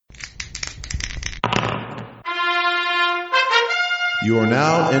You are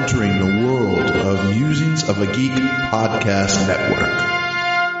now entering the world of Musings of a Geek podcast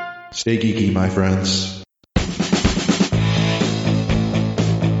network. Stay geeky, my friends.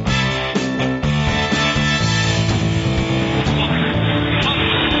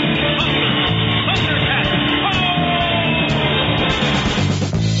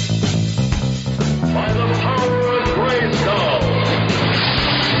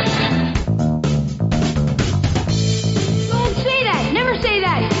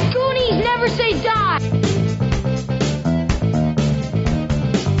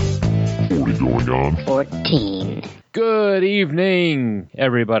 Good evening,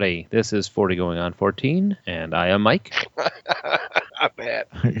 everybody. This is 40 Going on 14, and I am Mike. I'm Pat.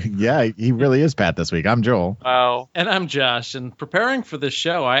 Yeah, he really is Pat this week. I'm Joel. Wow. And I'm Josh. And preparing for this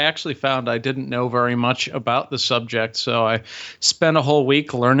show, I actually found I didn't know very much about the subject, so I spent a whole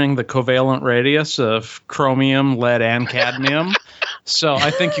week learning the covalent radius of chromium, lead, and cadmium. So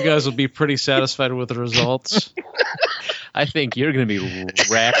I think you guys will be pretty satisfied with the results. I think you're going to be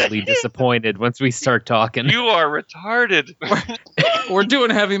rapidly disappointed once we start talking. You are retarded. We're doing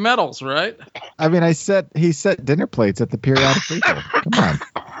heavy metals, right? I mean, he set dinner plates at the periodic table. Come on.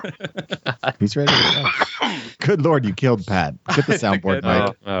 He's ready to go. Good Lord, you killed Pat. Get the soundboard,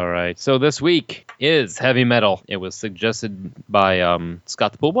 Mike. All right. So this week is heavy metal. It was suggested by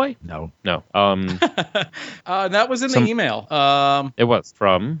Scott the Pool Boy? No. That was in the email. It was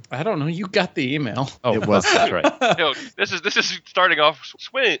from... I don't know. You got the email. Oh, it was. That's right. Yo, this is starting off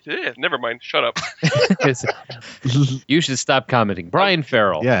swing. Never mind. Shut up. You should stop commenting. Brian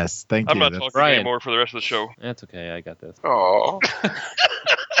Farrell. Yes, thank you. I'm not talking Brian. anymore for the rest of the show. That's okay. I got this. Oh.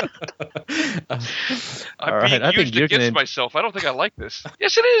 I'm All right, being I think used you're against gonna- myself. I don't think I like this.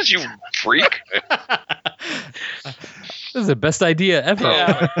 Yes, it is, you freak. This is the best idea ever. Oh,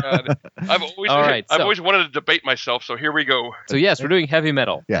 my God. I've always wanted to debate myself, so here we go. So, yes, we're doing heavy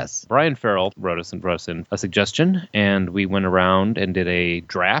metal. Yes. Brian Farrell brought us in a suggestion, and we went around and did a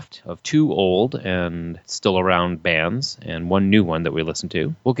draft of 2 old and still around bands and 1 new one that we listened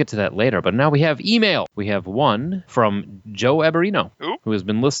to. We'll get to that later, but now we have email. We have one from Joe Aberino, who has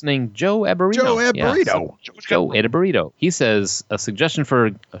been listening. Joe Aberino. Joe Aberino. Yeah, Joe Aberino. He says a suggestion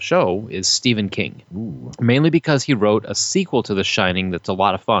for a show is Stephen King. Ooh. Mainly because he wrote a sequel to The Shining that's a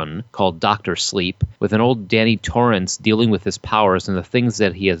lot of fun called Dr. Sleep, with an old Danny Torrance dealing with his powers and the things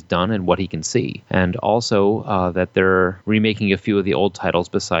that he has done and what he can see. And also that they're remaking a few of the old titles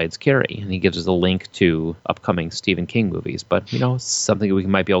besides Carrie. And he gives us a link to upcoming Stephen King movies. But, something we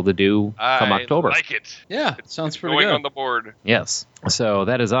might be able to do come October. I like it. Yeah, it sounds pretty Going good. on the board. Yes. So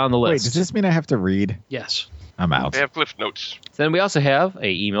that is on the Wait, list. does this mean I have to read? Yes. I'm out. They have Cliff Notes. Then we also have an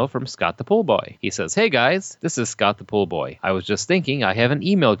email from Scott the Pool Boy. He says, "Hey guys, this is Scott the Pool Boy. I was just thinking I haven't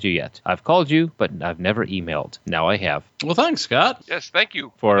emailed you yet. I've called you, but I've never emailed. Now I have." Well, thanks, Scott. Yes, thank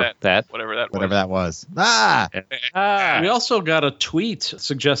you For that. Whatever that Whatever was. that was. Ah! We also got a tweet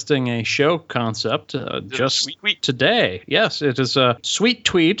suggesting a show concept just sweet tweet? today. Yes, it is a sweet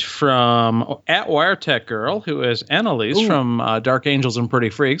tweet from @WireTechGirl, who is Annalise from Dark Angels and Pretty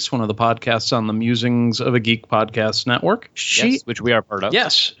Freaks, one of the podcasts on the Musings of a Geek podcast network. Yes, which we are part of.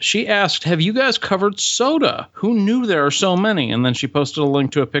 Yes, she asked, "Have you guys covered soda? Who knew there are so many?" And then she posted a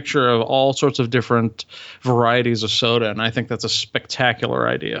link to a picture of all sorts of different varieties of soda, and I think that's a spectacular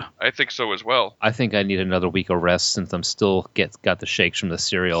idea. I think so as well. I think I need another week of rest since I'm still got the shakes from the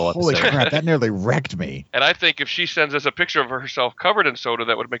cereal Holy episode. crap, that nearly wrecked me. And I think if she sends us a picture of herself covered in soda,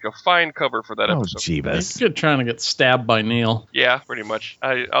 that would make a fine cover for that Oh, episode. Jeebus. Good trying to get stabbed by Neil. Yeah, pretty much.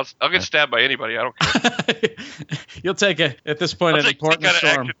 I'll get stabbed by anybody. I don't care. You'll take it at this point. I'll An take important kind of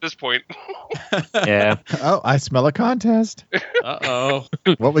act storm. at this point. Yeah. Oh, I smell a contest. Uh-oh.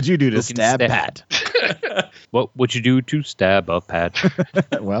 What would you do to Who can stab stab? Pat? What would you do to stab a Pat?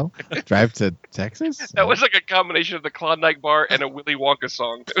 Well, drive to Texas? That was like a combination of the Klondike Bar and a Willy Wonka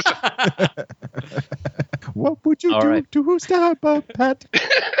song. It was What would you All do right. to stab a Pat?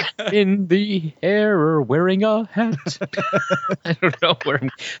 In the air or wearing a hat. I don't know where.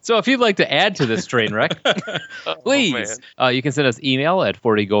 So if you'd like to add to this train wreck, please, you can send us email at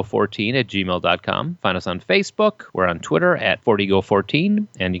 40go14@gmail.com. Find us on Facebook. We're on Twitter at 40go14.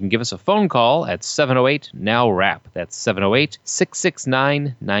 And you can give us a phone call at 708-NOW-RAP. That's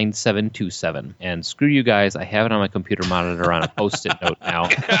 708-669-9727. And screw you guys, I have it on my computer monitor on a Post-it note now.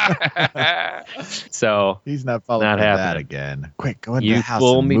 So He's not falling Not for that happening. again. Quick, go into You the house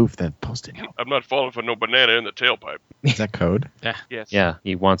fool and me. move the Post-it note. I'm not falling for no banana in the tailpipe. Is that code? Yes. yeah,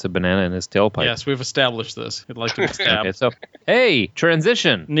 he wants a banana in his tailpipe. Yes, we've established this. He'd like to be stabbed. Okay, so, hey,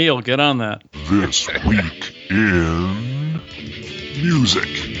 transition. Neil, get on that. This week in music,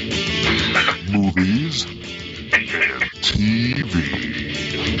 movies, and TV.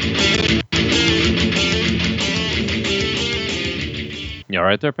 You all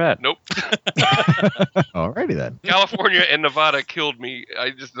right there, Pat? Nope. Alrighty then. California and Nevada killed me.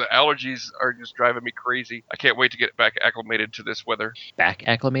 The allergies are just driving me crazy. I can't wait to get back acclimated to this weather. Back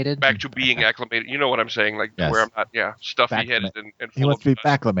acclimated? Back to being acclimated. You know what I'm saying? Like Yes. where I'm not, stuffy headed Bacclimate. and He full wants to be of.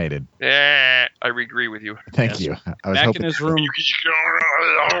 acclimated. I agree with you. Thank Yes. you. I was Back hoping in his room.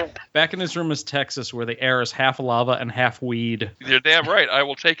 Back in his room is Texas, where the air is half lava and half weed. You're damn right. I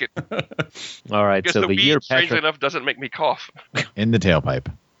will take it. All right, Guess so the the weed, year strangely Patrick enough, doesn't make me cough. in the tailpipe.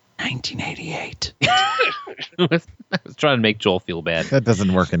 1988. I was trying to make Joel feel bad. That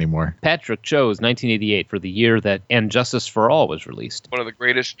doesn't work anymore. Patrick chose 1988 for the year that And Justice for All was released. One of the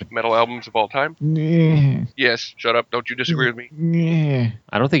greatest metal albums of all time. Yeah. Yes, shut up. Don't you disagree with me? Yeah.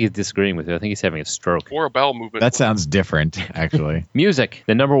 I don't think he's disagreeing with you. I think he's having a stroke. Or a bowel movement. That sounds different, actually. Music.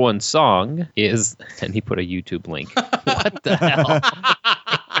 The number one song is, and he put a YouTube link. What the hell?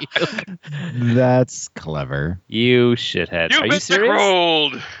 That's clever. You shithead. You've Are been you serious?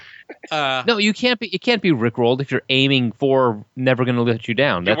 rickrolled. No, you can't be. It can't be rickrolled if you're aiming for Never Gonna Let You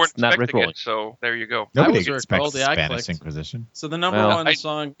Down. You That's weren't not expecting rickrolling. it, so there you go. Nobody was expects Rickrolled, yeah, I Spanish clicked. Inquisition. So the number Well, one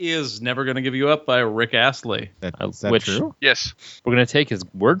song is Never Gonna Give You Up by Rick Astley. Is that Which- true? Yes. We're gonna take his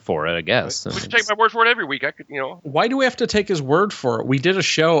word for it, I guess. We should take my word for it every week. I could, Why do we have to take his word for it? We did a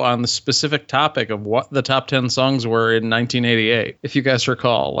show on the specific topic of what the top 10 songs were in 1988, if you guys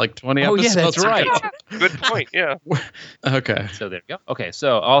recall, like 20 Oh, yeah, episodes that's right. ago. Good point. Yeah. Okay. So there you go. Okay,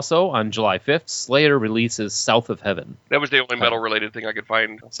 so also on July 5th, Slayer releases South of Heaven. That was the only metal related thing I could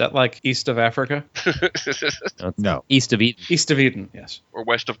find. Is that like East of Africa? No. East of Eden. East of Eden, yes. Or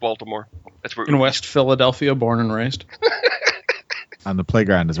west of Baltimore. That's where In West Philadelphia, born and raised. On the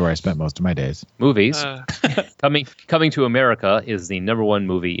playground is where I spent most of my days. Movies. Coming to America is the number one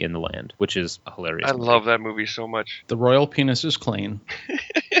movie in the land, which is a hilarious. I movie. love that movie so much. The royal penis is clean.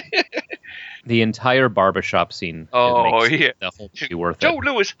 The entire barbershop scene. Oh, makes yeah. the whole movie worth Joe it.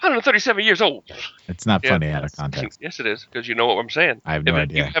 Lewis, 137 years old. It's not Yeah. funny out of context. Yes, it is, because you know what I'm saying. I have no If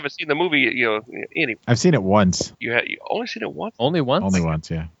idea. you haven't seen the movie, anyway, I've seen it once. you only seen it once. Only once. Only once,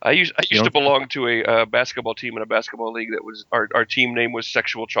 yeah. I used You to don't- belong to a basketball team in a basketball league that was our team name was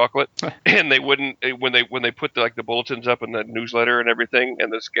Sexual Chocolate, and they wouldn't when they put the bulletins up in the newsletter and everything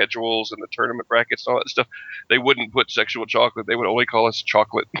and the schedules and the tournament brackets and all that stuff, they wouldn't put Sexual Chocolate. They would only call us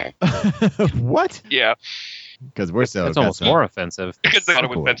Chocolate. What? Yeah, Because we're so. That's almost more offensive. because they thought it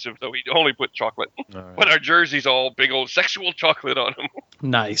was cool. offensive, so we only put chocolate. All right. But our jerseys all big old Sexual Chocolate on them.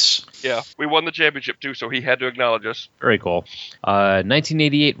 Nice. Yeah, we won the championship too, so he had to acknowledge us. Very cool.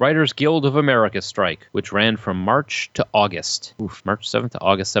 1988 Writers Guild of America strike, which ran from March to August. March 7th to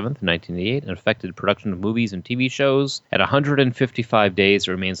August 7th, 1988, and affected production of movies and TV shows. At 155 days,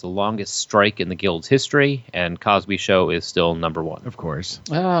 it remains the longest strike in the Guild's history, and Cosby Show is still number one. Of course.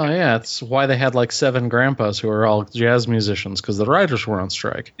 Oh, yeah. That's why they had like 7 grandpas who were all jazz musicians, because the writers were on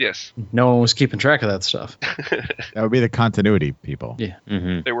strike. Yes, No one was keeping track of that stuff. That would be the continuity people. Yeah.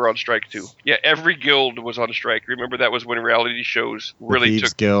 Mm-hmm. they were on strike too. Yeah, every guild was on strike. Remember that was when reality shows really Thieves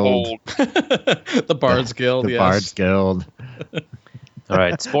took Guild. hold. The Bards Guild, The yes. Bards Guild. All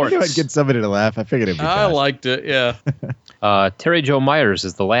right, I sports. knew I'd get somebody to laugh. I figured it'd be I fast. liked it, yeah. Terry Joe Myers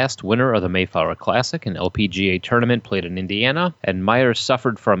is the last winner of the Mayflower Classic, an LPGA tournament played in Indiana, and Myers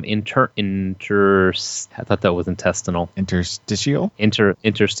suffered from I thought that was intestinal. Interstitial?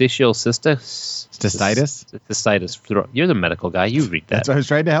 Interstitial cystis? Cystitis? Cystitis. You're the medical guy. You read that. That's why I was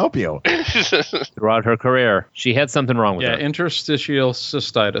trying to help you. Throughout her career, she had something wrong with Yeah, her. interstitial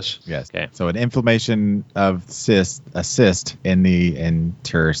cystitis. Yes. Okay. So an inflammation of a cyst in the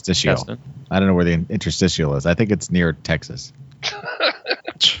interstitial. Intestine. I don't know where the interstitial is. I think it's near Texas.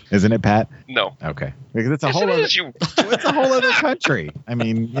 Isn't it, Pat? No. Okay. Because it's a Yes, whole it other is, you. it's a whole other country. I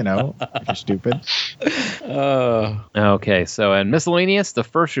mean, if you're stupid. Okay, so and miscellaneous, the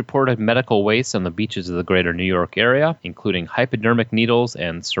first reported medical waste on the beaches of the greater New York area, including hypodermic needles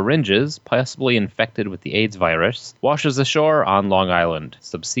and syringes possibly infected with the AIDS virus, washes ashore on Long Island.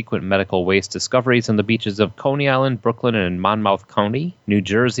 Subsequent medical waste discoveries on the beaches of Coney Island, Brooklyn, and Monmouth County. New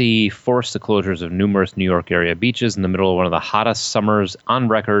Jersey forced the closures of numerous New York area beaches in the middle of one of the hottest summers on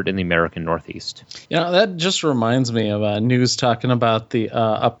record in the American Northeast. That just reminds me of news talking about the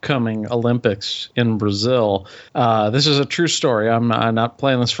upcoming Olympics in Brazil. This is a true story. I'm not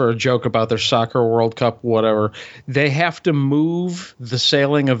playing this for a joke about their soccer World Cup, whatever. They have to move the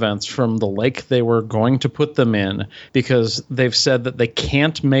sailing events from the lake they were going to put them in because they've said that they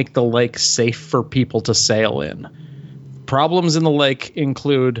can't make the lake safe for people to sail in. Problems in the lake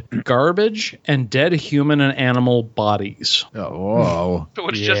include garbage and dead human and animal bodies. Oh, whoa. So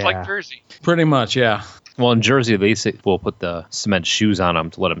it's just Yeah. like Jersey. Pretty much, yeah. Well, in Jersey, they say we'll put the cement shoes on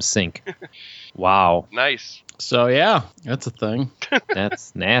them to let them sink. Wow. Nice. So, yeah, that's a thing.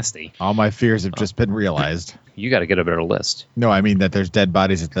 That's nasty. All my fears have just been realized. You got to get a better list. No, I mean that there's dead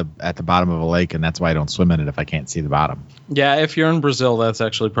bodies at the bottom of a lake, and that's why I don't swim in it if I can't see the bottom. Yeah, if you're in Brazil, that's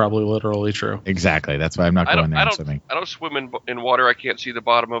actually probably literally true. Exactly. That's why I'm not going there and swimming. I don't swim in water I can't see the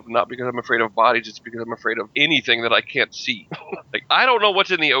bottom of, not because I'm afraid of bodies, it's because I'm afraid of anything that I can't see. Like, I don't know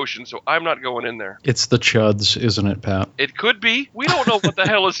what's in the ocean, so I'm not going in there. It's the chuds, isn't it, Pat? It could be. We don't know what the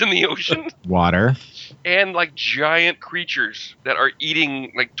hell is in the ocean. Water. And, like, giant creatures that are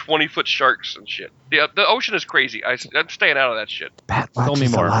eating, like, 20-foot sharks and shit. Yeah, the ocean is crazy. I'm staying out of that shit. Pat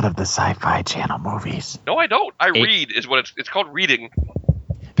watches a lot of the Sci-Fi Channel movies. No, I don't. I read is what it's called reading.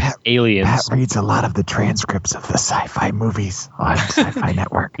 Aliens. Pat reads a lot of the transcripts of the sci-fi movies on Sci-Fi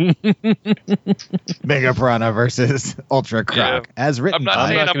Network. Mega Piranha versus Ultra Croc. Yeah. As written.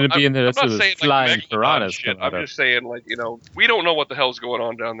 I'm not going to be in there. I'm not saying flying like piranhas. shit. I'm just saying, like, you know, we don't know what the hell's going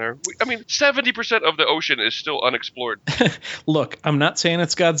on down there. I mean, 70% of the ocean is still unexplored. Look, I'm not saying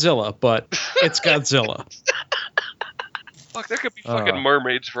it's Godzilla, but it's Godzilla. Fuck, there could be fucking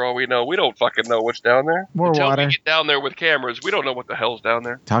mermaids for all we know. We don't fucking know what's down there. Until we get down there with cameras, we don't know what the hell's down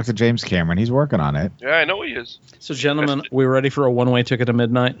there. Talk to James Cameron. He's working on it. Yeah, I know he is. So, gentlemen, we ready for a one-way ticket to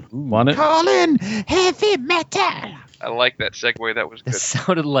midnight? Want it? Call in heavy metal. I like that segue. That was good. It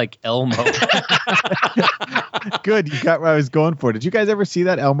sounded like Elmo. Good. You got what I was going for. Did you guys ever see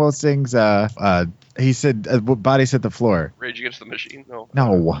that Elmo sings? He said, "Bodies hit the floor." Rage Against the Machine.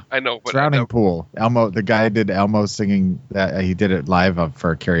 No. I know. But Drowning Pool. Elmo. The guy did Elmo singing. He did it live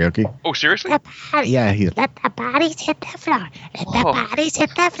for karaoke. Oh, seriously? Yeah. Let the bodies hit the floor. Let the bodies hit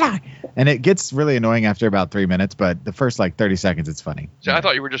the floor. And it gets really annoying after about 3 minutes, but the first like 30 seconds, it's funny. See, I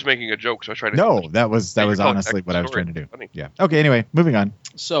thought you were just making a joke, so I tried to. No, that was honestly what I was trying to do. Funny. Yeah. Okay. Anyway, moving on.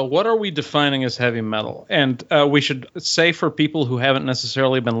 So what are we defining as heavy metal? And we should say for people who haven't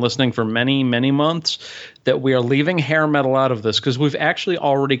necessarily been listening for many, many months that we are leaving hair metal out of this because we've actually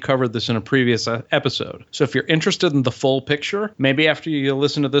already covered this in a previous episode. So if you're interested in the full picture, maybe after you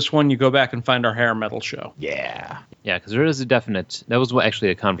listen to this one, you go back and find our hair metal show. Yeah. Yeah, because there is a definite. That was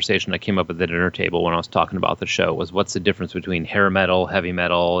actually a conversation that came up at the dinner table when I was talking about the show. Was what's the difference between hair metal, heavy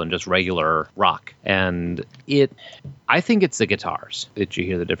metal, and just regular rock? And I think it's the guitars that you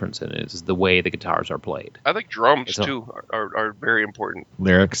hear the difference in. Is the way the guitars are played. I think drums too are very important.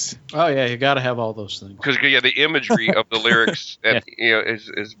 Lyrics. Oh yeah, you got to have all those things. Because the imagery of the lyrics and,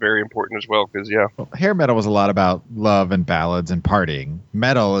 is very important as well. Because hair metal was a lot about love and ballads and partying.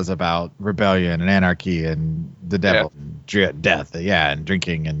 Metal is about rebellion and anarchy and the devil, and death, and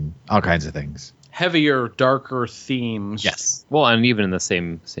drinking and all kinds of things. Heavier, darker themes. Yes. Well, and even in the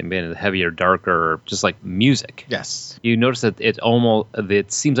same band, the heavier, darker, just like music. Yes. You notice that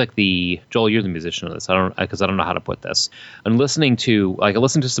it seems like Joel, you're the musician of this. Because I don't know how to put this. I'm listening to I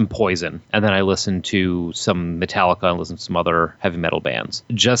listen to some Poison, and then I listen to some Metallica, and listen to some other heavy metal bands.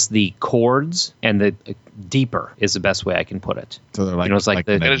 Just the chords and the deeper is the best way I can put it. So they're like, it's like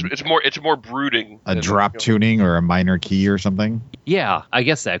it's more brooding. A drop tuning or a minor key or something. Yeah, I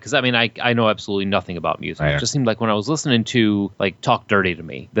guess that, because I mean I know absolutely nothing about music. Right. It just seemed like when I was listening to like Talk Dirty to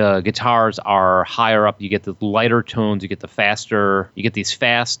Me, the guitars are higher up. You get the lighter tones, you get these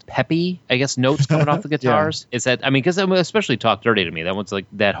fast, peppy, I guess, notes coming off the guitars. Is that, I mean, because especially Talk Dirty to Me, that one's like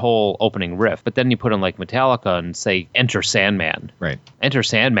that whole opening riff. But then you put in like Metallica and say Enter Sandman. Right. Enter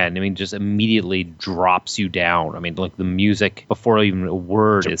Sandman, I mean, just immediately drops you down. I mean, like the music before even a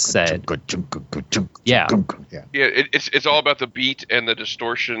word is said. Yeah. It's all about the beat and the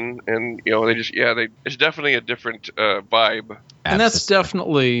distortion, and it's definitely a different vibe. And that's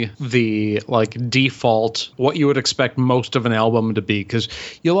definitely the like default, what you would expect most of an album to be, because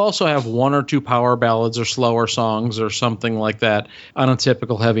you'll also have one or two power ballads or slower songs or something like that on a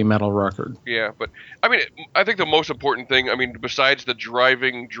typical heavy metal record. Yeah, but I mean, I think the most important thing, I mean, besides the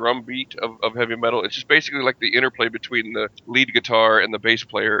driving drum beat of heavy metal, it's just basically like the interplay between the lead guitar and the bass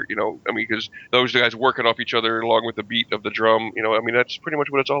player, I mean, because those guys working off each other along with the beat of the drum, I mean, that's pretty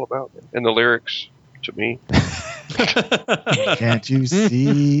much what it's all about. And the lyrics, to me. Can't you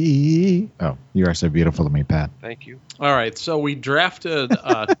see? Oh, you are so beautiful to me, Pat. Thank you. All right, so we drafted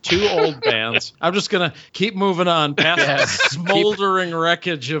two old bands. I'm just going to keep moving on past the smoldering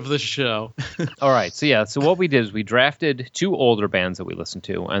wreckage of the show. All right, so what we did is we drafted two older bands that we listened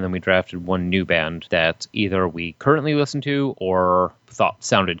to, and then we drafted one new band that either we currently listen to or thought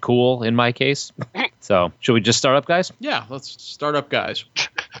sounded cool in my case. So, should we just start up, guys? Yeah, let's start up, guys.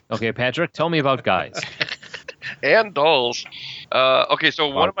 Okay, Patrick, tell me about Guys. And Dolls. Okay, so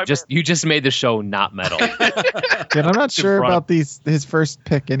one of my You just made the show not metal. And I'm not sure front. about his first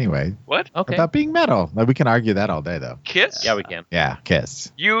pick anyway. what? Okay. About being metal. Like, we can argue that all day, though. Kiss? Yeah, we can. Yeah,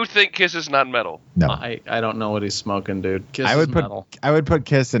 Kiss. You think Kiss is not metal? No. I don't know what he's smoking, dude. Kiss I would is put metal. I would put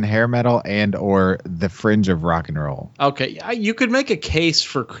Kiss in hair metal and or the fringe of rock and roll. Okay, you could make a case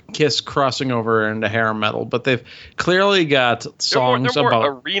for Kiss crossing over into hair metal, but they've clearly got songs They're more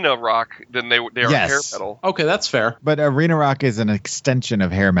about. arena rock than they are Yes. hair metal. Okay, that's fair. But arena rock is an extension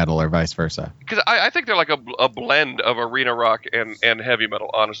of hair metal or vice versa. Because I think they're like a blend of arena rock and heavy metal,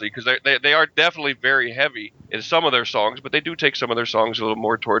 honestly. Because they are definitely very heavy in some of their songs, but they do take some of their songs a little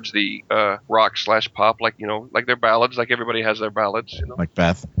more towards the rock/pop, like like their ballads. Like everybody has their ballads, Like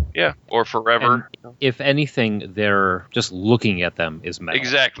Beth. Yeah, or Forever. If anything, they're just looking at them is metal.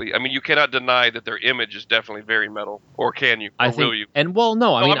 Exactly. I mean, you cannot deny that their image is definitely very metal, or can you? Or I think, will you? and well,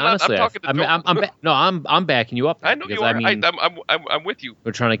 no, I No, mean I'm not- I'm honestly, talking to Joel. I'm backing you up. I know because, you are. I mean, I'm with you.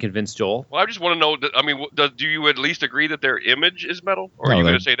 we're trying to convince Joel. Well, I just want to know. I mean, do you at least agree that their image is metal, or No, are you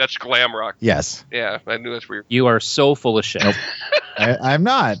going they're- to say that's glam rock? Yes. Yeah, I knew that's weird. You are so full of shit. I'm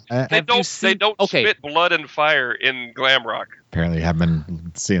not. They Have you don't. They seen- don't okay. spit blood and fire in glam rock. Apparently have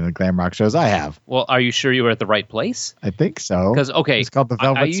been seeing the glam rock shows. I have. Well, are you sure you were at the right place? I think so. Because okay, It's called the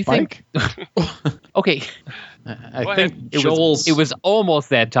Velvet you Spike. okay, I Go think ahead. Joel's. it was almost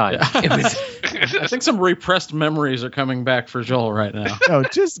that time. It was, I think some repressed memories are coming back for Joel right now. No,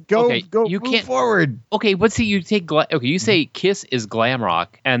 just go Okay, go you move can't- forward. okay, but see, you take you say Kiss is glam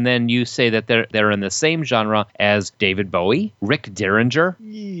rock, and then you say that they're in the same genre as David Bowie, Rick Derringer.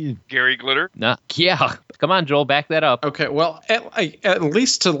 Gary Glitter. Nah, yeah, come on, Joel, back that up. Okay, well, at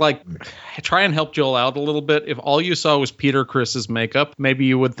least to try and help Joel out a little bit, if all you saw was Peter Criss's makeup, maybe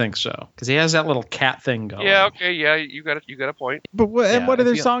you would think so, because he has that little cat thing going. Yeah. Okay. Yeah. You got a point. But what, and Yeah, what are I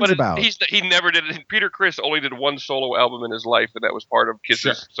their feel- songs But about? he never did it. Peter Criss only did one solo album in his life, and that was part of Kisses.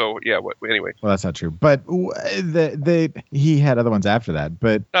 Sure. So yeah. Anyway, Well, that's not true. But he had other ones after that.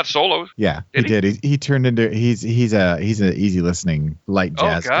 But not solos. yeah, Did he did. He turned into he's an easy listening light Oh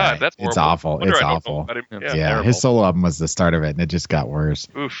jazz God, guy. that's horrible. It's awful. Wonder It's I don't know awful. about him. Yeah. Yeah, terrible. his solo album was the start of it, and it just got worse.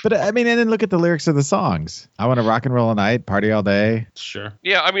 Oof. But I mean, and then look at the lyrics of the songs. I want to rock and roll all night, party all day. Sure.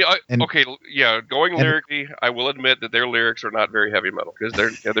 Yeah, I mean, And- going lyrically, I will admit that their lyrics are not very heavy metal because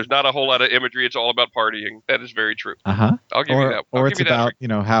there's not a whole lot of imagery. It's all about partying. That is very true. Uh huh. I'll give you that. I'll Or give it's you that.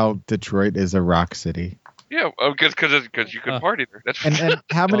 about how Detroit is a rock city. Yeah, because you can party there. That's And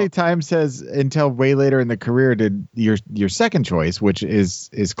how many times until way later in the career did your second choice, which is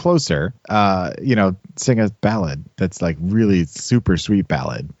closer, sing a ballad that's like really super sweet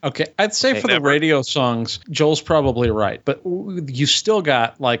ballad. Okay, I'd say for the Never. radio songs, Joel's probably right, but you still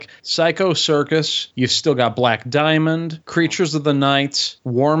got like Psycho Circus, you've still got Black Diamond, Creatures of the Night,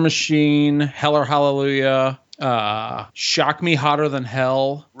 War Machine, Hell or Hallelujah, Shock Me Hotter Than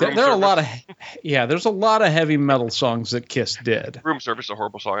Hell. Room There are a Service. lot of there's a lot of heavy metal songs that Kiss did. Room Service is a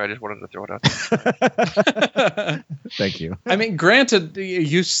horrible song. I just wanted to throw it out there. Thank you. I mean, granted,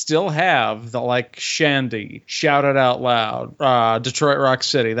 you still have the Shandy, Shout It Out Loud, Detroit Rock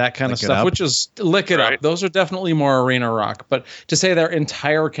City, that kind of Lick It stuff, Up. which is Lick It Right. Up. Those are definitely more arena rock. But to say their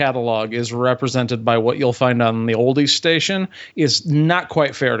entire catalog is represented by what you'll find on the oldies station is not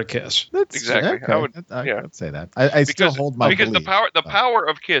quite fair to Kiss. That's Exactly. Okay. I would- I'd say that. I still hold my because belief. the power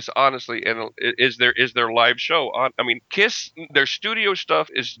of Kiss, honestly, and is their live show. I mean, Kiss, their studio stuff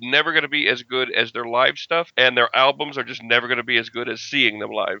is never going to be as good as their live stuff, and their albums are just never going to be as good as seeing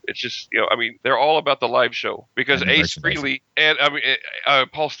them live. It's just I mean, they're all about the live show because And the Ace merchandise. Frehley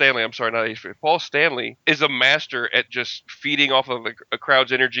and Paul Stanley. I'm sorry, not Ace Frehley. Paul Stanley is a master at just feeding off of a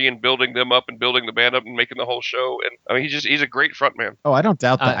crowd's energy and building them up and building the band up and making the whole show. And I mean, he's a great frontman. Oh, I don't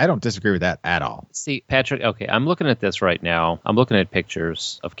doubt that. I don't disagree with that at all. See, Patrick, okay, I'm looking at this right now. I'm looking at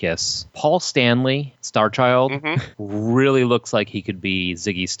pictures of Kiss. Paul Stanley, Star Child, Mhm. really looks like he could be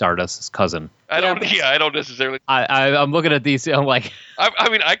Ziggy Stardust's cousin. I don't necessarily. I'm looking at these, I'm like, I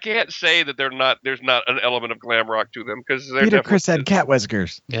mean, I can't say that there's not an element of glam rock to them because they're Peter definitely- Criss had cat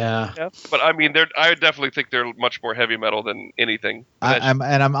whiskers. Yeah. Yeah, but I mean, I definitely think they're much more heavy metal than anything.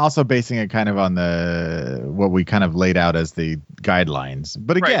 I'm also basing it kind of on what we kind of laid out as the guidelines.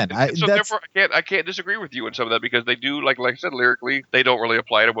 But again, right. So therefore, I can't disagree with you in some of that because they do, like I said, lyrically, they don't really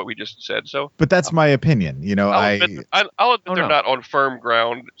apply to what we just said. So, but that's my opinion. I'll admit Oh, they're no. not on firm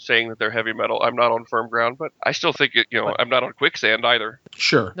ground saying that they're heavy metal. I'm not on firm ground, but I still think I'm not on quicksand either.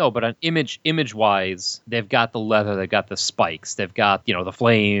 Sure. no, but on image wise, they've got the leather, they've got the spikes, they've got, the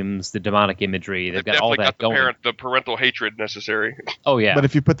flames, the demonic imagery, they've got all definitely that got going. the parental hatred necessary. Oh, yeah. But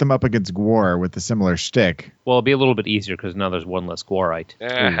if you put them up against Gwar with a similar shtick, Well, it'll be a little bit easier because now there's one less Gorite.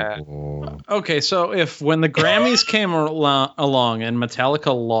 Uh-huh. ooh, Okay, so if When the Grammys came along and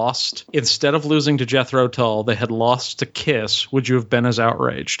Metallica lost, instead of losing to Jethro Tull, they had lost to Kiss, would you have been as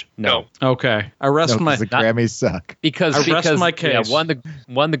outraged? No. Okay. I rest No, my... 'cause the Grammys suck. Because I rest my case. Yeah,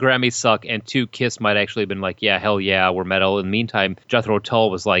 one, the Grammys suck, and two, Kiss might actually have been like, yeah, hell yeah, we're metal. In the meantime, Jethro Tull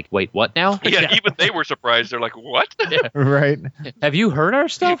was like, wait, what now? Yeah, even they were surprised. They're like, what? Right? Have you heard our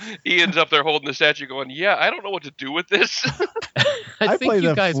stuff? He ends up there holding the statue going, yeah, I don't know what to do with this. I I think play you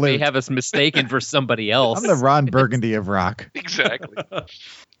the guys may flute. have us mistaken for somebody else. I'm the Ron Burgundy of rock. Exactly.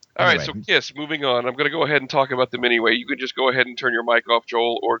 All right, so Anyway. Kiss, moving on. I'm going to go ahead and talk about them anyway. You can just go ahead and turn your mic off,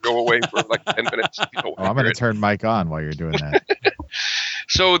 Joel, or go away for like 10 minutes. If you don't Oh, I'm hear going to it. turn Mike on while you're doing that.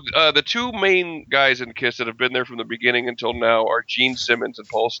 So the two main guys in Kiss that have been there from the beginning until now are Gene Simmons and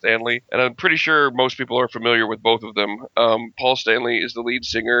Paul Stanley, and I'm pretty sure most people are familiar with both of them. Paul Stanley is the lead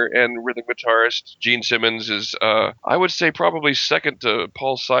singer and rhythm guitarist. Gene Simmons is, I would say, probably second to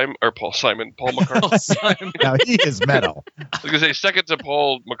Paul McCartney. Now, he is metal. I was going to say second to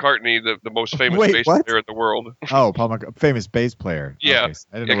Paul McCartney, the most famous Wait, bass what? player in the world. Oh, famous bass player. Yeah. Okay, so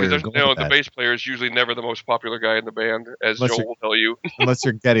I didn't Yeah, know where because you were going with the that. bass player is usually never the most popular guy in the band, as Unless Joel will tell you. Unless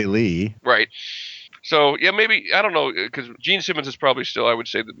you're Geddy Lee. Right. So, yeah, maybe, I don't know, because Gene Simmons is probably still, I would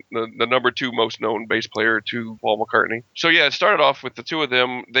say, the number two most known bass player to Paul McCartney. So, yeah, it started off with the two of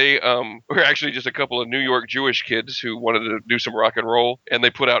them. They were actually just a couple of New York Jewish kids who wanted to do some rock and roll, and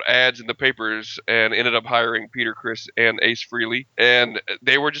they put out ads in the papers and ended up hiring Peter Criss and Ace Frehley. And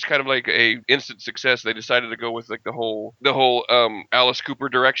they were just kind of like a instant success. They decided to go with like the whole Alice Cooper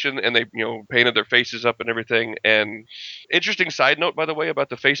direction, and they, painted their faces up and everything. And interesting side note, by the way, about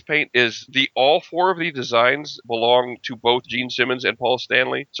the face paint is all four of the designs belong to both Gene Simmons and Paul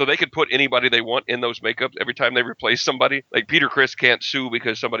Stanley, so they could put anybody they want in those makeups every time they replace somebody. Like Peter Criss can't sue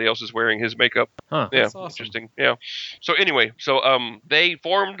because somebody else is wearing his makeup. Huh. Yeah, That's awesome. interesting. Yeah. So anyway, they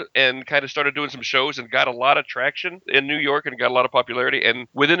formed and kind of started doing some shows and got a lot of traction in New York and got a lot of popularity. And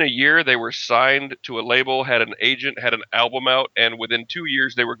within a year, they were signed to a label, had an agent, had an album out, and within 2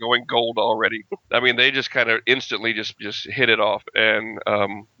 years, they were going gold already. I mean, they just kind of instantly just hit it off. And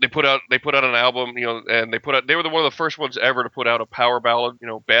they put out an album, and they were one of the first ones ever to put out a power ballad.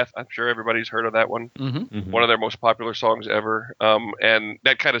 Beth. I'm sure everybody's heard of that one. Mm-hmm. One of their most popular songs ever. And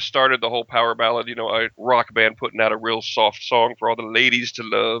that kind of started the whole power ballad, a rock band putting out a real soft song for all the ladies to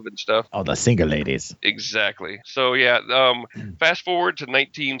love and stuff. Oh, the single ladies. Exactly. So yeah, fast forward to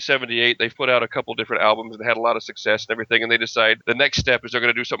 1978, they've put out a couple different albums and had a lot of success and everything, and they decide the next step is they're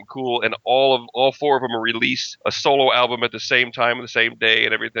going to do something cool, and all four of them release a solo album at the same time, the same day,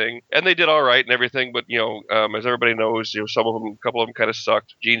 and everything. And they did all right and everything, but as everybody knows, a couple of them kind of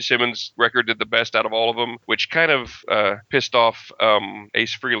sucked. Gene Simmons' record did the best out of all of them, which kind of pissed off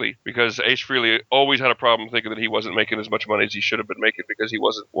Ace Frehley, because Ace Frehley always had a problem thinking that he wasn't making as much money as he should have been making because he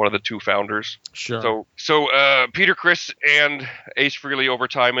wasn't one of the two founders. Sure. So Peter Criss and Ace Frehley over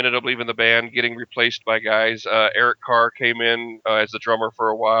time ended up leaving the band, getting replaced by guys. Eric Carr came in as the drummer for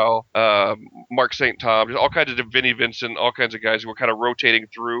a while. Mark St. Tom, all kinds of Vinnie Vincent, all kinds of guys who were kind of rotating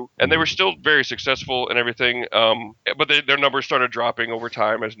through, and they were still very successful and everything. But their numbers started dropping over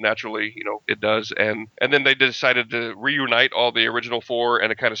time, as naturally, it does. And then they decided to reunite all the original four,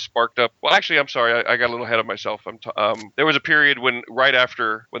 and it kind of sparked up. Well, actually, I'm sorry, I got a little ahead of myself. There was a period when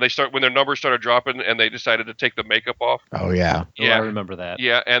their numbers started dropping, and they decided to take the makeup off. Oh, yeah. I remember that.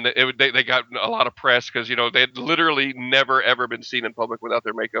 Yeah, and they got a lot of press because they had literally never ever been seen in public without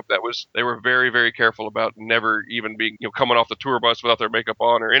their makeup. They were very, very careful about never even being coming off the tour bus without their makeup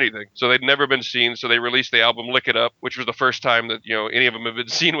on or anything. So they'd never been seen. So they released the album Lick It Up, which was the first time that any of them have been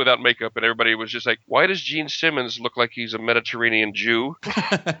seen without makeup, and everybody was just like, "Why does Gene Simmons look like he's a Mediterranean Jew?"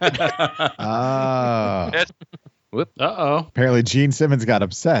 Ah. Uh-oh. Apparently, Gene Simmons got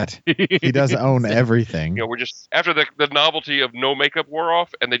upset. He does own everything. We're just after the novelty of no makeup wore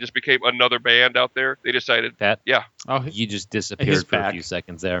off, and they just became another band out there. They decided That yeah. Oh, you just disappeared He's for a back. few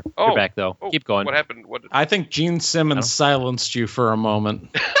seconds there. Oh. You're back though. Keep going. What happened? I think Gene Simmons silenced you for a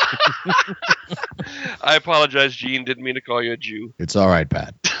moment. I apologize, Gene. Didn't mean to call you a Jew. It's all right,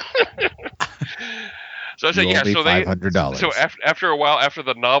 Pat. So I said, You yeah. owe me So they $500. So after a while, after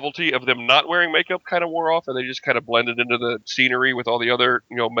the novelty of them not wearing makeup kind of wore off, and they just kind of blended into the scenery with all the other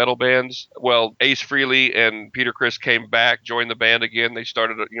metal bands. Well, Ace Frehley and Peter Criss came back, joined the band again. They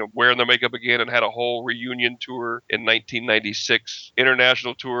started wearing their makeup again and had a whole reunion tour in 1996,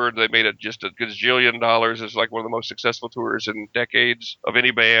 international tour. They made it just a gazillion dollars. It's like one of the most successful tours in decades of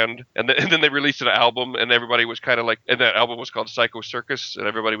any band. And then they released an album, and everybody was kind of like, and that album was called Psycho Circus, and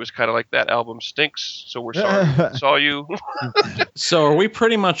everybody was kind of like, that album stinks. So we're We're sorry. Saw you. So are we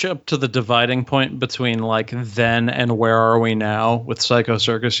pretty much up to the dividing point between like then and where are we now with Psycho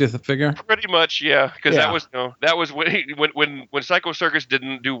Circus, you figure? Pretty much, yeah. Because that was when Psycho Circus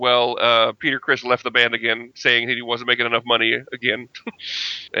didn't do well. Peter Criss left the band again, saying he wasn't making enough money again.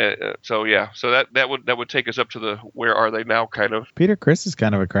 So that would take us up to the where are they now kind of. Peter Criss is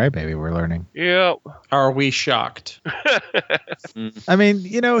kind of a crybaby, we're learning. Yeah. Are we shocked? I mean,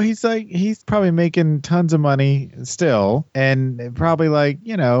 he's probably making tons of money still, and probably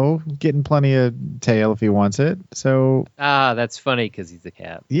getting plenty of tail if he wants it. So that's funny because he's a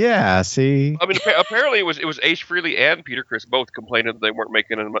cat. Yeah, see. I mean, apparently it was Ace Frehley and Peter Criss both complaining that they weren't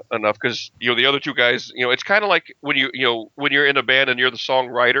making enough because the other two guys, it's kind of like when you're in a band and you're the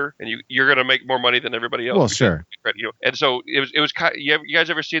songwriter and you're gonna make more money than everybody else. Well, sure. And so it was kind of, you guys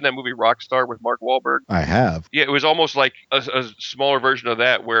ever seen that movie Rockstar with Mark Wahlberg? I have. Yeah, it was almost like a smaller version of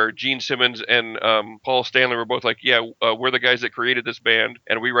that where Gene Simmons and Paul Stanley were both like, we're the guys that created this band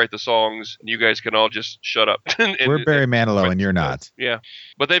and we write the songs and you guys can all just shut up. We're Barry Manilow and you're not. Yeah,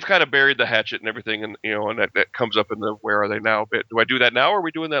 but they've kind of buried the hatchet and everything, and and that comes up in the where are they now bit. Do I do that now or are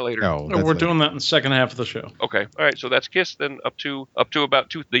we doing that later? No, we're doing that in the second half of the show. Okay, all right. So that's Kiss then up to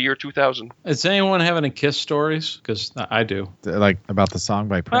about the year 2000. Does anyone have any Kiss stories? Because I do. Like about the song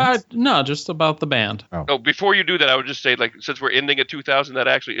by Prince? No, just about the band. Oh, before you do that, I would just say, since we're ending at 2000, that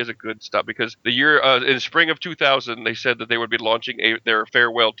actually is a good stop because the year in spring of 2000, they said that they would be launching their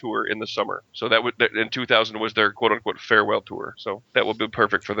farewell tour in the summer. So that would in 2000 was their quote unquote farewell tour. So that would be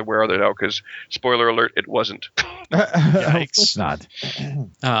perfect for the where are they now? Because spoiler alert, it wasn't. Yikes!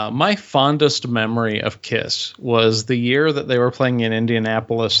 Not. My fondest memory of Kiss was the year that they were playing in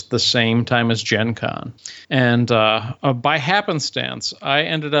Indianapolis the same time as Gen Con. And by happenstance, I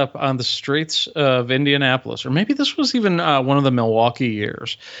ended up on the streets of Indianapolis, or maybe this was even one of the Milwaukee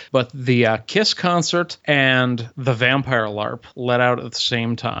years, but the Kiss concert and the Vampire LARP let out at the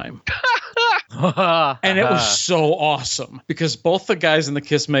same time. And it was so awesome because both the guys in the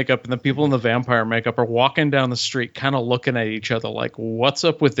Kiss makeup and the people in the Vampire makeup are walking down the street kind of looking at each other like, what's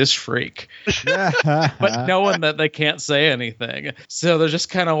up with this freak? But knowing that they can't say anything. So they're just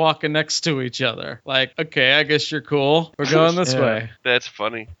kind of walking next to each other like, okay, I guess you're cool. We're going this way. That's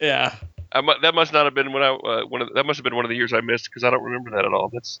funny. Yeah. That must not have been that must have been one of the years I missed because I don't remember that at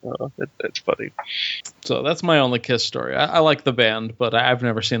all. That's funny. So that's my only Kiss story. I like the band, but I've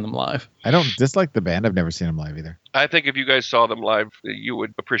never seen them live. I don't dislike the band. I've never seen them live either. I think if you guys saw them live, you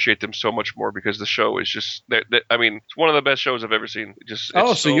would appreciate them so much more because the show is just. I mean, it's one of the best shows I've ever seen.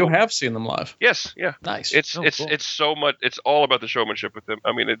 So you have seen them live? Yes. Yeah. Nice. It's so much. It's all about the showmanship with them.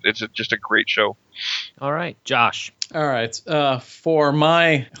 I mean, it's just a great show. All right, Josh. All right. For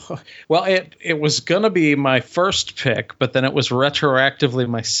my, it was going to be my first pick, but then it was retroactively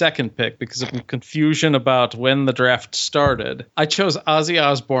my second pick because of confusion about when the draft started. I chose Ozzy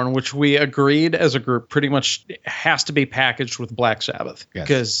Osbourne, which we agreed as a group pretty much has to be packaged with Black Sabbath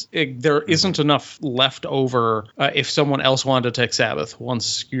because there isn't enough left over if someone else wanted to take Sabbath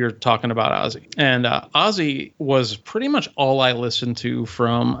once you're talking about Ozzy. And Ozzy was pretty much all I listened to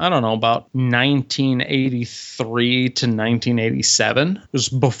from, I don't know, about 1983 to 1987. It was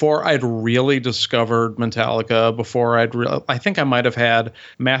before I'd really discovered Metallica, before I think I might have had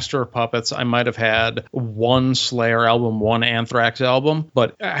Master of Puppets, I might have had one Slayer album, one Anthrax album,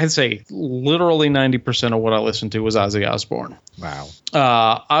 but I'd say literally 90% of what I listened to was Ozzy Osbourne. Wow.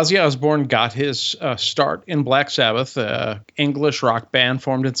 Ozzy Osbourne got his start in Black Sabbath, English rock band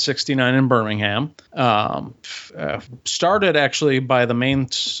formed in '69 in Birmingham. Started actually by the main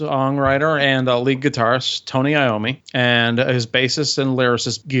songwriter and lead guitarist Tony Iommi, and his bassist and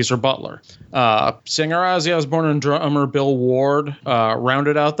lyricist Geezer Butler. Singer Ozzy Osbourne and drummer Bill Ward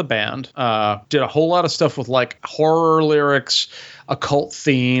rounded out the band. Did a whole lot of stuff with like horror lyrics, occult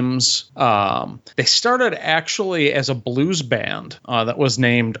themes. They started actually as a blues band that was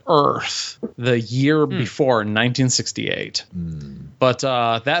named Earth the year before, 1968. But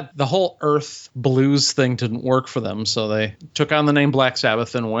the whole Earth blues thing didn't work for them, so they took on the name Black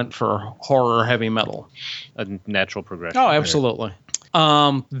Sabbath and went for horror heavy metal. A natural progression. Oh, absolutely.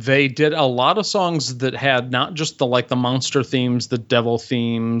 They did a lot of songs that had not just the monster themes, the devil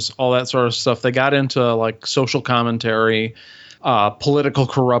themes, all that sort of stuff. They got into like social commentary, political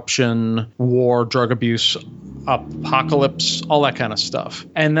corruption, war, drug abuse, apocalypse, all that kind of stuff.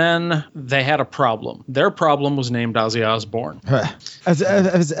 And then they had a problem. Their problem was named Ozzy Osbourne. As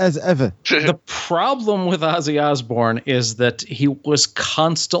ever. The problem with Ozzy Osbourne is that he was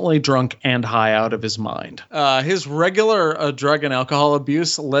constantly drunk and high out of his mind. His regular drug and alcohol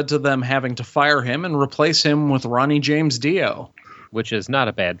abuse led to them having to fire him and replace him with Ronnie James Dio. which is not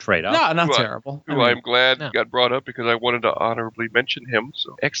a bad trade-off. No, not Well, terrible. Who I'm glad no. got brought up because I wanted to honorably mention him.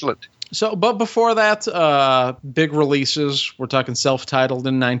 So excellent. So, but before that, big releases. We're talking self-titled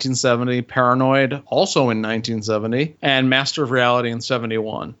in 1970, Paranoid also in 1970, and Master of Reality in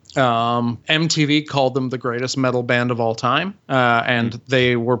 71. MTV called them the greatest metal band of all time, and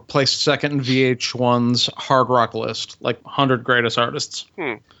they were placed second in VH1's Hard Rock list, like 100 greatest artists.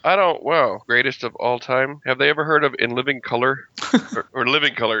 Greatest of all time. Have they ever heard of In Living Color? or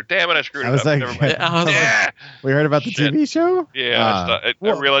Living Color? Damn it, I screwed it up. Never mind. We heard about the Shit. TV show? Yeah, I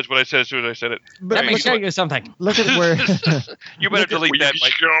realized what I said as soon as I said it. Let me show Excellent. you something. Look at where You better delete that,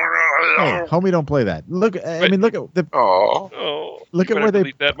 Mike. hey, homie, don't play that. Look at the Oh, look you at better where they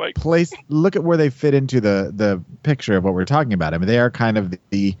delete that, Mike. look at where they fit into the picture of what we're talking about. I mean, they are kind of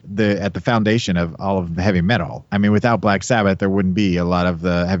the at the foundation of all of the heavy metal. I mean, without Black Sabbath, there wouldn't be a lot of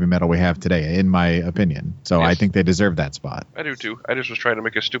the heavy metal we have today, in my opinion. So Yes. I think they deserve that spot. I do too. I just was trying to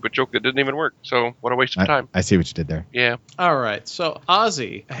make a stupid joke that didn't even work. So what a waste of time. I see what you did there. Yeah. All right. So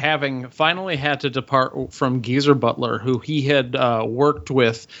Ozzy, having finally had to depart from Geezer Butler, who he had worked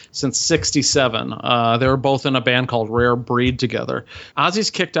with since '67, they were both in a band called Rare Breed together.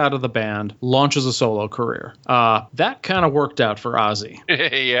 Ozzy's kicked out of the band, launches a solo career. That kind of worked out for Ozzy.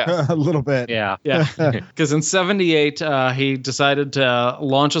 Yeah. A little bit. Yeah. Yeah, because in '78 he decided to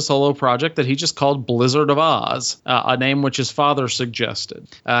launch a solo project that he just called Blizzard of Oz, a name which his father suggested.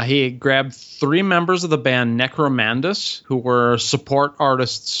 He grabbed 3 members of the band Necromandus, who were support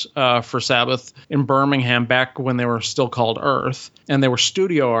artists for Sabbath in Birmingham back when they were still called Earth, and they were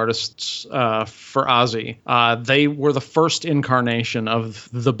studio artists for Ozzy. They were the first incarnation of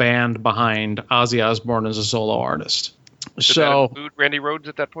the band behind Ozzy Osbourne as a solo artist. Did that So include Randy Rhoads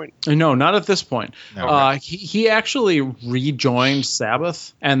at that point? no, not at this point. No. He actually rejoined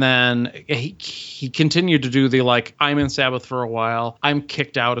Sabbath, and then he continued to do the I'm in Sabbath for a while. I'm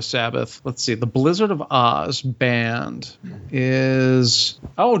kicked out of Sabbath. Let's see. The Blizzard of Oz band is.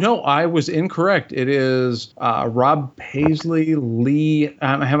 Oh no, I was incorrect. It is Rob Paisley, Lee.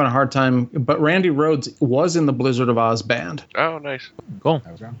 I'm having a hard time, but Randy Rhoads was in the Blizzard of Oz band. Oh, nice. Cool.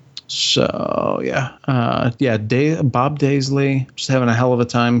 I was wrong. So Bob Daisley, just having a hell of a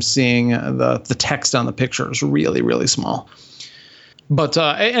time seeing the text on the picture is really, really small. But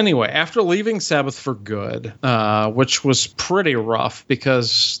anyway, after leaving Sabbath for good, which was pretty rough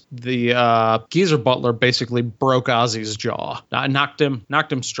because the Geezer Butler basically broke Ozzy's jaw, knocked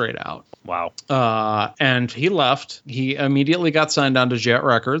him straight out. Wow. And he left. He immediately got signed on to Jet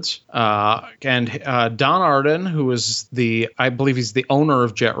Records. And Don Arden, who is I believe he's the owner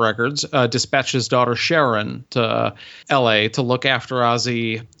of Jet Records, dispatched his daughter Sharon to L.A. to look after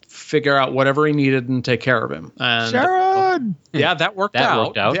Ozzy, figure out whatever he needed, and take care of him. And Sharon! yeah, that worked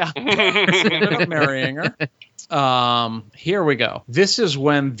out. Yeah. He ended up marrying her. Here we go. This is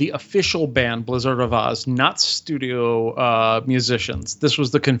when the official band Blizzard of Oz, not studio musicians. This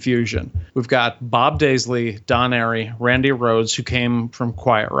was the confusion. We've got Bob Daisley, Don Airey, Randy Rhoads, who came from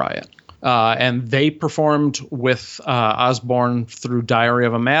Quiet Riot. And they performed with Osbourne through Diary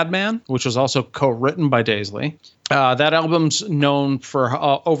of a Madman, which was also co-written by Daisley. That album's known for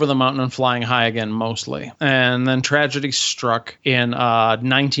Over the Mountain and Flying High Again mostly. And then tragedy struck in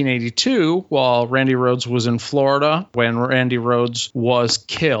 1982 while Randy Rhoads was in Florida, when Randy Rhoads was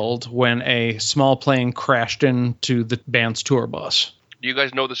killed when a small plane crashed into the band's tour bus. Do you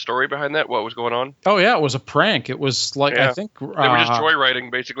guys know the story behind that? What was going on? Oh yeah, it was a prank. It was I think They were just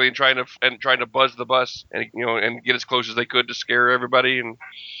joyriding basically and trying to buzz the bus and get as close as they could to scare everybody. And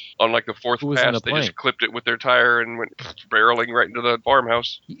on the fourth pass, they just clipped it with their tire and went barreling right into the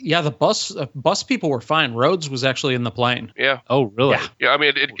farmhouse. Yeah, the bus people were fine. Rhoads was actually in the plane. Yeah. Oh, really? Yeah, I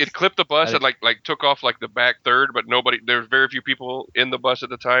mean, it clipped the bus and took off the back third, but there's very few people in the bus at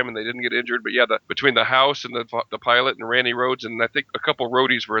the time, and they didn't get injured. But yeah, between the house and the pilot and Randy Rhoads, and I think a couple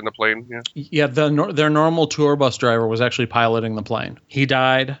roadies were in the plane. Yeah. Their normal tour bus driver was actually piloting the plane. He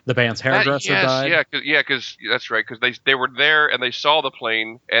died. The band's hairdresser died. Because that's right. Because they were there and they saw the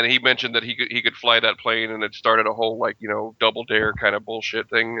plane, and he mentioned that he could fly that plane, and it started a whole double dare kind of bullshit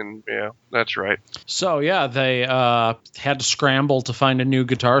thing. And yeah, that's right. So yeah, they had to scramble to find a new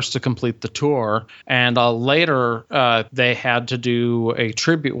guitarist to complete the tour, and later they had to do a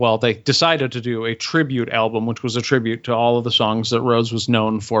tribute. Well, they decided to do a tribute album, which was a tribute to all of the songs that Rhoads was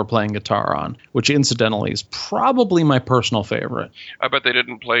known for playing guitar on, which incidentally is probably my personal favorite. I bet they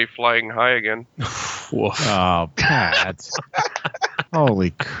didn't play Flying High Again. Woof. Oh, Pat.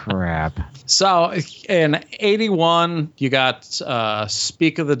 Holy crap. So in 81, you got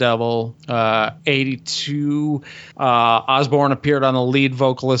Speak of the Devil. 82, Osbourne appeared on the lead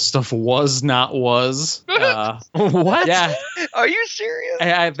vocalist of Was Not Was. What? Yeah. Are you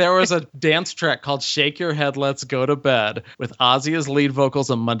serious? There was a dance track called Shake Your Head, Let's Go to Bed with Ozzy as lead vocals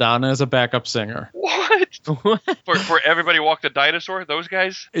and Madonna as a backup singer. What? For Everybody Walk the Dinosaur? Those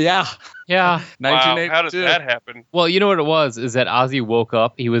guys? Yeah. Yeah. Wow, 1982. how does that happen? Well, you know what it was? Is that Ozzy woke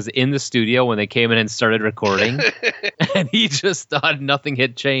up. He was in the studio when they came in and started recording. And he just thought nothing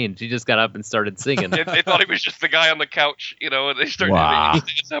had changed. He just got up and started singing. They thought he was just the guy on the couch, and they started Wow. having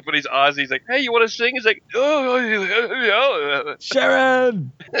his up, and he's Ozzy. He's like, hey, you want to sing? He's like, oh.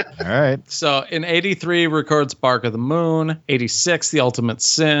 Sharon. All right. So in 83 records Bark of the Moon, 86 The Ultimate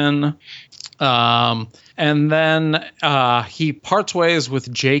Sin. And then he parts ways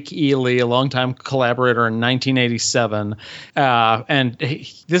with Jake Ely, a longtime collaborator, in 1987. And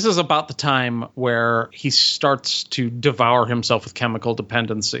this is about the time where he starts to devour himself with chemical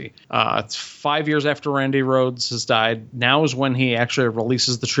dependency. It's 5 years after Randy Rhoads has died. Now is when he actually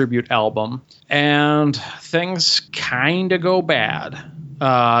releases the tribute album. And things kind of go bad.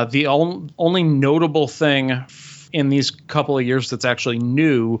 The only notable thing in these couple of years that's actually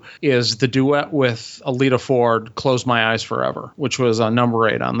new is the duet with Alita Ford, Close My Eyes Forever, which was number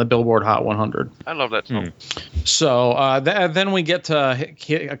 8 on the Billboard Hot 100. I love that song. So then we get to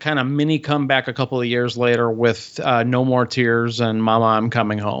a kind of mini comeback a couple of years later with No More Tears and Mama, I'm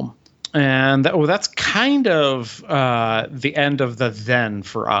Coming Home. And that's kind of the end of the then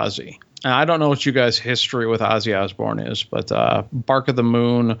for Ozzy. I don't know what you guys' history with Ozzy Osbourne is, but Bark of the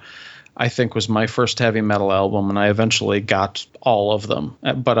Moon, I think, was my first heavy metal album, and I eventually got all of them.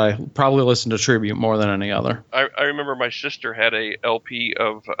 But I probably listened to Tribute more than any other. I remember my sister had a LP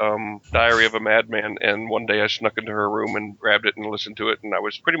of Diary of a Madman, and one day I snuck into her room and grabbed it and listened to it, and I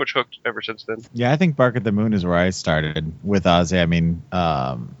was pretty much hooked ever since then. Yeah, I think Bark at the Moon is where I started with Ozzy. I mean,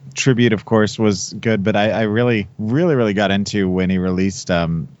 Tribute, of course, was good, but I really got into when he released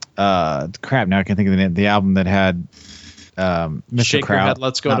now I can think of the album that had Mr. Shake Your Head,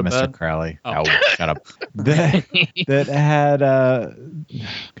 Let's Go to Mr. Bed. Crowley. Oh. No, shut up. that had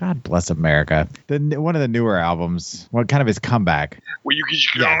God Bless America. One of the newer albums. What kind of his comeback? Well, you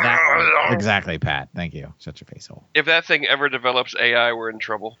Yeah, that one. Exactly, Pat. Thank you. Shut your face hole. If that thing ever develops AI, we're in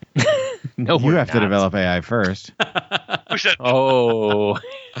trouble. No, You we're have to not. develop AI first. Who said Oh.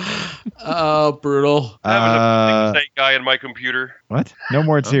 Oh, brutal. that was a snake guy in my computer? What? No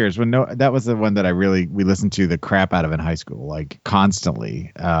More Tears. That was the one that we listened to the crap out of in high school, like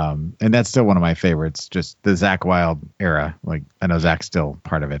constantly. And that's still one of my favorites, just the Zakk Wylde era. Like, I know Zach's still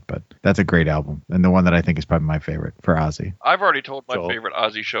part of it, but that's a great album. And the one that I think is probably my favorite for Ozzy. I've already told my Joel. favorite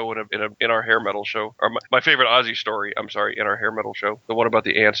Ozzy show in our hair metal show, or my favorite Ozzy story. I'm sorry, in our hair metal show, the one about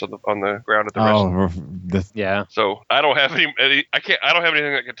the ants on the ground at the restaurant. Yeah. So I don't have any. I don't have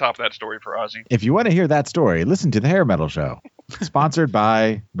anything that can top that story for Ozzy. If you want to hear that story, listen to the Hair Metal Show, sponsored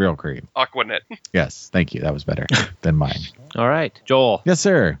by Real Cream. Aquanet. Yes, thank you. That was better than mine. All right. Joel. Yes,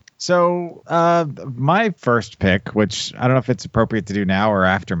 sir. So my first pick, which I don't know if it's appropriate to do now or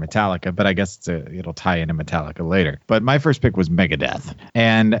after Metallica, but I guess it'll tie into Metallica later. But my first pick was Megadeth.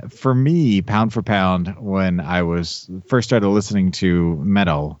 And for me, pound for pound, when I was first started listening to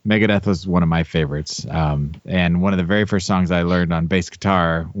metal, Megadeth was one of my favorites. And one of the very first songs I learned on bass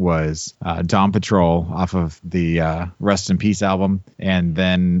guitar was Dawn Patrol off of the Rust in Peace album, and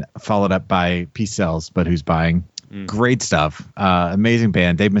then followed up by Peace Cells, But Who's Buying? Great stuff. Amazing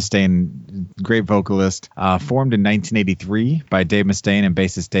band. Dave Mustaine, great vocalist. Formed in 1983 by Dave Mustaine and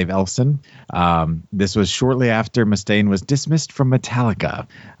bassist Dave Ellefson. This was shortly after Mustaine was dismissed from Metallica.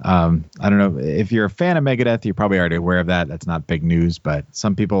 I don't know if you're a fan of Megadeth, you're probably already aware of that. That's not big news, but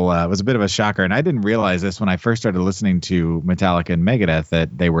some people, it was a bit of a shocker. And I didn't realize this when I first started listening to Metallica and Megadeth,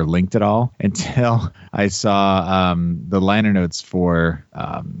 that they were linked at all until I saw the liner notes for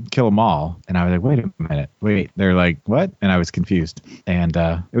Kill 'Em All. And I was like, wait a minute. They're like, what? And I was confused. And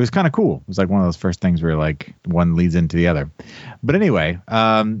it was kind of cool. It was like one of those first things where like one leads into the other. But anyway,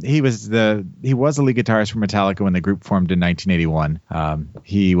 he was a lead guitarist for Metallica when the group formed in 1981.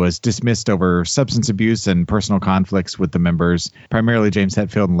 He was dismissed over substance abuse and personal conflicts with the members, primarily James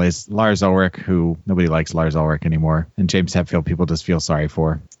Hetfield and Lars Ulrich, who nobody likes Lars Ulrich anymore. And James Hetfield people just feel sorry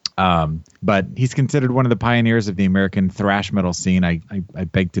for. But he's considered one of the pioneers of the American thrash metal scene. I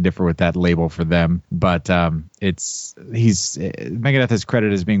beg to differ with that label for them, but Megadeth is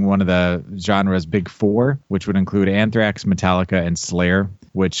credited as being one of the genre's big four, which would include Anthrax, Metallica, and Slayer,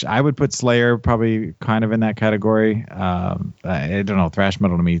 which I would put Slayer probably kind of in that category. I don't know. Thrash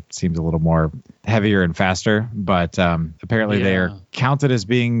metal to me seems a little more heavier and faster, but apparently they are counted as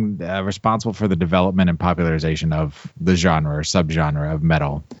being responsible for the development and popularization of the genre or subgenre of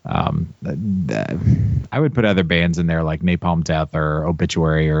metal. I would put other bands in there like Napalm Death or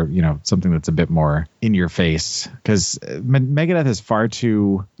Obituary or something that's a bit more in your face, because Megadeth is far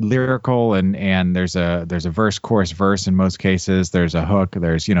too lyrical, and there's a verse, chorus, verse in most cases. There's a hook.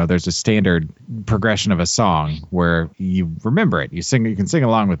 There's a standard progression of a song where you remember it. You can sing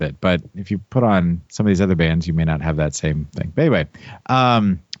along with it. But if you put on some of these other bands, you may not have that same thing. But anyway,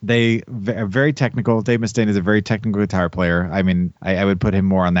 they are very technical. Dave Mustaine is a very technical guitar player. I mean, I would put him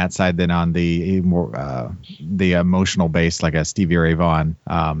more on that side than on the more the emotional bass, like a Stevie Ray Vaughan.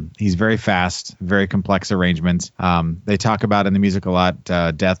 He's very fast, very complex arrangements. They talk about in the music a lot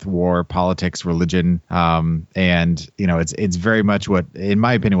death, war, politics, religion, and it's very much what, in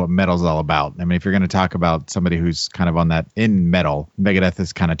my opinion, what metal's all about. I mean, if you're going to talk about somebody who's kind of on that in metal, Megadeth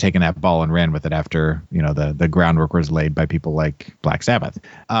has kind of taken that ball and ran with it after the groundwork was laid by people like Black Sabbath.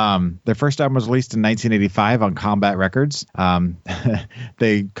 Their first album was released in 1985 on Combat Records.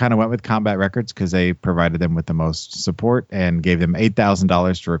 They kind of went with Combat Records because they provided them with the most support and gave them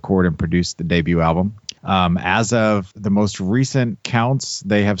 $8,000 to record and produce the debut album. As of the most recent counts,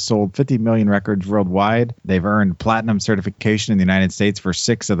 they have sold 50 million records worldwide. They've earned platinum certification in the United States for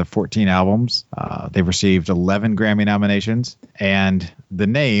 6 of the 14 albums. They've received 11 Grammy nominations. And the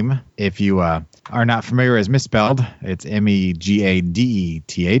name, if you are not familiar, is misspelled. It's Megadeth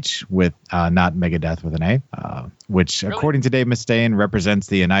with not Megadeth with an A, which, really? According to Dave Mustaine, represents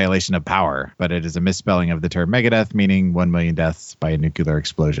the annihilation of power. But it is a misspelling of the term Megadeth, meaning 1 million deaths by a nuclear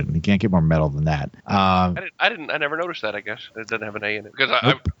explosion. You can't get more metal than that. I never noticed that. I guess it doesn't have an A in it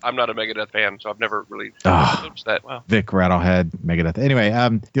because I'm not a Megadeth fan, so I've never really noticed that. Wow. Vic Rattlehead, Megadeth. Anyway,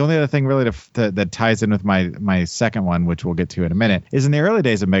 the only other thing really that ties in with my second one, which we'll get to in a minute, is in the early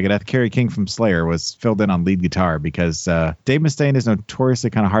days of Megadeth, Kerry King from Slayer was filled in on lead guitar because Dave Mustaine is notoriously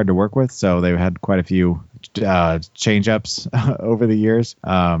kind of hard to work with, so they had quite a few change-ups over the years.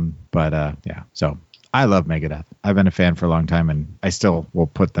 Yeah, so I love Megadeth. I've been a fan for a long time, and I still will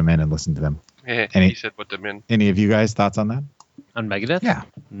put them in and listen to them. He said put them in. Any of you guys thoughts on that? On Megadeth? Yeah.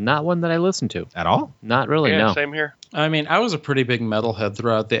 Not one that I listened to. At all? Not really, no. Same here. I mean, I was a pretty big metalhead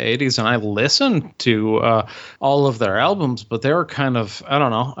throughout the 80s, and I listened to all of their albums, but they were kind of, I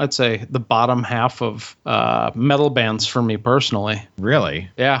don't know, I'd say the bottom half of metal bands for me personally. Really?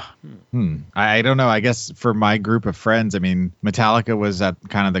 Yeah. I don't know. I guess for my group of friends, I mean, Metallica was at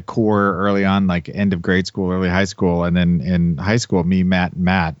kind of the core early on, like end of grade school, early high school. And then in high school, me,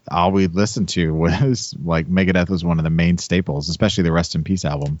 Matt, all we listened to was like Megadeth was one of the main staples, especially the Rest in Peace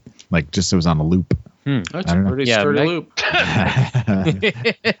album. Like just it was on a loop. That's a pretty sturdy loop.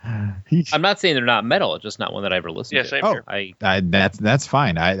 I'm not saying they're not metal. It's just not one that I ever listened to. Same here. That's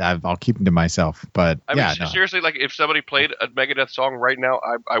fine. I'll keep them to myself. But I mean, seriously, like if somebody played a Megadeth song right now,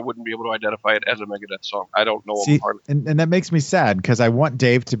 I wouldn't be able to identify it as a Megadeth song. I don't know. And that makes me sad because I want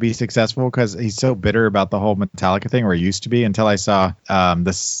Dave to be successful because he's so bitter about the whole Metallica thing, or he used to be, until I saw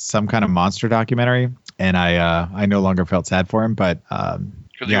some kind of monster documentary, and I no longer felt sad for him. But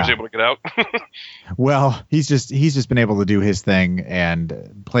because he was able to get out. Well, he's just been able to do his thing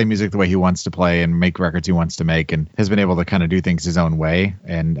and play music the way he wants to play and make records he wants to make, and has been able to kind of do things his own way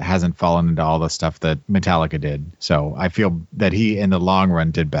and hasn't fallen into all the stuff that Metallica did. So I feel that he, in the long run,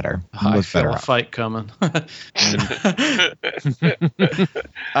 did better. I feel a fight coming. All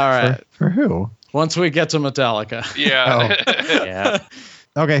right. For who? Once we get to Metallica. Yeah. Yeah.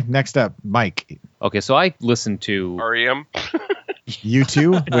 Okay, next up, Mike. Okay, so I listened to REM.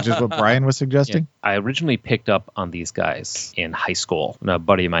 U2, which is what Brian was suggesting. Yeah, I originally picked up on these guys in high school. And a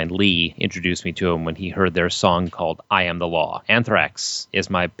buddy of mine, Lee, introduced me to them when he heard their song called I Am the Law. Anthrax is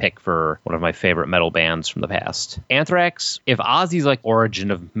my pick for one of my favorite metal bands from the past. Anthrax, if Ozzy's like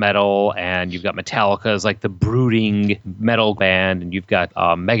origin of metal, and you've got Metallica as like the brooding metal band, and you've got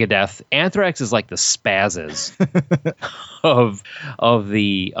Megadeth, Anthrax is like the spazzes of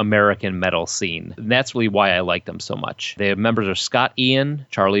the American metal scene. And that's really why I like them so much. The members are Scott Ian,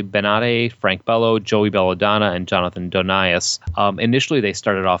 Charlie Benante, Frank Bello, Joey Belladonna, and Jonathan Donias. Initially, they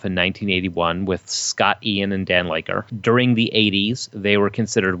started off in 1981 with Scott Ian and Dan Laker. During the 80s, they were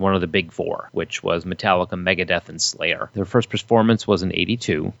considered one of the big four, which was Metallica, Megadeth, and Slayer. Their first performance was in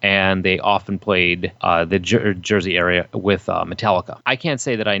 82, and they often played the Jersey area with Metallica. I can't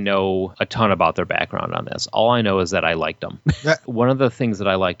say that I know a ton about their background on this. All I know is that I liked them. One of the things that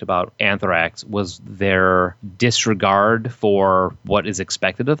I liked about Anthrax was their disregard for what is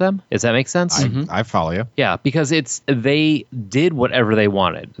expected of them. Does that make sense? I follow you. Yeah, because they did whatever they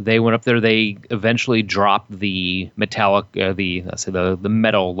wanted. They went up there. They eventually dropped the metallic, the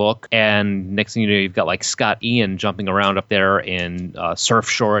metal look, and next thing you know, you've got like Scott Ian jumping around up there in surf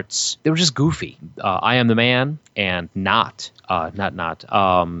shorts. They were just goofy. I Am the Man and Not. Well,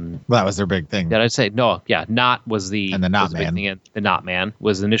 that was their big thing. Did I say no? Yeah, Not was the and the Not was the Man. big thing. The Not Man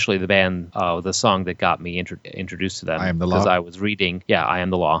was initially the band, the the song that got me introduced to them. I Am the Law? Because I was reading. Yeah, I Am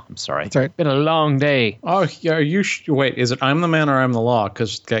the Law. I'm sorry. That's all right. Been a long day. Oh, yeah. Wait, is it I'm the Man or I'm the Law?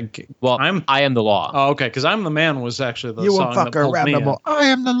 Because Well, I Am the Law. Oh, okay. Because I'm the Man was actually the You song a that fucker, pulled me in. Rambo. I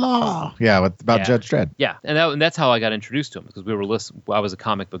am the law. Yeah, about Yeah. Judge Dredd. Yeah, and that's how I got introduced to him, because I was a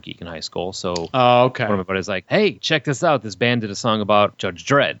comic book geek in high school, so Oh, okay. one of my buddies was like, hey, check this out. This band did a song about Judge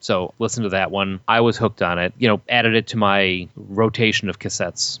Dredd. So listen to that one. I was hooked on it. Added it to my rotation of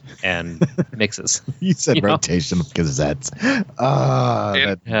cassettes and mixes. You said You know? rotation of cassettes.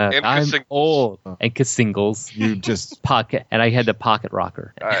 And- And I'm singles. old. And singles. You just Pocket. And I had the pocket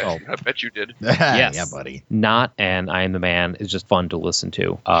rocker. I bet you did. Yes. Yeah, buddy. Not and I Am the Man is just fun to listen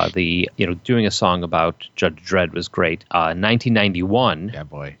to. Doing a song about Judge Dredd was great. 1991. Yeah,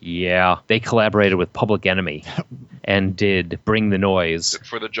 boy. Yeah, they collaborated with Public Enemy and did Bring the Noise.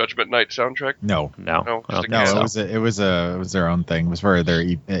 For the Judgment Night soundtrack. No. No, No, I don't just a think No, so. it was their own thing. It was for their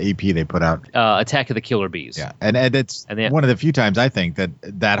EP they put out. Attack of the Killer Bees. Yeah, and it's And they- one of the few times I think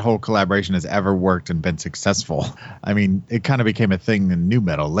that whole collaboration has ever worked and been successful. I mean, it kind of became a thing in nu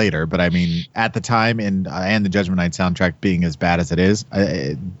metal later, but I mean, at the time and the Judgment Night soundtrack being as bad as it is,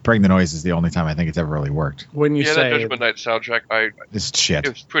 Bring the Noise is the only time I think it's ever really worked. When you Yeah, that say Judgment Night soundtrack, It's shit. it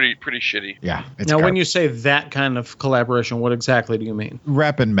was pretty shitty. Yeah, it's now, when garbage. you say that kind of collaboration, what exactly do you mean?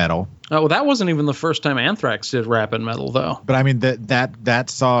 Rap and metal. Oh, well, that wasn't even the first time Anthrax did rap and metal, though. But I mean that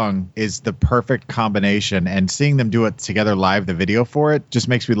song is the perfect combination, and seeing them do it together live, the video for it just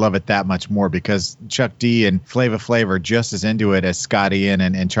makes me love it that much more, because Chuck D and Flava Flav are just as into it as Scott Ian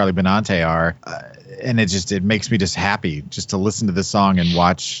and Charlie Benante are, and it makes me just happy just to listen to the song and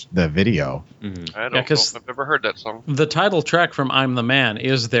watch the video. I don't Yeah, know 'cause- if I've ever heard that song. The title track from I'm the Man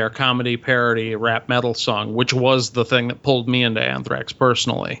is their comedy parody rap metal song, which was the thing that pulled me into Anthrax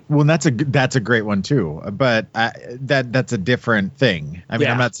personally. Well, and that's a great one too, but that's a different thing. I mean,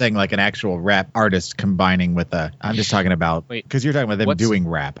 Yeah. I'm not saying like an actual rap artist combining with I'm just talking about, Wait, because you're talking about them what's- doing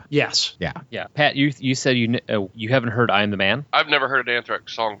rap. Yes. Yeah. Yeah. Pat, you said you haven't heard I Am the Man? I've never heard an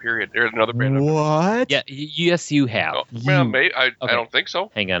Anthrax song, period. There's another band. What? Yeah, yes, you have. Oh, well, You- mate, I Okay. don't think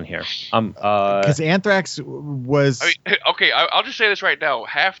so. Hang on here. Because Anthrax was I mean, okay, I'll just say this right now.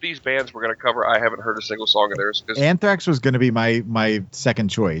 Half these bands we're going to cover, I haven't heard a single song of theirs. 'Cause Anthrax was going to be my second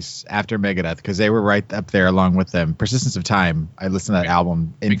choice after Megadeth, because they were right up there along with them. Persistence of Time. I listened to that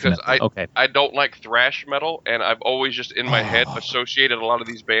album because infinitely. Okay. I don't like thrash metal, and I've always just in my head associated a lot of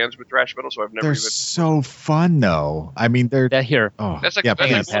these bands with thrash metal, so I've never They're even. so fun though. I mean, they're That here. oh That's like, yeah. that's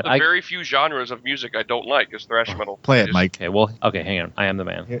Play like it, one of the I- very few genres of music I don't like is thrash metal. play it, Just- Mike. Okay, hang on. I Am the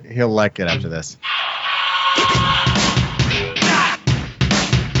Man. He'll like it after this.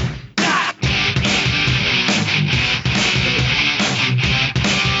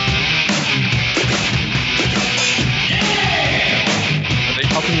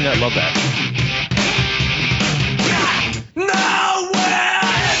 How can you not love that?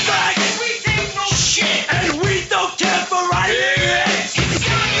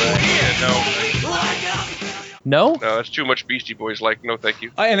 No? No, that's too much Beastie Boys. Like, no, thank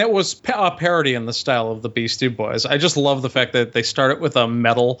you. And it was a parody in the style of the Beastie Boys. I just love the fact that they start it with a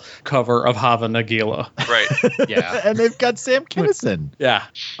metal cover of Hava Nagila. Right. Yeah. And they've got Sam Kinison Yeah.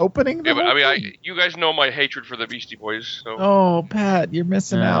 opening the Yeah, but I whole mean, thing. you guys know my hatred for the Beastie Boys. So Oh, Pat, you're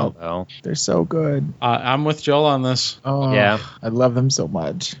missing out. Well, They're so good. I'm with Joel on this. Oh, Yeah. I love them so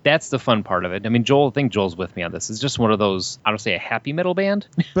much. that's the fun part of it. I mean, I think Joel's with me on this. It's just one of those, I don't say a happy metal band.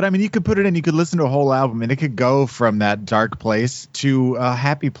 But I mean, you could put it in. You could listen to a whole album, and it could go from that dark place to a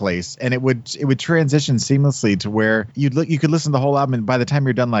happy place, and it would transition seamlessly to where you could listen to the whole album, and by the time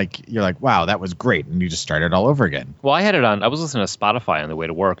you're done, you're like, wow, that was great, and you just start it all over again. Well, I had it on. I was listening to Spotify on the way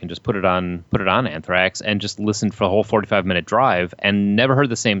to work and just put it on Anthrax and just listened for the whole 45-minute drive and never heard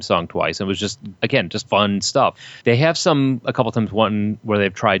the same song twice. It was just fun stuff. They have a couple times, one where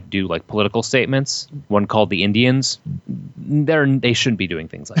they've tried to do like political statements. One called The Indians. They shouldn't be doing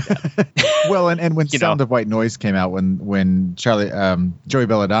things like that. Well, and when You Sound know. of White Noise came out, when Joey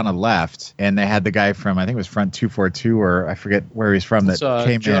Belladonna left, and they had the guy from, I think it was Front 242, or I forget where he's from, that It's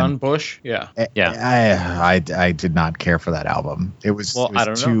came John in. Bush. Yeah. Yeah. I did not care for that album. It was, Well, I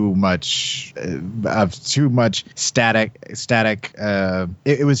don't know. too much static.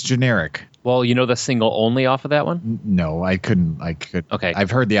 It was generic. Well, you know the single only off of that one? No, I couldn't. Okay.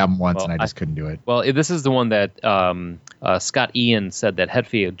 I've heard the album once, Well, and I just couldn't do it. Well, this is the one that Scott Ian said that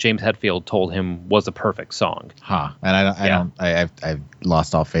James Hetfield told him was a perfect song. Huh. And I've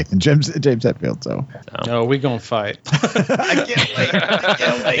lost all faith in James Hetfield, so. No, we gonna fight. I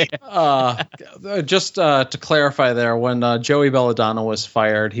can't wait. Just to clarify there, when Joey Belladonna was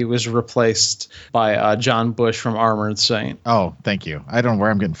fired, he was replaced by John Bush from Armored Saint. Oh, thank you. I don't know where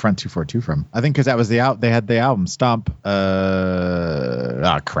I'm getting Front 242 from. from? I think because that was they had the album Stomp.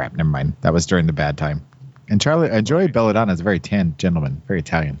 Crap, never mind. That was during the bad time. And Joey Belladonna is a very tan gentleman, very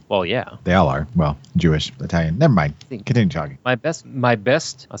Italian. Well, yeah. They all are. Well, Jewish, Italian. Never mind. Continue talking. My best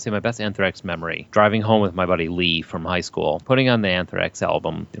Anthrax memory, driving home with my buddy Lee from high school, putting on the Anthrax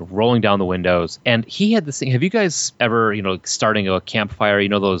album, rolling down the windows, and he had this thing. Have you guys ever, starting a campfire,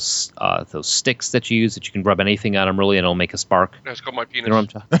 those sticks that you use that you can rub anything on them really and it'll make a spark? That's called my penis. You know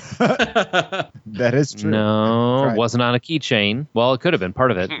what I'm talking? That is true. No, it wasn't on a keychain. Well, it could have been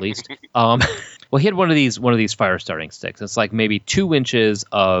part of it at least. Well, he had one of these fire starting sticks. It's like maybe 2 inches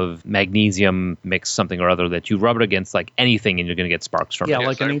of magnesium mix something or other that you rub it against like anything and you're going to get sparks from it. Yeah,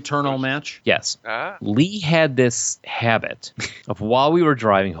 like an eternal match. Yes. Lee had this habit of while we were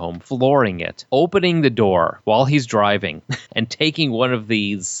driving home, flooring it, opening the door while he's driving and taking one of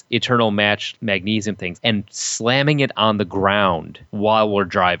these eternal match magnesium things and slamming it on the ground while we're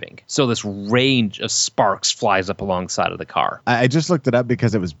driving. So this range of sparks flies up alongside of the car. I just looked it up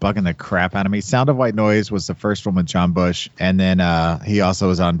because it was bugging the crap out of me. Sound of White Noise was the first one with John Bush, and then he also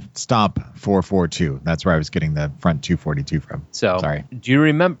was on Stomp 442. That's where I was getting the front 242 from. So, sorry. Do you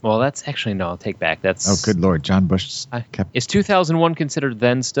remember? Well, that's actually no. I'll take back. That's good lord, John Bush Is 2001 considered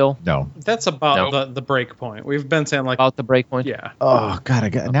then still? No, that's about the break point. We've been saying like about the break point. Yeah. Oh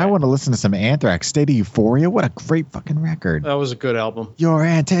god, now I want to listen to some Anthrax. State of Euphoria. What a great fucking record. That was a good album. You're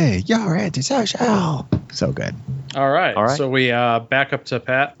antisocial. So good. All right. So we back up to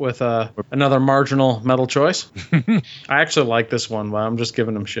Pat with another marginal metal choice. I actually like this one, but I'm just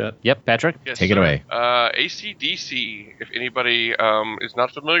giving him shit. Yep, Patrick, take it away. AC/DC. If anybody is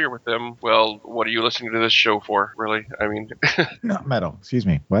not familiar with them, well, what are you listening to this show for? Really? I mean, not metal. Excuse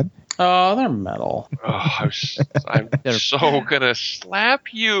me. What? Oh, they're metal. I'm so gonna slap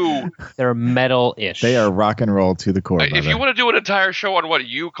you. They're metal-ish. They are rock and roll to the core. If you want to do an entire show on what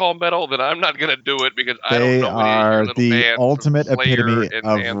you call metal, then I'm not gonna do it because I don't know. They are the ultimate epitome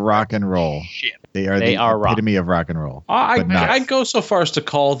of rock and roll. Shit. They are the epitome of rock and roll. I'd go so far as to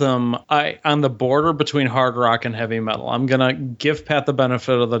call them on the border between hard rock and heavy metal. I'm gonna give Pat the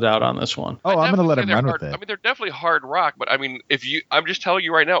benefit of the doubt on this one. Oh, I'm gonna let him run with it. I mean, they're definitely hard rock, but I mean, I'm just telling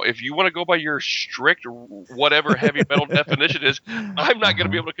you right now, if you want to go by your strict whatever heavy metal definition is, I'm not going to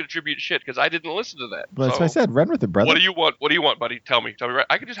be able to contribute shit because I didn't listen to that. Well, that's what I said. Run with it, brother. What do you want? What do you want, buddy? Tell me right.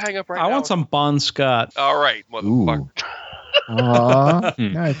 I can just hang up right now. I want some Bon Scott. All right, motherfucker.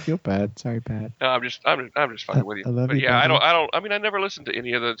 No, I feel bad. Sorry, Pat. No, I'm just fucking with you. But yeah, I mean, I never listened to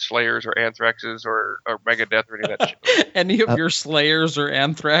any of the Slayers or Anthraxes or Megadeth or any of that shit. Any of your Slayers or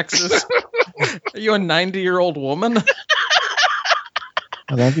Anthraxes? Are you a 90-year-old woman?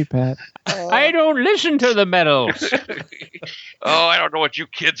 I love you, Pat. I don't listen to the metals. Oh, I don't know what you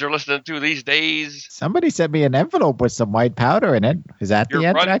kids are listening to these days. Somebody sent me an envelope with some white powder in it. Is that the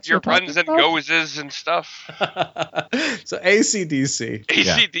Anthrax? Your runs and goes and stuff. So AC/DC.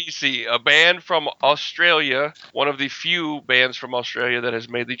 AC/DC, a band from Australia, one of the few bands from Australia that has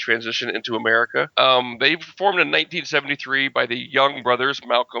made the transition into America. They formed in 1973 by the Young brothers,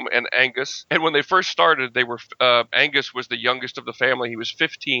 Malcolm and Angus. And when they first started, they were Angus was the youngest of the family. He was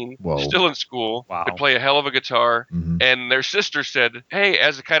 15, still in school, could play a hell of a guitar. Mm-hmm. And their sister said, hey,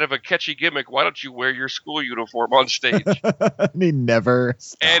 as a kind of a catchy gimmick, why don't you wear your school uniform on stage? And he never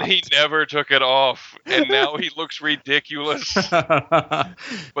stopped. And he never took it off. And now he looks ridiculous.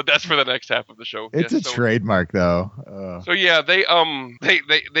 But that's for the next half of the show. It's a trademark, though. So yeah, they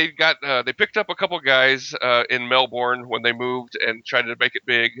picked up a couple guys in Melbourne when they moved and tried to make it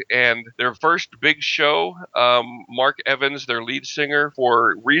big. And their first big show, Mark Evans, their lead singer,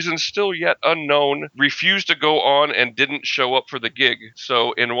 for reasons still yet unknown, refused to go on and didn't show up for the gig.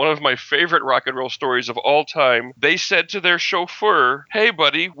 So in one of my favorite rock and roll stories of all time, they said to their chauffeur, hey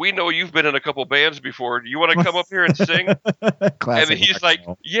buddy, we know you've been in a couple bands before. Do you want to come up here and sing? And he's like,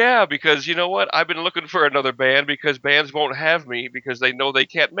 yeah, because you know what? I've been looking for another band because bands won't have me because they know they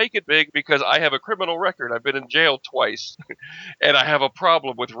can't make it big because I have a criminal record. I've been in jail twice and I have a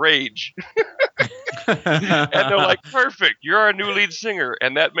problem with rage. And they're like, perfect, you're our new lead singer.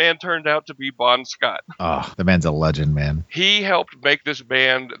 And that man turned out to be Bon Scott. Oh, the man's a legend, man. He helped make this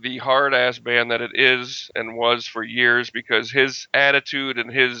band the hard-ass band that it is and was for years because his attitude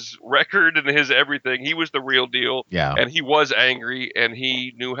and his record and his everything, he was the real deal. Yeah. And he was angry and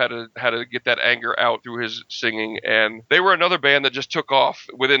he knew how to get that anger out through his singing. And they were another band that just took off.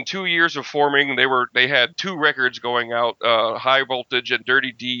 Within 2 years of forming, they had 2 records going out, High Voltage and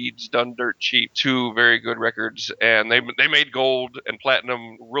Dirty Deeds, Done Dirt Cheap. 2 very good records. And they made gold and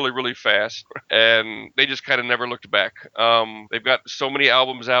platinum really, really fast. fast, and they just kind of never looked back. They've got so many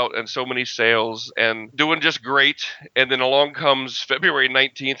albums out and so many sales and doing just great. And then along comes February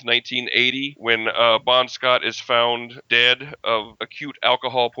 19th, 1980, when Bon Scott is found dead of acute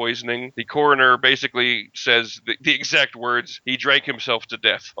alcohol poisoning. The coroner basically says the exact words: he drank himself to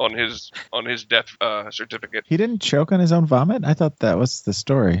death on his death certificate. He didn't choke on his own vomit? I thought that was the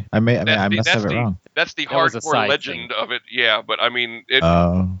story. I must have it wrong. That's the was a hardcore side legend thing. of it. Yeah, but I mean, it.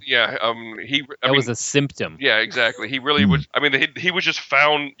 Yeah, That was a symptom. Yeah, exactly. He really was. I mean, he was just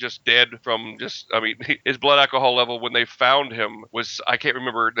found just dead from just. I mean, his blood alcohol level when they found him was, I can't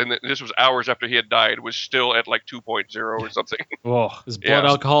remember. And this was hours after he had died. Was still at like 2.0 or something. Oh, his blood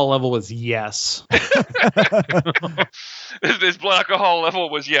alcohol level was yes. His blood alcohol level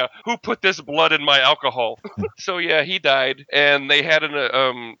was, yeah. Who put this blood in my alcohol? So yeah, he died, and they had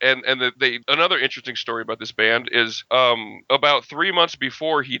another interesting story about this band is about 3 months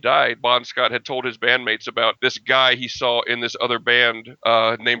before he died, Bon Scott had told his bandmates about this guy he saw in this other band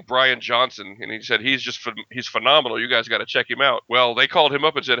named Brian Johnson, and he said he's phenomenal. You guys got to check him out. Well, they called him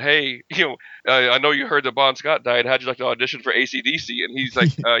up and said, hey, I know you heard that Bon Scott died. How'd you like to audition for AC/DC? And he's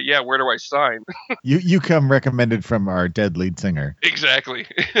like, yeah, where do I sign? You come recommended from our dead lead singer. Exactly.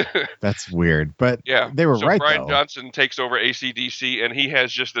 That's weird, but yeah, they were right. Brian though. Johnson takes over AC/DC, and he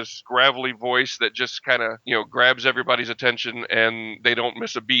has just this gravelly voice that just kind of grabs everybody's attention, and they don't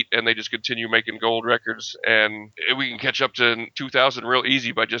miss a beat, and they just continue making gold records. And we can catch up to 2000 real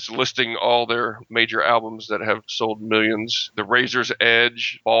easy by just listing all their major albums that have sold millions: The Razor's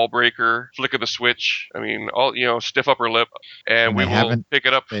Edge, Ball Breaker, Flick of the Switch. I mean, all Stiff Upper Lip, and we will pick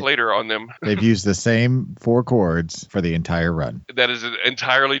it up later on them. They've used the same 4 chords for the entire run. That is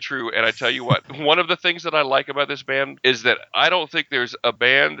entirely true. And I tell you what, one of the things that I like about this band is that I don't think there's a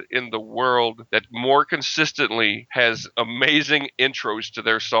band in the world that more consistently has amazing intros to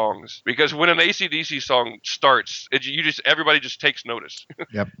their songs. Because when an AC/DC song starts, everybody just takes notice.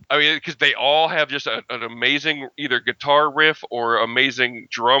 Yep. I mean, because they all have just an amazing either guitar riff or amazing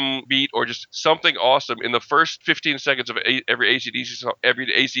drum beat or just something awesome in the first 15 seconds of every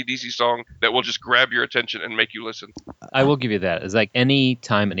AC/DC song that will just grab your attention and make you listen. I will give you that. It's like any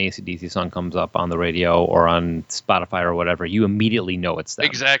time an AC/DC song comes up on the radio or on Spotify or whatever, you immediately know it's them.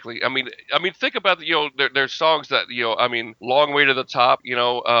 Exactly. I mean, think about their songs that Long Way to the Top.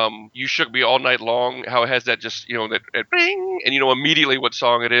 You Shook Me All Night Long. How it has that just that bing, and immediately what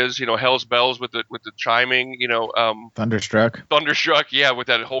song it is. Hell's Bells with the chiming. Thunderstruck. Yeah, with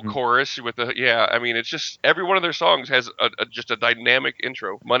that whole chorus. I mean, it's just every one of their songs has just a dynamic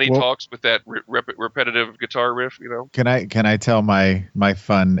intro. Money Talks with that repetitive guitar riff. Can I tell my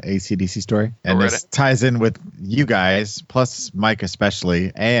fun AC/DC story? And this ties in with you guys, plus Mike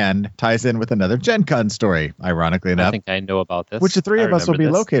especially, and ties in with another Gen Con story, ironically enough. I think I know about this. Which the three of us will be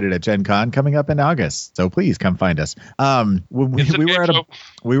located at Gen Con coming up in August. So please come find us.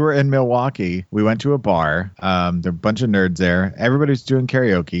 We were in Milwaukee. We went to a bar. There were a bunch of nerds there. Everybody was doing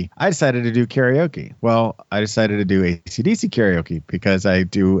karaoke. I decided to do karaoke. Well, I decided to do AC/DC karaoke because I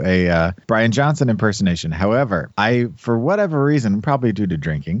do a Brian Johnson impersonation. However, I, for whatever reason, probably due to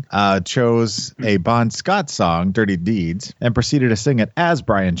drinking, chose a Bon Scott song, Dirty Deeds, and proceeded to sing it as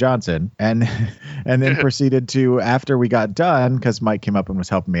Brian Johnson. And then proceeded to, after we got done, because Mike came up and was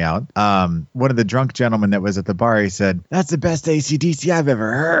helping me out, one of the drunk gentlemen that was at the bar, he said, "That's the best AC/DC I've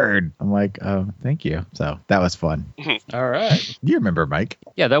ever heard." I'm like, "Oh, thank you." So that was fun. All right. You remember, Mike?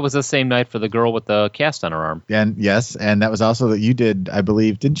 Yeah, that was the same night for the girl with the cast on her arm. And yes, and that was also that you did, I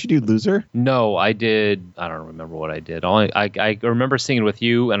believe, didn't you do Loser? No, I did. I don't remember what I did. I remember singing with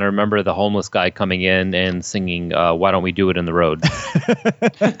you, and I remember the homeless guy coming in and singing "Why Don't We Do It in the Road."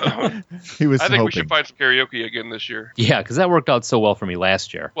 He was. I think hoping. we should find some karaoke again this year. Yeah, because that worked out so well for me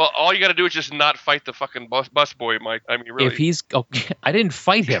last year. Well, all you got to do is just not fight the fucking bus boy, Mike. I mean, really. If he's okay, I didn't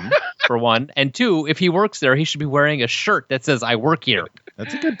fight him for one, and two, if he works there, he should be wearing a shirt that says "I work here."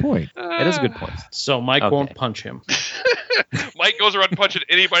 That's a good point. It is a good point. So Mike won't punch him. Mike goes around punching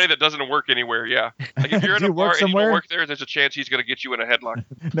anybody that doesn't work anywhere. Yeah, like if you're in a bar and you don't work there, there's a chance he's going to get you in a headlock.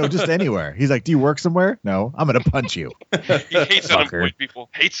 No, just anywhere. He's like, "Do you work somewhere?" "No, I'm going to punch you." He hates unemployed people.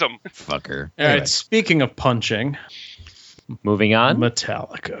 Hates them. Fucker. All right. Speaking of punching, moving on.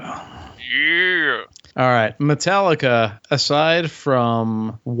 Metallica. Yeah. All right. Metallica, aside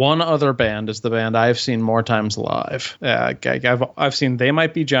from one other band, is the band I've seen more times live. I've seen They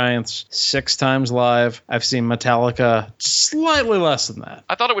Might Be Giants 6 times live. I've seen Metallica slightly less than that.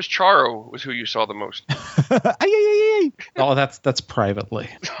 I thought it was Charo was who you saw the most. Oh, that's privately.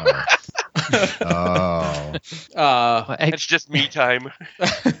 Oh. It's just me time.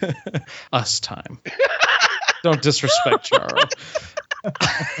 Us time. Don't disrespect Charo.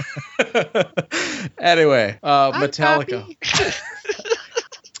 Anyway, Metallica.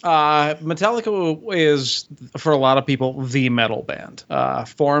 Metallica is, for a lot of people, the metal band.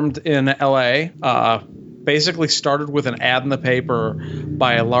 Formed in LA, basically started with an ad in the paper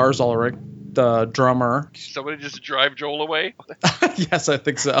by Lars Ulrich, the drummer. Somebody just drive Joel away? Yes, I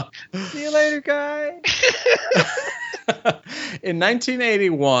think so. See you later, guy. In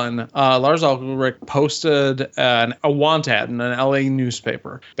 1981, Lars Ulrich posted a want ad in an LA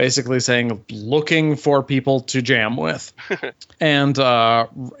newspaper, basically saying, looking for people to jam with. And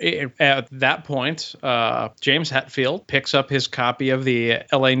at that point, James Hetfield picks up his copy of the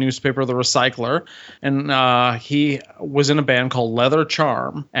LA newspaper, The Recycler, and he was in a band called Leather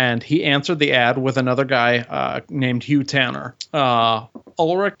Charm, and he answered the ad with another guy named Hugh Tanner.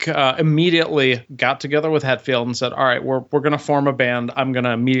 Ulrich immediately got together with Hetfield and said, all right, we're going to form a band. I'm going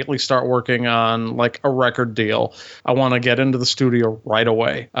to immediately start working on like a record deal. I want to get into the studio right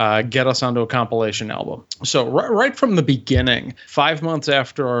away, get us onto a compilation album. So right from the beginning, 5 months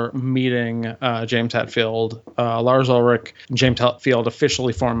after meeting James Hetfield, Lars Ulrich and James Hetfield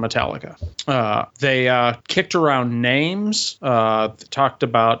officially formed Metallica. They kicked around names, talked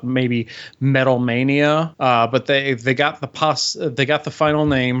about maybe Metal Mania, but they got the final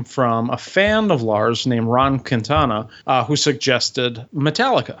name from a fan of Lars named Ron Quintana, who suggested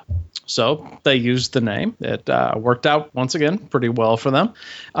Metallica. So they used the name. It worked out, once again, pretty well for them.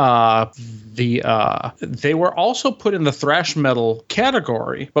 They were also put in the thrash metal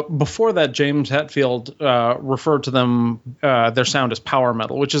category, but before that, James Hetfield referred to them, their sound as power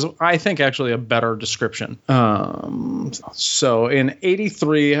metal, which is, I think, actually a better description. So in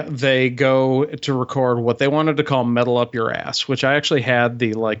 83, they go to record what they wanted to call Metal Up Your Ass, which I actually had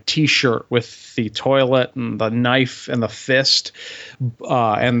the like T-shirt with the toilet and the knife and the fist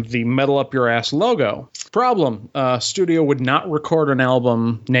and the Metal Up Your Ass logo. Problem, studio would not record an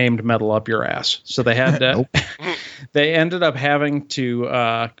album named Metal Up Your Ass, so they had to, they ended up having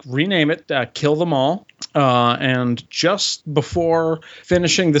to rename it Kill Them All. And just before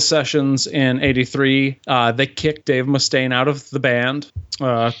finishing the sessions in 83, they kicked Dave Mustaine out of the band,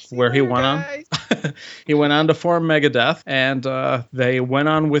 where he went on. He went on to form Megadeth, and they went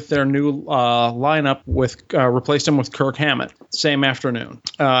on with their new lineup with replaced him with Kirk Hammett same afternoon.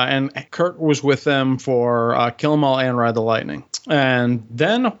 And Kirk was with them for Kill 'Em All and Ride the Lightning. And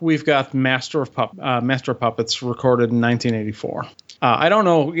then we've got Master of Puppets recorded in 1984. I don't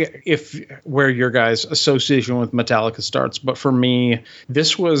know where your guys' association with Metallica starts, but for me,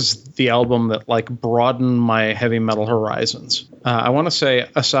 this was the album that like broadened my heavy metal horizons. I want to say,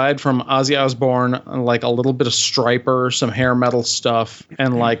 aside from Ozzy Osbourne, like a little bit of Stryper, some hair metal stuff,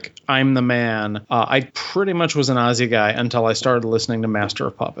 and like I'm the Man, I pretty much was an Ozzy guy until I started listening to Master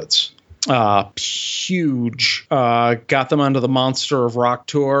of Puppets. Huge. Got them onto the Monster of Rock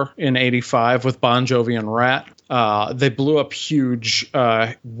tour in 85 with Bon Jovi and Rat. They blew up huge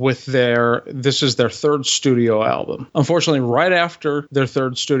with this is their third studio album. Unfortunately, right after their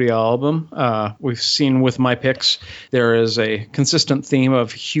third studio album, we've seen with my picks, there is a consistent theme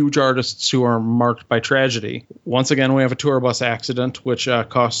of huge artists who are marked by tragedy. Once again, we have a tour bus accident, which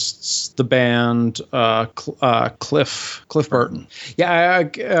costs the band Cliff Burton. Yeah,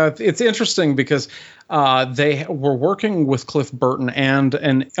 it's interesting because they were working with Cliff Burton and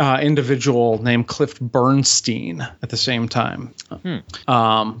an individual named Cliff Bernstein at the same time.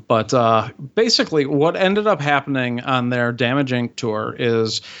 But basically what ended up happening on their Damage Inc. tour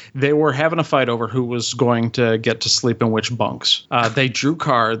is they were having a fight over who was going to get to sleep in which bunks. They drew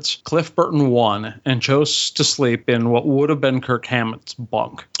cards. Cliff Burton won and chose to sleep in what would have been Kirk Hammett's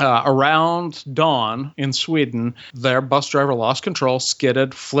bunk. Around dawn in Sweden, their bus driver lost control,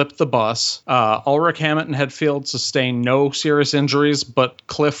 skidded, flipped the bus. Ulrich Hammett and Hetfield sustained no serious injuries, but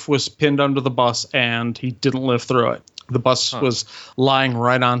Cliff was pinned under the bus and he didn't live through it. The bus was lying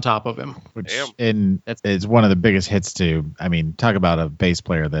right on top of him. Which is one of the biggest hits too. I mean, talk about a bass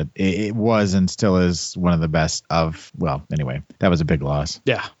player that it was and still is one of the best of. Well, anyway, that was a big loss.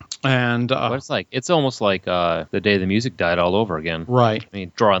 Yeah. And but it's almost like the day the music died all over again. Right. I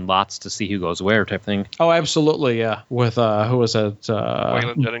mean, drawing lots to see who goes where type thing. Oh, absolutely. Yeah. With who was it?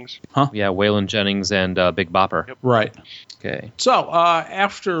 Waylon Jennings. Huh? Yeah, Waylon Jennings and Big Bopper. Yep. Right. Okay. So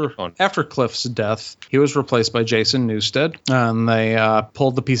after Cliff's death, he was replaced by Jason Newsted, and they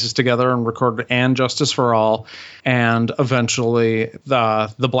pulled the pieces together and recorded "And Justice for All," and eventually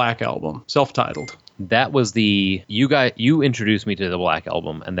the Black Album, self-titled. that was you introduced me to the Black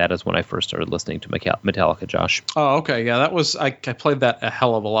Album, and that is when I first started listening to Metallica, Josh. Oh, okay. Yeah, that was I played that a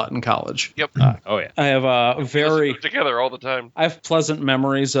hell of a lot in college. Yep. Oh yeah. I have a Listen together all the time. I have pleasant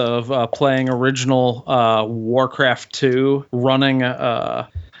memories of playing original Warcraft 2, running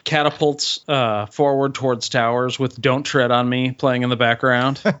catapults forward towards towers with "Don't Tread on Me" playing in the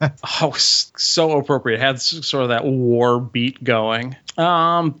background. Oh, it was so appropriate. It had sort of that war beat going.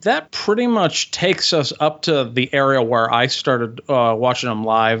 That pretty much takes us up to the area where I started watching them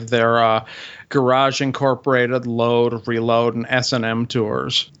live. Their Garage Incorporated, Load, Reload, and S&M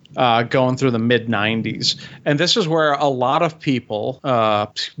tours. Going through the mid-90s. And this is where a lot of people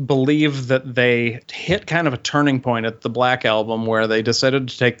believe that they hit kind of a turning point at the Black Album where they decided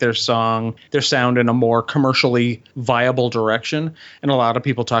to take their sound in a more commercially viable direction. And a lot of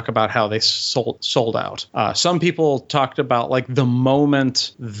people talk about how they sold out. Some people talked about like the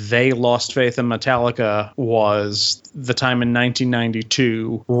moment they lost faith in Metallica was the time in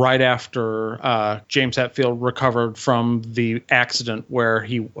 1992, right after James Hetfield recovered from the accident where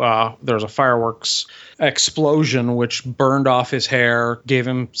there was a fireworks explosion which burned off his hair, gave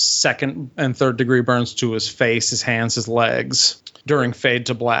him second and third degree burns to his face, his hands, his legs during Fade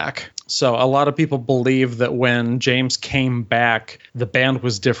to Black. So a lot of people believe that when James came back, the band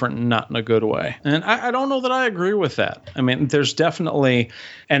was different, not in a good way. And I don't know that I agree with that. I mean, there's definitely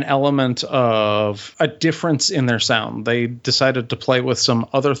an element of a difference in their sound. They decided to play with some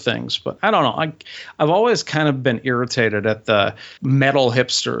other things, but I don't know. I've always kind of been irritated at the metal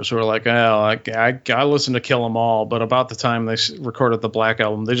hipsters who are like, oh, I listened to Kill 'Em All, but about the time they recorded the Black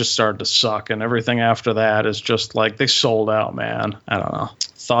Album, they just started to suck, and everything after that is just like they sold out, man. I don't know.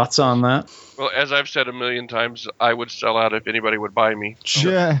 Thoughts on that? Well, as I've said a million times, I would sell out if anybody would buy me.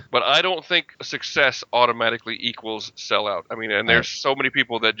 Yeah. But I don't think success automatically equals sellout. I mean, and there's so many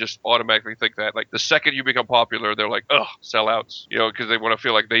people that just automatically think that. Like, the second you become popular, they're like, ugh, sellouts. You know, because they want to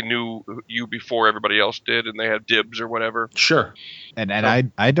feel like they knew you before everybody else did and they had dibs or whatever. Sure. And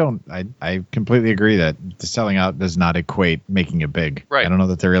I completely agree that the selling out does not equate making it big. Right. I don't know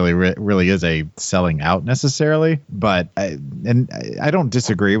that there really is a selling out necessarily, but I don't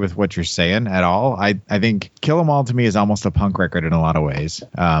disagree with what you're saying at all. I think Kill 'Em All to me is almost a punk record in a lot of ways.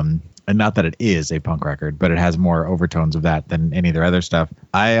 And not that it is a punk record, but it has more overtones of that than any of their other stuff.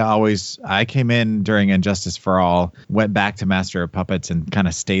 I came in during Injustice for All, went back to Master of Puppets and kind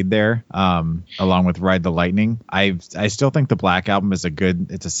of stayed there, along with Ride the Lightning. I still think the Black Album is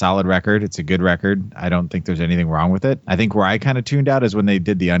it's a solid record. It's a good record. I don't think there's anything wrong with it. I think where I kind of tuned out is when they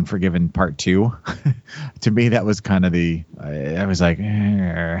did the Unforgiven Part 2. To me, that was kind of I was like,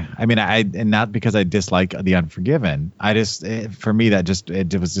 I mean, and not because I dislike the Unforgiven. For me,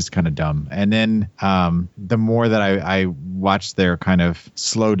 it was just kind of dumb. And then the more that I watched their kind of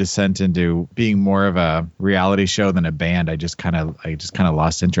slow descent into being more of a reality show than a band, I just kind of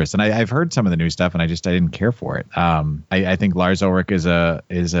lost interest. And I've heard some of the new stuff, and I didn't care for it. I think Lars Ulrich is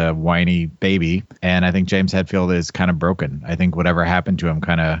a whiny baby, and I think James Hetfield is kind of broken. I think whatever happened to him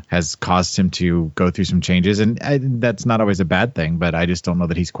kind of has caused him to go through some changes, and that's not always a bad thing, but I just don't know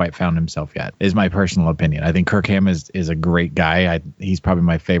that he's quite found himself yet, is my personal opinion. I think Kirk Hamm is a great guy. He's probably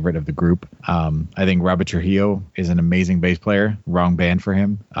my favorite of the group. I think Robert Trujillo is an amazing bass player. Wrong band for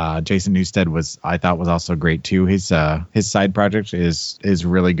him. Jason Newsted I thought was also great too. His side project is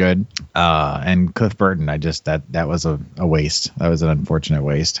really good. And Cliff Burton, that was a waste. That was an unfortunate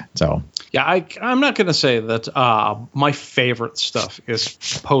waste. So yeah, I'm not going to say that my favorite stuff is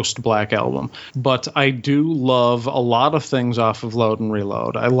post Black Album, but I do love a lot of things off of Load and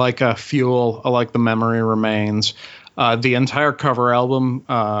Reload. I like Fuel. I like The Memory Remains. The entire cover album,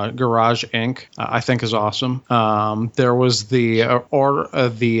 Garage Inc., I think is awesome. There was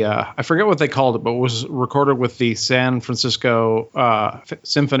I forget what they called it, but it was recorded with the San Francisco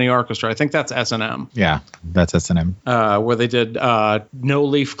Symphony Orchestra. I think that's S&M. Yeah, that's S&M. Where they did No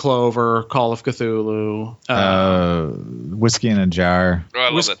Leaf Clover, Call of Cthulhu. Whiskey in a Jar. Oh, I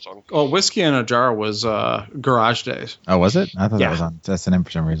love that song. Oh, Whiskey in a Jar was Garage Days. Oh, was it? I thought that was on S&M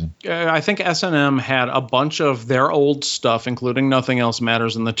for some reason. I think S&M had a bunch of their old stuff, including Nothing Else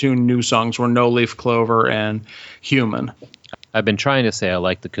Matters, and the two new songs were No Leaf Clover and Human. I've been trying to say I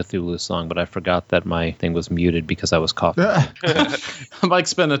like the Cthulhu song, but I forgot that my thing was muted because I was coughing.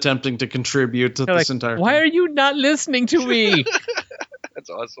 Mike's been attempting to contribute to this entire Why thing. are you not listening to me? That's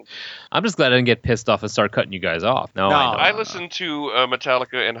awesome. I'm just glad I didn't get pissed off and start cutting you guys off. No. I listened to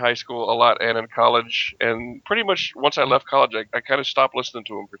Metallica in high school a lot and in college, and pretty much once I left college, I kind of stopped listening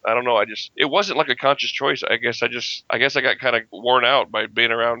to them. I don't know. It wasn't like a conscious choice. I guess I got kind of worn out by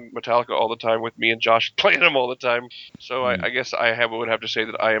being around Metallica all the time with me and Josh playing them all the time. So I guess would have to say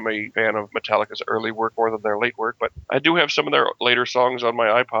that I am a fan of Metallica's early work more than their late work, but I do have some of their later songs on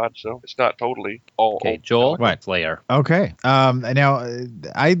my iPod, so it's not totally all. Okay, Joel, What? Slayer. Okay. Now,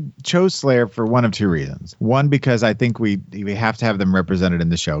 I chose Slayer for one of two reasons. One, because I think we have to have them represented in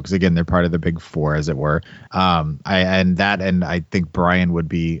the show, because again, they're part of the big four, as it were. And I think Brian would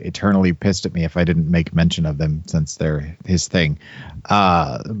be eternally pissed at me if I didn't make mention of them, since they're his thing.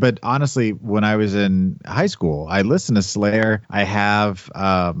 But honestly, when I was in high school, I listened to Slayer. I have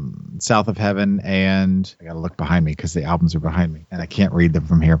South of Heaven, and I gotta look behind me because the albums are behind me and I can't read them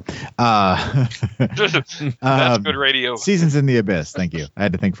from here. That's good radio. Seasons in the Abyss. Thank you. I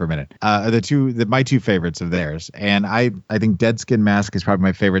had to think for a minute. My two favorites of theirs, and I think Dead Skin Mask is probably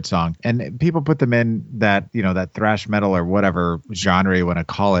my favorite song. And people put them in that thrash metal or whatever genre you want to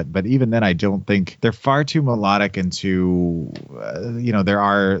call it, but even then, I don't think they're far too melodic and too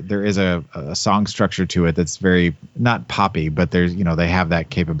there is a song structure to it that's very not poppy, but there's they have that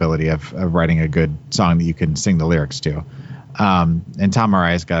capability of writing a good song that you can sing the lyrics to. And Tom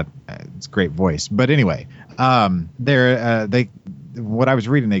Arai's got it's a great voice. But anyway, what I was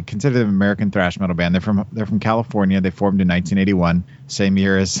reading, they consider them an American thrash metal band. They're from California. They formed in 1981, same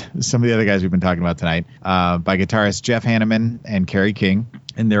year as some of the other guys we've been talking about tonight, by guitarist Jeff Hanneman and Kerry King.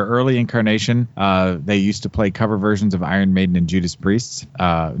 In their early incarnation, they used to play cover versions of Iron Maiden and Judas Priest,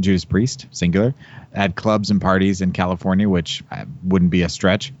 singular, at clubs and parties in California, which wouldn't be a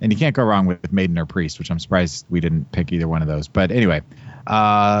stretch. And you can't go wrong with Maiden or Priest, which I'm surprised we didn't pick either one of those. But anyway,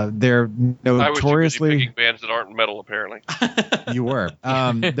 they're notoriously... I was too busy picking bands that aren't metal, apparently. You were.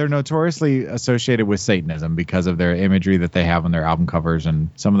 They're notoriously associated with Satanism because of their imagery that they have on their album covers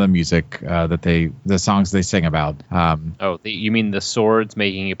and some of the music the songs they sing about. You mean the swords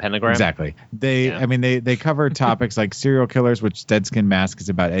making a pentagram? Exactly. They cover topics like serial killers, which Dead Skin Mask is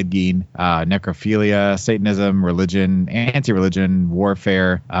about Ed Gein, necrophilia, Satanism, religion, anti-religion,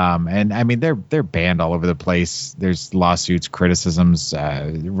 warfare. They're banned all over the place. There's lawsuits, criticisms.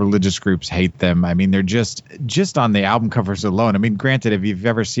 Religious groups hate them. They're just on the album covers alone. Granted, if you've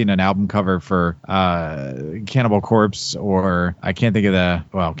ever seen an album cover for Cannibal Corpse, or I can't think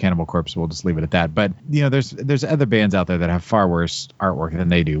of Cannibal Corpse, we'll just leave it at that. But there's other bands out there that have far worse artwork than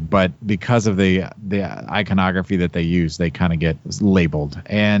they do. But because of the iconography that they use, they kind of get labeled,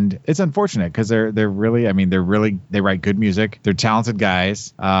 and it's unfortunate because they're really they write good music. They're talented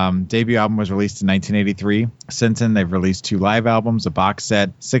guys. Debut album was released in 1983. Since then, they've released 2 live albums, a box set,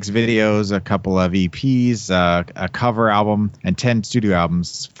 6 videos, a couple of EPs, a cover album, and 10 studio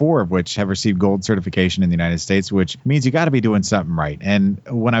albums, 4 of which have received gold certification in the United States, which means you got to be doing something right. And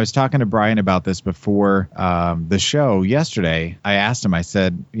when I was talking to Brian about this before the show yesterday, I asked him, I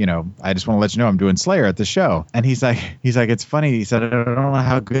said, I just want to let you know I'm doing Slayer at the show. And he's like, it's funny. He said, I don't know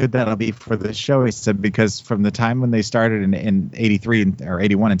how good that'll be for the show. He said, because from the time when they started in 83 or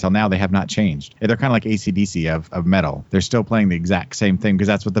 81 until now, they have not changed. They're kind of like AC/DC of metal. They're still playing the exact same thing because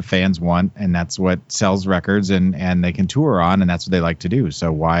that's what the fans want, and that's what sells records, and they can tour on, and that's what they like to do.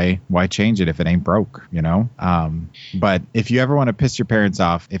 So why change it if it ain't broke, But if you ever want to piss your parents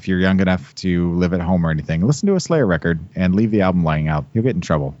off, if you're young enough to live at home or anything, listen to a Slayer record and leave the album lying out. You'll get in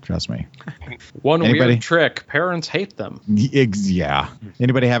trouble. Trust me. Weird trick. Parents hate them. Yeah.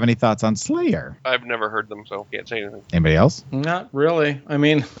 Anybody have any thoughts on Slayer? I've never heard them, so can't say anything. Anybody else? Not really.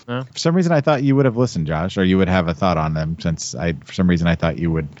 For some reason, I thought you would have listened, Josh, or you would have a thought on them, since for some reason I thought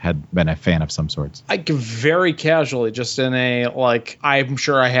you had been a fan of some sorts. I very casually, just in I'm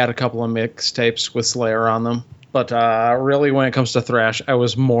sure I had a couple of mixtapes with Slayer on them. But really, when it comes to thrash, I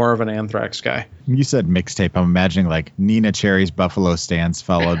was more of an Anthrax guy. You said mixtape. I'm imagining like Nina Cherry's Buffalo Stance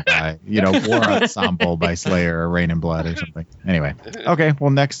followed by, War Ensemble by Slayer or Rain and Blood or something. Anyway. Okay. Well,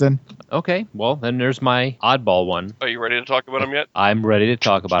 next then. Okay. Well, then there's my oddball one. Are you ready to talk about them yet? I'm ready to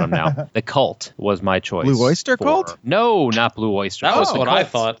talk about them now. The Cult was my choice. Blue Oyster Cult? No, not Blue Oyster Cult. That was what I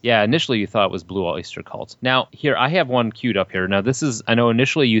thought. Yeah, initially you thought it was Blue Oyster Cult. Now, here, I have one queued up here. Now, this is, I know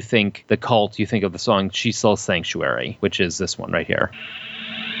initially you think The Cult, you think of the song She Sells Sanctuary, which is this one right here.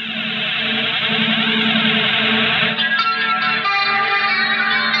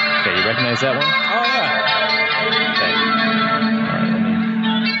 Okay, you recognize that one? Oh, yeah. Okay. All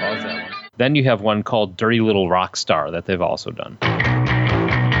right, let me pause that one. Then you have one called Dirty Little Rock Star that they've also done.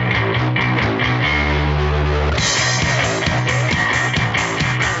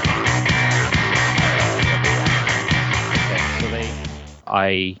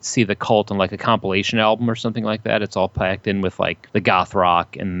 I see the Cult on like a compilation album or something like that, it's all packed in with like the goth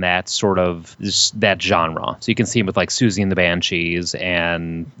rock and that sort of that genre. So you can see them with like Susie and the Banshees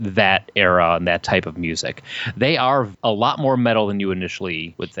and that era and that type of music. They are a lot more metal than you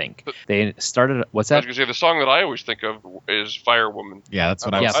initially would think. They started. What's I that? was gonna say the song that I always think of is Firewoman. Yeah, that's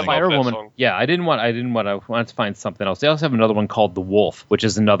what I I was love thinking. that Firewoman. song. Yeah, I wanted to find something else. They also have another one called The Wolf, which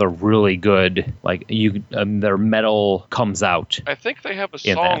is another really good, like their metal comes out. I think they have a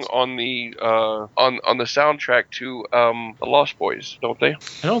In song that. on the on the soundtrack to The Lost Boys, don't they?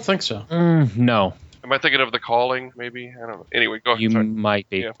 I don't think so. No. Am I thinking of The Calling? Maybe, I don't know. Anyway, go ahead. You Sorry. might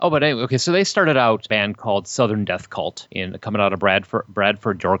be. Yeah. Oh, but anyway, okay. So they started out a band called Southern Death Cult, coming out of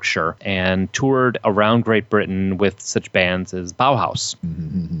Bradford, Yorkshire, and toured around Great Britain with such bands as Bauhaus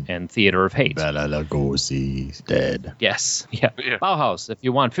and Theater of Hate. Bela Lugosi's dead. Yes, yeah. Yeah. Bauhaus. If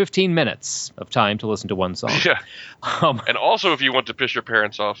you want 15 minutes of time to listen to one song. Yeah. Um, And also, if you want to piss your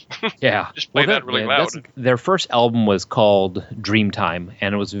parents off, Yeah. Just play that really loud. Their first album was called Dreamtime,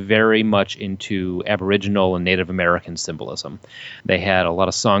 and it was very much into Aboriginal and Native American symbolism. They had a lot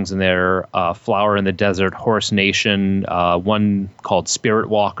of songs in there, Flower in the Desert, Horse Nation, one called Spirit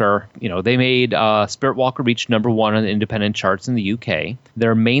Walker. They made Spirit Walker reach #1 on the independent charts in the UK.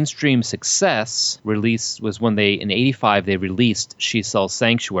 Their mainstream success release was when in '85, they released She Sells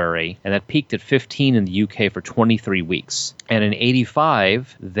Sanctuary, and that peaked at 15 in the UK for 23 weeks. And in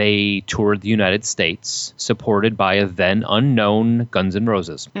 '85, they toured the United States, supported by a then unknown Guns N'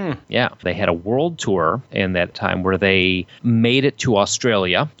 Roses. Yeah, they had a world tour in that time where they made it to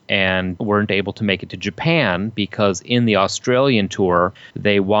Australia and weren't able to make it to Japan because in the Australian tour,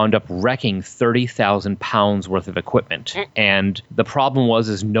 they wound up wrecking 30,000 pounds worth of equipment. And the problem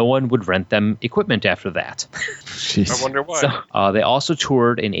is no one would rent them equipment after that. I wonder why. So, they also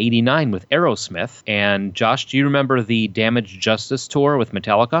toured in '89 with Aerosmith. And Josh, do you remember the Damaged Justice tour with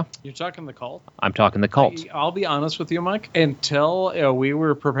Metallica? You're talking the Cult? I'm talking the Cult. I'll be honest with you, Mike. Until we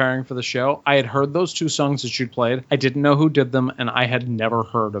were preparing for the show, I had heard those two songs that you played. I didn't know who did them, and I had never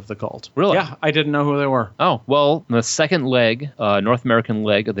heard of the Cult. Really? Yeah, I didn't know who they were. Oh, well, the second leg, North American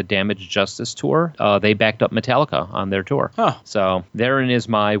leg of the Damaged Justice tour, they backed up Metallica on their tour. Huh. So therein is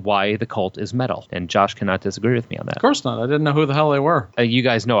my why the Cult is metal. And Josh cannot disagree with me on that. Of course not. I didn't know who the hell they were. You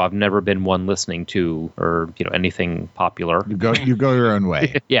guys know I've never been one listening to or anything popular. You go your own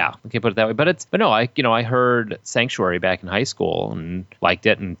way. Yeah, okay, put it that way. But I heard Sanctuary back in high school and liked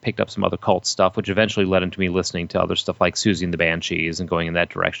it and picked up some other Cult stuff, which eventually led into me listening to other stuff like Susie and the Banshees and going in that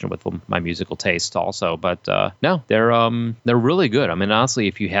direction with my musical taste also. But no, they're really good. I mean, honestly,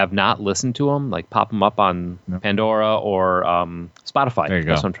 if you have not listened to them, like pop them up on Pandora or Spotify. There you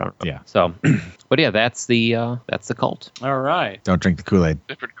That's go. what I'm trying to Yeah. So, but yeah, that's the Cult. All right. Don't drink the Kool-Aid.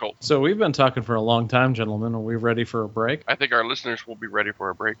 Different cult. So we've been talking for a long time, gentlemen. Are we ready for a break? I think our listeners will be ready for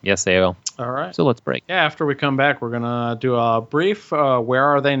a break. Yes, they will. All right. So let's break. Yeah, after we come back, we're going to do a brief Where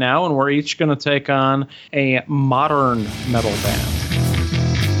Are They Now? And we're each going to take on a modern metal band.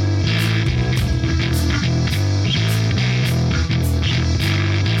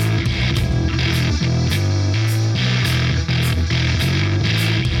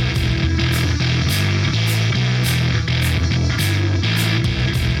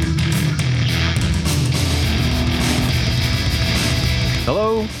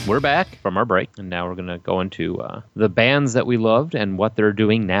 Hello, we're back from our break, and now we're going to go into the bands that we loved and what they're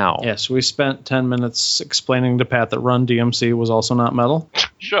doing now. Yes, we spent 10 minutes explaining to Pat that Run DMC was also not metal.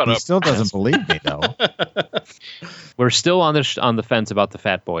 Shut He up. still doesn't believe me though. We're still on the fence about the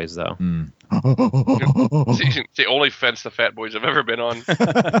Fat Boys, though. It's the only fence the Fat Boys have ever been on.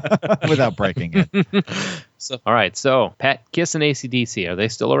 Without breaking it. All right, so Pat, Kiss and AC/DC, are they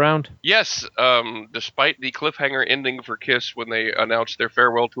still around? Yes, despite the cliffhanger ending for Kiss when they announced their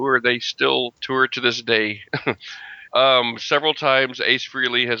farewell tour, they still tour to this day. Several times, Ace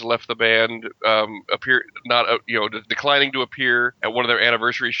Frehley has left the band, declining to appear at one of their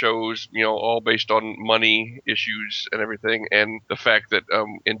anniversary shows. All based on money issues and everything, and the fact that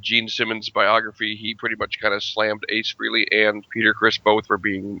in Gene Simmons' biography, he pretty much kind of slammed Ace Frehley and Peter Criss both for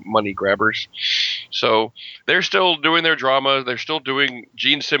being money grabbers. So they're still doing their drama. They're still doing.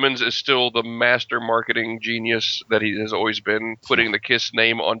 Gene Simmons is still the master marketing genius that he has always been, putting the Kiss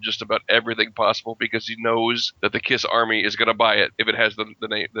name on just about everything possible because he knows that the Kiss Kiss Army is going to buy it if it has the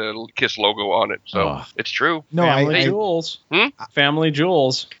name, the Kiss logo on it. So Ugh. it's true. No, Family Jewels. Family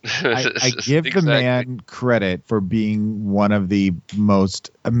Jewels. I give the Exactly. man credit for being one of the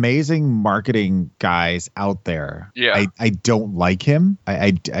most amazing marketing guys out there. Yeah. I don't like him.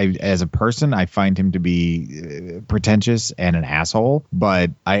 I as a person, I find him to be pretentious and an asshole.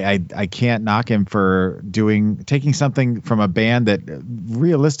 But I can't knock him for taking something from a band that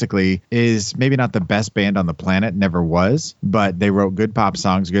realistically is maybe not the best band on the planet, never was, but they wrote good pop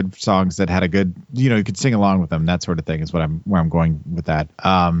songs, good songs that had a good, you could sing along with them. That sort of thing is where I'm going with that.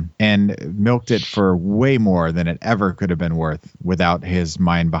 And milked it for way more than it ever could have been worth without his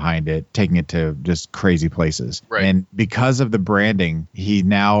mind behind it, taking it to just crazy places. Right. And because of the branding, he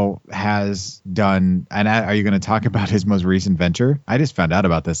now has done. And are you going to talk about his most recent venture? I just found out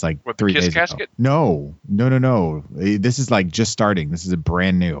about this like What, the 3 Kiss days casket? ago. No. This is like just starting. This is a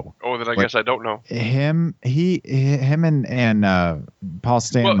brand new. Oh, then I guess I don't know. Him and Paul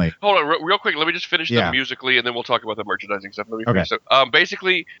Stanley. Well, hold on, real quick. Let me just finish Yeah. them musically, and then we'll talk about the merchandising stuff. Let me Okay. finish it.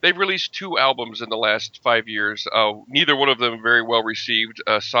 Basically, they've released 2 albums in the last 5 years. Neither one of them very well received.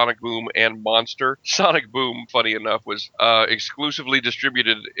 Sonic Boom and Monster. Sonic Boom, funny enough, was exclusively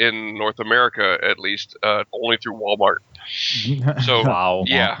distributed in North America, at least, only through Walmart. So Wow.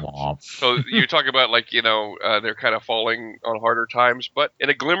 yeah. So you talk about they're kind of falling on harder times, but in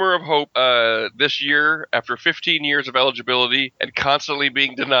a glimmer of hope, this year, after 15 years of eligibility and constantly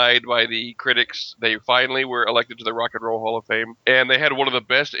being denied by the critics, they finally were elected to the Rock and Roll Hall of Fame, and they had one of the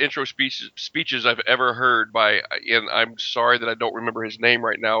best intro speeches I've ever heard by, and I'm sorry that I don't remember his name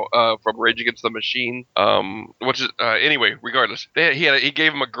right now, from Rage Against the Machine. Anyway, regardless, he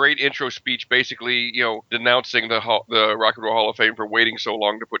gave him a great intro speech, basically, denouncing the Rock and Roll Hall of Fame for waiting so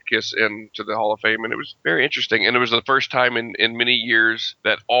long to put Kiss into the Hall of Fame, and it was very interesting. And it was the first time in many years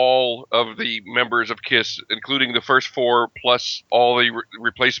that all of the members of Kiss, including the first 4 plus all the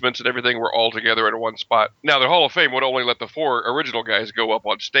replacements and everything, were all together at one spot. Now, the Hall of Fame would only let the 4 original guys go up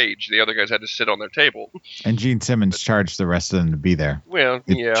on stage. The other guys had to sit on their table. And Gene Simmons charged the rest of them to be there. Well,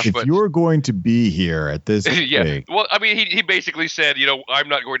 yeah, If but you're going to be here at this yeah. thing, Well, I mean, he basically said, I'm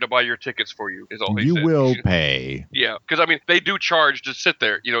not going to buy your tickets for you. Is all he you said. will pay. Yeah, because I mean, they do charge to sit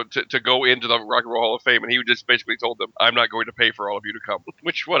there, to go into the Rock and Roll Hall of Fame, and he just basically told them, "I'm not going to pay for all of you to come."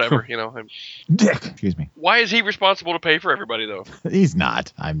 Which, whatever, Excuse me. Why is he responsible to pay for everybody though? He's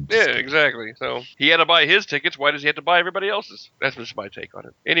not. I'm. Yeah, exactly. So he had to buy his tickets. Why does he have to buy everybody else's? That's just my take on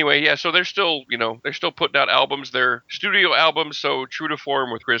it. Anyway, yeah. So they're still, they're still putting out albums. They're studio albums, so true to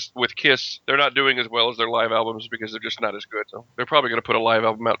form with Kiss, they're not doing as well as their live albums because they're just not as good. So they're probably going to put a live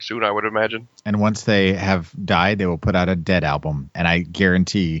album out soon, I would imagine. And once they have died, they will put out a dead album. And I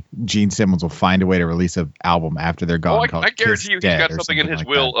guarantee Gene Simmons will find a way to release an album after they're gone. Oh, I guarantee you he's got something in his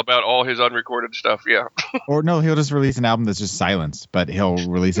will about all his unrecorded stuff. Yeah. Or no, he'll just release an album that's just silenced, but he'll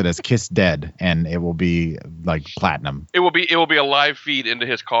release it as Kiss Dead, and it will be like platinum. It will be a live feed into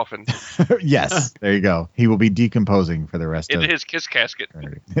his coffin, Yes, there you go. He will be decomposing for the rest into of his Kiss casket.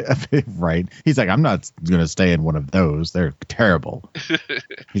 Right. He's like, I'm not going to stay in one of those. They're terrible.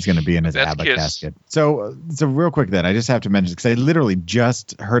 He's going to be in his That's ABBA Kiss. casket. So real quick then, I just have to mention, because I literally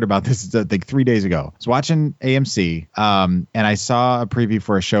just heard about this like 3 days ago. I was watching AMC, and I saw a preview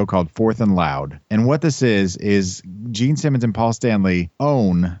for a show called Fourth and Loud. And what this is Gene Simmons and Paul Stanley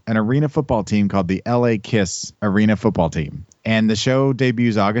own an arena football team called the LA Kiss Arena Football Team. And the show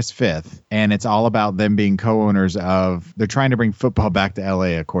debuts August 5th, and it's all about them being co-owners of, they're trying to bring football back to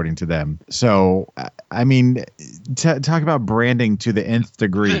LA, according to them. So, I mean, talk about branding to the nth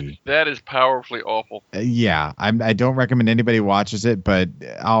degree. That is powerfully awful. Yeah, I don't recommend anybody watches it, but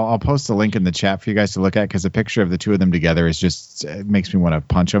I'll post a link in the chat for you guys to look at, because the picture of the two of them together is just, it makes me want to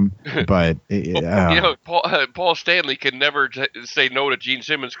punch them. But, Paul Stanley can never say no to Gene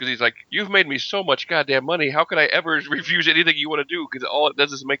Simmons because he's like, you've made me so much goddamn money. How could I ever refuse anything you want to do? Because all it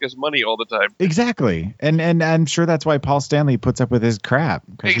does is make us money all the time. Exactly. And I'm sure that's why Paul Stanley puts up with his crap.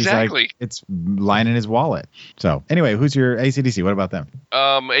 Exactly. He's like, it's lining his wallet. So anyway, who's your AC/DC? What about them?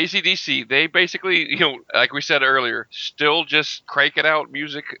 AC/DC, they basically, like we said earlier, still just cranking out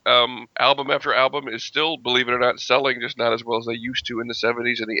music. Album after album is still, believe it or not, selling, just not as well as they used to in the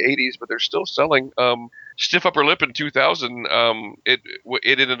 70s and the 80s, but they're still selling. Stiff Upper Lip in 2000, it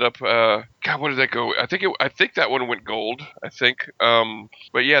ended up, God, what did that go? I think that one went gold, I think.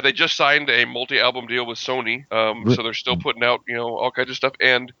 But yeah, they just signed a multi-album deal with Sony, so they're still putting out, all kinds of stuff.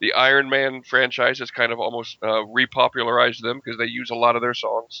 And the Iron Man franchise has kind of almost repopularized them because they use a lot of their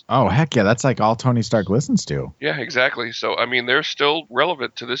songs. Oh, heck yeah. That's like all Tony Stark listens to. Yeah, exactly. So, I mean, they're still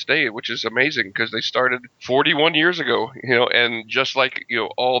relevant to this day, which is amazing because they started 41 years ago, and just like,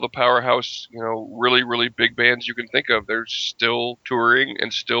 all the powerhouse, really really big bands you can think of. They're still touring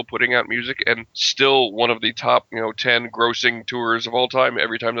and still putting out music, and still one of the top 10 grossing tours of all time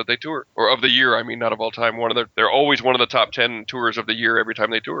every time that they tour, or of the year. I mean, not of all time. They're always one of the top 10 tours of the year every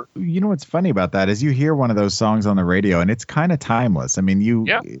time they tour. You know what's funny about that is you hear one of those songs on the radio and it's kind of timeless. I mean, you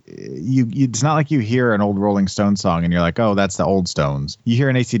it's not like you hear an old Rolling Stones song and you're like, oh, that's the old Stones. You hear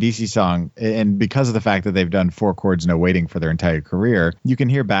an AC/DC song, and because of the fact that they've done 4 chords no waiting for their entire career, you can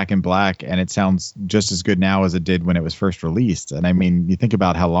hear Back in Black and it sounds just as good now as it did when it was first released. And I mean, you think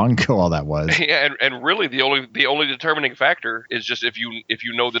about how long ago all that was. Yeah, and really the only determining factor is just if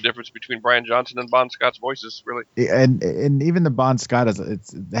you know the difference between Brian Johnson and Bon Scott's voices, really. And even the Bon Scott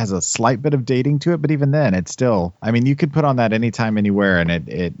has a slight bit of dating to it, but even then, it's still. I mean, you could put on that anytime, anywhere,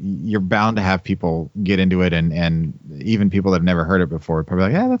 and you're bound to have people get into it, and even people that have never heard it before probably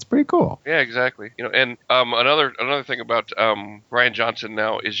like, yeah, that's pretty cool. Yeah, exactly. And another thing about Brian Johnson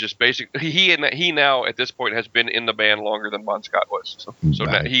now is just basically he now at this point has been in the band longer than Bon Scott was. So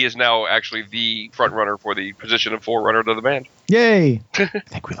now, he is now actually the front runner for the position of forerunner to the band. Yay! I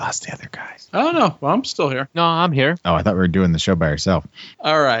think we lost the other guys. Oh no, well, I'm still here. No, I'm here. Oh, I thought we were doing the show by ourselves.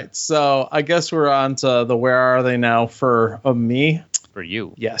 All right, so I guess we're on to the Where Are They Now for me. For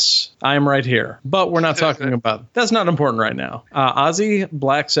you. Yes, I'm right here. But we're not talking about... That's not important right now. Ozzy,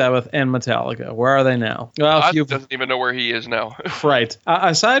 Black Sabbath, and Metallica. Where are they now? Well, Ozzy doesn't even know where he is now. Right.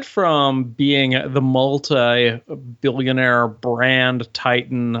 Aside from being the multi-billionaire brand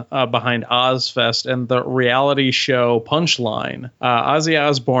titan behind Ozfest and the reality show Punchline, Ozzy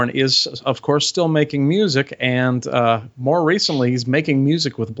Osbourne is, of course, still making music. And more recently, he's making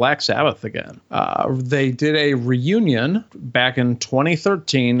music with Black Sabbath again. They did a reunion back in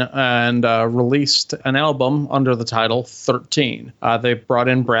 2013 and released an album under the title 13. They brought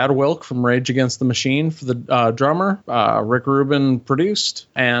in Brad Wilk from Rage Against the Machine for the drummer. Rick Rubin produced.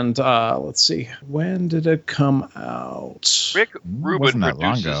 And let's see, when did it come out? Rick Rubin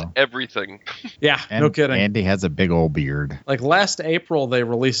produces everything. Yeah, no kidding. Andy has a big old beard. Like last April, they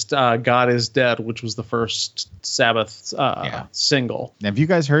released God Is Dead, which was the first Sabbath single. Have you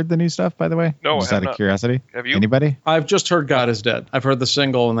guys heard the new stuff, by the way? No, just out of curiosity. Have you? Anybody? I've just heard God Is Dead. I've heard the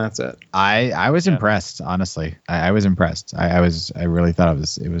single and that's it. I was impressed, honestly. I was impressed. I really thought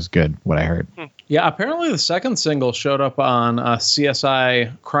it was good what I heard. Yeah, apparently the second single showed up on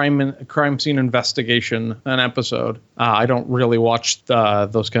CSI Crime Scene Investigation, an episode. I don't really watch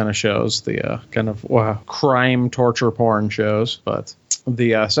those kind of shows, the kind of crime torture porn shows, but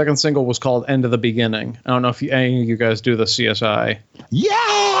the second single was called End of the Beginning. I don't know if any of you guys do the CSI.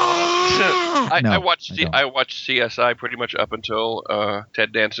 Yeah! I watched CSI pretty much up until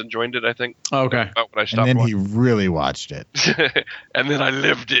Ted Danson joined it, I think. Okay. About when I stopped and then watching. he really watched it. And then I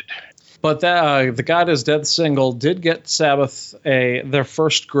lived it. But the God Is Dead single did get Sabbath their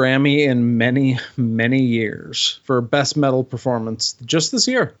first Grammy in many, many years for Best Metal Performance just this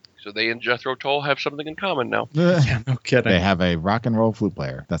year. So they and Jethro Tull have something in common now. Yeah, no kidding. They have a rock and roll flute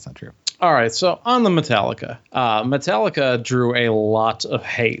player. That's not true. All right, so on the Metallica. Metallica drew a lot of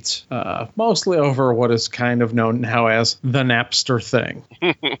hate, mostly over what is kind of known now as the Napster thing.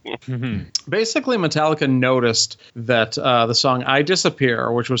 Basically, Metallica noticed that the song I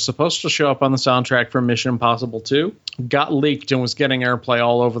Disappear, which was supposed to show up on the soundtrack for Mission Impossible 2, got leaked and was getting airplay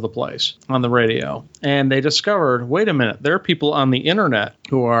all over the place on the radio. And they discovered, wait a minute, there are people on the internet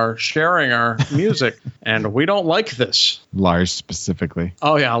who are sharing our music, and we don't like this. Lars specifically.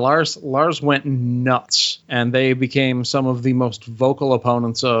 Oh, yeah, Lars went nuts, and they became some of the most vocal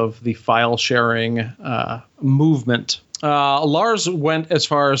opponents of the file sharing movement. Lars went as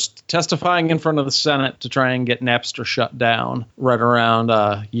far as testifying in front of the Senate to try and get Napster shut down right around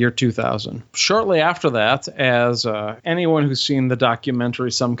year 2000. Shortly after that, as anyone who's seen the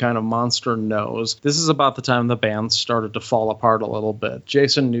documentary Some Kind of Monster knows, this is about the time the band started to fall apart a little bit.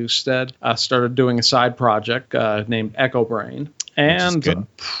 Jason Newsted started doing a side project named Echo Brain. And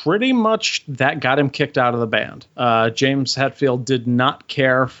pretty much that got him kicked out of the band. James Hetfield did not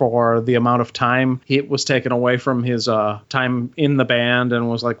care for the amount of time it was taken away from his time in the band and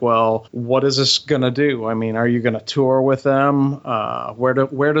was like, well, what is this going to do? I mean, are you going to tour with them?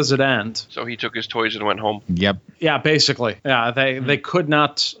 Where does it end? So he took his toys and went home. Yep. Yeah, basically. Yeah, they could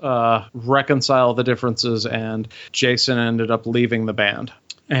not reconcile the differences, and Jason ended up leaving the band.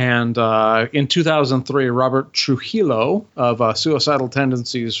 And in 2003, Robert Trujillo of Suicidal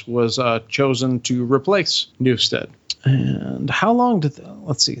Tendencies was chosen to replace Newsted. And how long did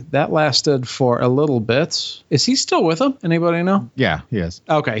let's see. That lasted for a little bit. Is he still with them? Anybody know? Yeah, he is.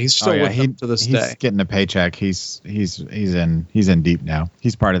 Okay, he's still with them to this he's day. Getting a paycheck. He's in deep now.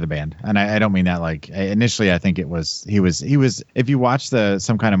 He's part of the band, and I don't mean that like initially. I think he was. If you watch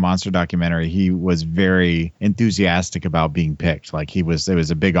some kind of monster documentary, he was very enthusiastic about being picked. Like it was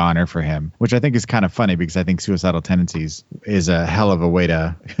a big honor for him, which I think is kind of funny because I think Suicidal Tendencies is a hell of a way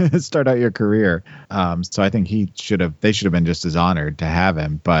to start out your career. So I think they should have been just as honored to have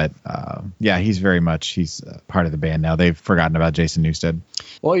him. But yeah, he's part of the band now. They've forgotten about Jason Newsted.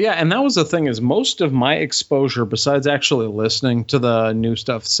 Well, yeah, and that was the thing is most of my exposure, besides actually listening to the new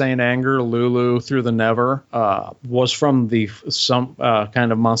stuff, Saint Anger, Lulu, Through the Never, was from some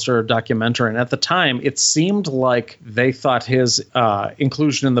kind of monster documentary. And at the time, it seemed like they thought his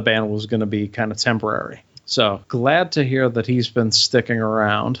inclusion in the band was going to be kind of temporary. So glad to hear that he's been sticking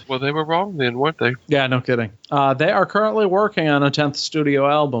around. Well, they were wrong then, weren't they? Yeah, no kidding. They are currently working on a 10th studio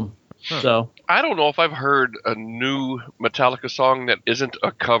album. Huh. So I don't know if I've heard a new Metallica song that isn't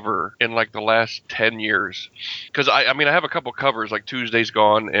a cover in like the last 10 years. Because I have a couple covers like Tuesday's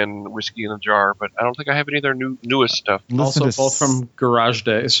Gone and Whiskey in a Jar, but I don't think I have any of their newest stuff. Also both from Garage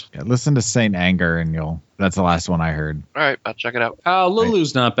Days. Yeah, listen to Saint Anger and that's the last one I heard. All right, I'll check it out.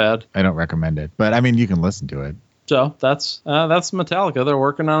 Lulu's not bad. I don't recommend it, but I mean you can listen to it. So that's Metallica. They're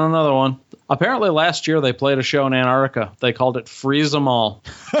working on another one. Apparently last year they played a show in Antarctica. They called it Freeze 'Em All.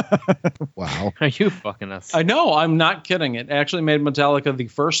 Wow. Are you fucking us? I know. I'm not kidding. It actually made Metallica the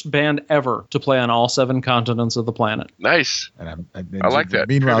first band ever to play on all 7 continents of the planet. Nice. And I like that.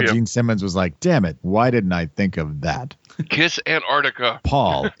 Meanwhile, Trivia. Gene Simmons was like, damn it, why didn't I think of that? Kiss Antarctica.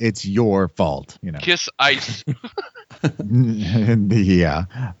 Paul, it's your fault. Kiss ice. Yeah.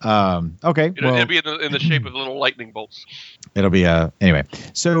 Okay. It'll be in the shape of little lightning bolts. It'll be anyway.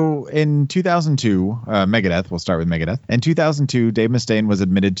 So in 2002, Megadeth. We'll start with Megadeth. In 2002, Dave Mustaine was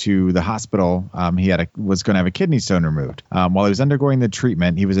admitted to the hospital. He was going to have a kidney stone removed. While he was undergoing the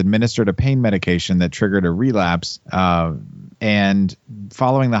treatment, he was administered a pain medication that triggered a relapse. And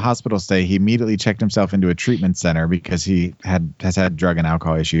following the hospital stay, he immediately checked himself into a treatment center because he has had drug and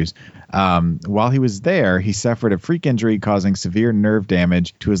alcohol issues. While he was there, he suffered a freak injury causing severe nerve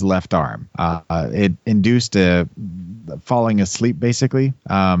damage to his left arm. It induced falling asleep, basically,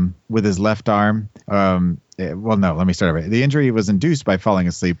 with his left arm. Well, no, let me start over. The injury was induced by falling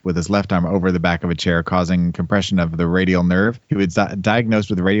asleep with his left arm over the back of a chair, causing compression of the radial nerve. He was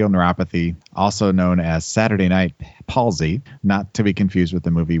diagnosed with radial neuropathy, also known as Saturday Night Palsy, not to be confused with the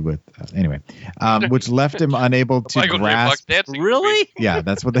movie which left him unable to grasp. Really? Yeah,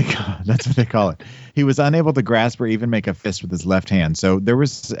 that's what they call it. He was unable to grasp or even make a fist with his left hand. So there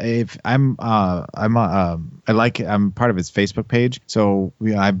was I'm part of his Facebook page, so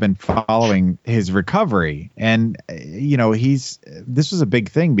I've been following his recovery. And this was a big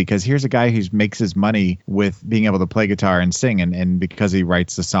thing because here's a guy who makes his money with being able to play guitar and sing, and because he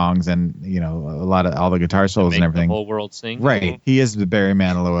writes the songs and all the guitar solos and everything. The whole world sing. Right. He is the Barry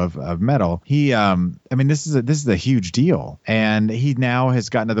Manilow of metal. He this is a huge deal, and he now has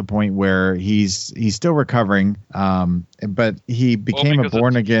gotten to the point where he's still recovering, but he became a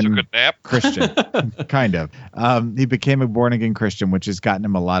born again Christian. Kind of. He became a born again Christian, which has gotten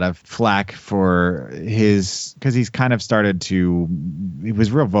him a lot of flack for because he's kind of started to. He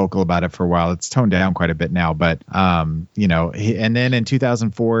was real vocal about it for a while. It's toned down quite a bit now, but and then in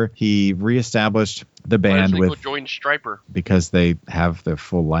 2004 he reestablished the band go join Striper because they have the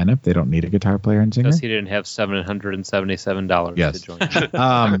full lineup. They don't need a guitar player and singer. Because he didn't have $777 yes. to join.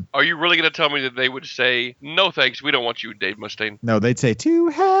 Are you really going to tell me that they would say, no thanks, we don't want you, Dave Mustaine? No, they'd say, to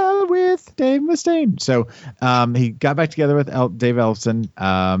hell with Dave Mustaine. So he got back together with Dave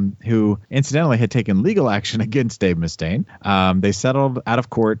Ellefson, who incidentally had taken legal action against Dave Mustaine. They settled out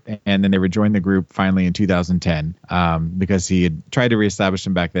of court, and then they rejoined the group finally in 2010 because he had tried to reestablish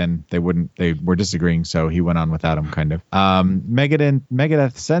them back then. They were disagreeing. So he went on without him, kind of.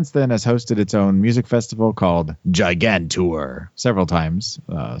 Megadeth since then has hosted its own music festival called Gigantour several times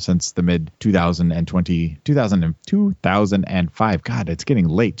since the mid 2005. God, it's getting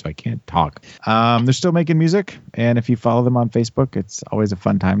late, so I can't talk. They're still making music, and if you follow them on Facebook, it's always a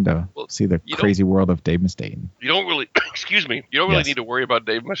fun time to see the crazy world of Dave Mustaine. You don't really, need to worry about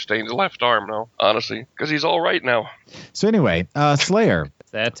Dave Mustaine's left arm, no, honestly, because he's all right now. So anyway, Slayer.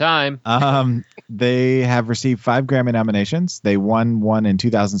 That time. They have received 5 Grammy nominations. They won one in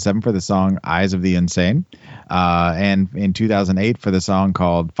 2007 for the song Eyes of the Insane, and in 2008 for the song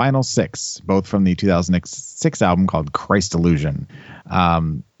called Final Six, both from the 2006 album called Christ Illusion.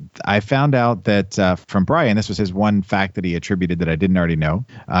 I found out that from Brian, this was his one fact that he attributed that I didn't already know.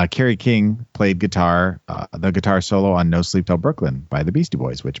 Kerry King played the guitar solo on No Sleep Till Brooklyn by the Beastie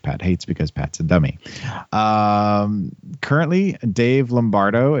Boys, which Pat hates because Pat's a dummy. Currently, Dave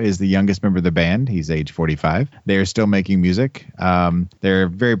Lombardo is the youngest member of the band. He's age 45. They are still making music. They're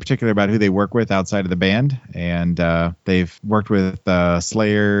very particular about who they work with outside of the band, and they've worked with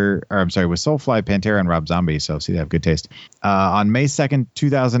with Soulfly, Pantera, and Rob Zombie. So see, they have good taste. On May 2nd,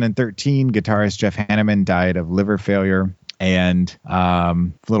 2013, guitarist Jeff Hanneman died of liver failure. And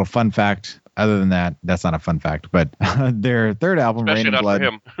little fun fact, other than that, that's not a fun fact, but their third album, Especially Rain and not Blood, for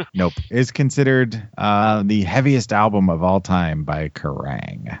him. nope, is considered the heaviest album of all time by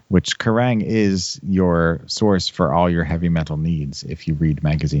Kerrang, which Kerrang is your source for all your heavy metal needs if you read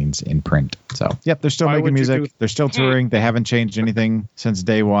magazines in print. So, yep, they're still making music. They're still touring. They haven't changed anything since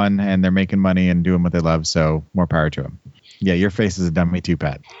day one, and they're making money and doing what they love, so more power to them. Yeah, your face is a dummy too,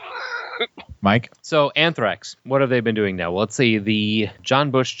 Pat. Mike? So Anthrax, what have they been doing now? Well, let's see. John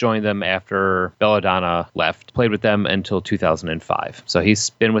Bush joined them after Belladonna left, played with them until 2005. So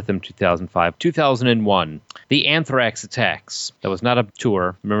he's been with them 2005. 2001, the Anthrax Attacks. That was not a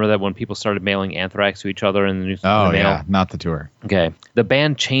tour. Remember that when people started mailing Anthrax to each other in the mail? Oh, yeah, not the tour. Okay. The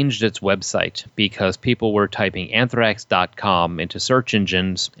band changed its website because people were typing anthrax.com into search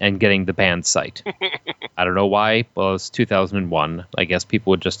engines and getting the band site. I don't know why. Well, it's 2001. I guess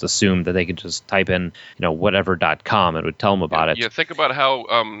people would just assume that they could just type in, whatever.com and it would tell them about it. Yeah, think about how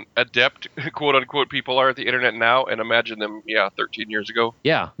adept, quote unquote, people are at the internet now, and imagine them, 13 years ago.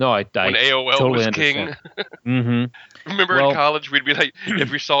 Yeah, no, I when AOL totally was understand. king. Mm-hmm. Remember in college, we'd be like, if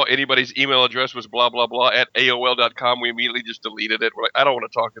we saw anybody's email address was blah, blah, blah at AOL.com, we immediately just deleted it. We're like, I don't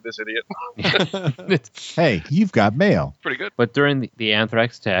want to talk to this idiot. Hey, you've got mail. Pretty good. But during the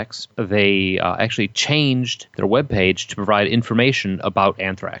Anthrax attacks, they actually changed their webpage to provide information about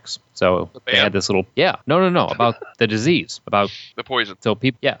anthrax. So they had this little, about the disease, about the poison. So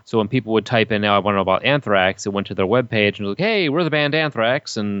so when people would type in, now I want to know about anthrax, it went to their webpage and was like, hey, we're the band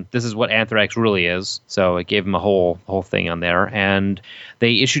Anthrax, and this is what anthrax really is. So it gave them a whole thing on there. And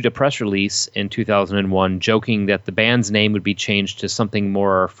they issued a press release in 2001 joking that the band's name would be changed to something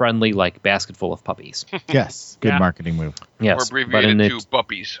more friendly, like Basket Full of Puppies. Yes, good marketing move. Yes, or abbreviated to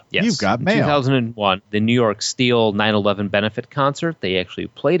Buppies. Yes. You've got mail. In 2001, the New York Steel 9/11 benefit concert, they actually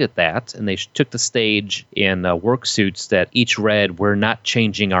played at that, and they took the stage in work suits that each read, "We're not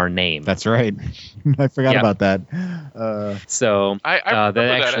changing our name." That's right. I forgot about that. So I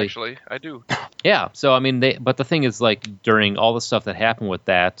remember that actually. I do. Yeah. So I mean, but the thing is, like, during all the stuff that happened with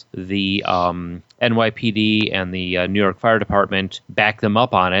that, the NYPD and the New York Fire Department backed them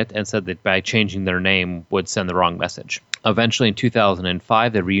up on it and said that by changing their name would send the wrong message. Eventually, in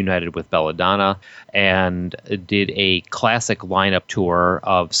 2005, they reunited with Belladonna and did a classic lineup tour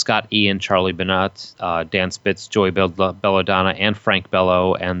of Scott Ian, Charlie Bennett, Dan Spitz, Joey Belladonna, and Frank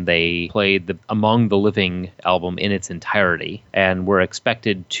Bello, and they played the Among the Living album in its entirety, and were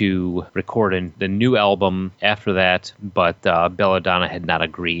expected to record the new album after that, but Belladonna had not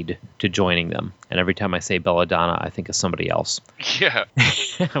agreed to joining them. And every time I say Belladonna, I think of somebody else. Yeah.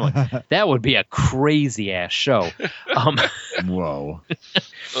 I'm like, that would be a crazy-ass show. Whoa.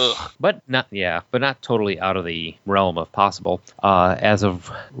 But not totally out of the realm of possible. As of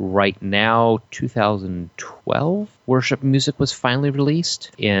right now, 2012, Worship Music was finally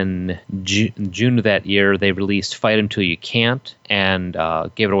released. In June of that year, they released Fight 'Em Till You Can't and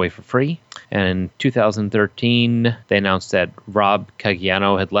gave it away for free. And in 2013, they announced that Rob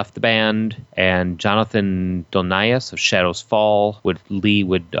Caggiano had left the band, and Jonathan Donaias of Shadows Fall would be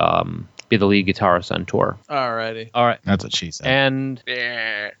the lead guitarist on tour. Alrighty. All right. That's what she said. And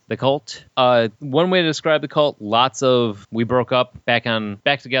the Cult. One way to describe the Cult, lots of we broke up, back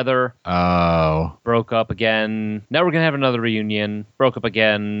together. Oh. Broke up again. Now we're going to have another reunion. Broke up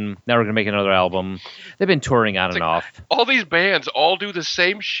again. Now we're going to make another album. They've been touring on and off. All these bands all do the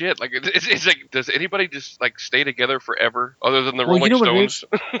same shit. Like it's like, does anybody just like stay together forever other than the Rolling Stones?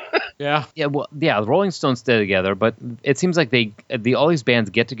 Yeah. Yeah, the Rolling Stones stay together, but it seems like all these bands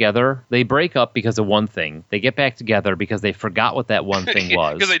get together. They break up because of one thing. They get back together because they forgot what that one thing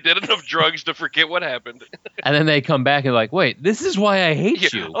was. Because they did enough drugs to forget what happened. And then they come back and like, wait, this is why I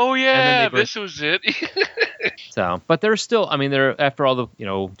hate you. Oh yeah, this was it. So, but they're still, I mean, they're, after all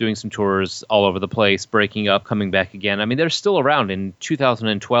the, doing some tours all over the place, breaking up, coming back again. I mean, they're still around. In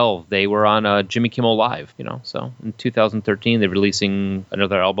 2012, they were on Jimmy Kimmel Live, so in 2013, they're releasing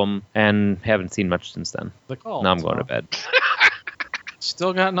another album and haven't seen much since then. The Cult. Now I'm going to bed.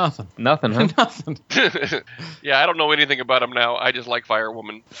 Still got nothing. Nothing, huh? Nothing. Yeah, I don't know anything about them now. I just like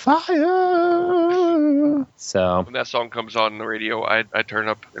Firewoman. Fire. So, When that song comes on the radio, I turn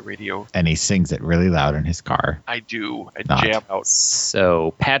up the radio. And he sings it really loud in his car. I do. I Not. jam out.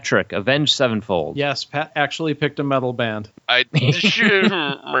 so Patrick, Avenged Sevenfold. Yes, Pat actually picked a metal band. Oh,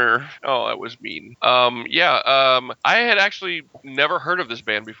 that was mean. I had actually never heard of this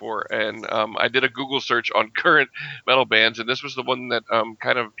band before, and I did a Google search on current metal bands, and this was the one that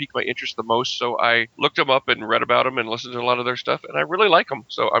kind of piqued my interest the most. So I looked them up and read about them and listened to a lot of their stuff, and I really like them.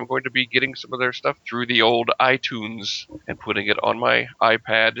 So I'm going to be getting some of their stuff through the old iTunes and putting it on my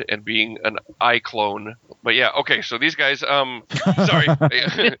iPad and being an iClone. But yeah, okay. So these guys, sorry.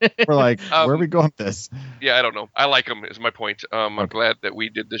 We're like, where are we going with this? Yeah, I don't know. I like them, is my point. I'm glad that we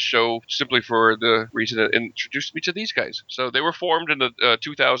did this show simply for the reason it introduced me to these guys. So they were formed in the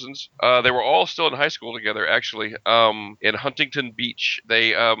 2000s. They were all still in high school together, actually, in Huntington Beach.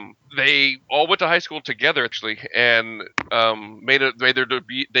 They all went to high school together, actually, and made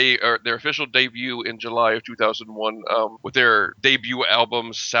their official debut in July of 2001 with their debut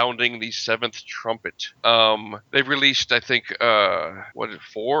album, Sounding the Seventh Trumpet. They've released, I think, 4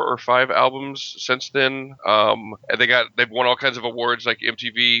 or 5 albums since then. And they've won all kinds of awards like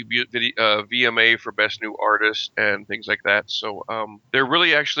MTV, VMA for Best New Artist, and things like that. So they're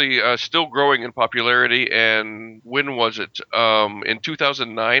really actually still growing in popularity. And when was it? In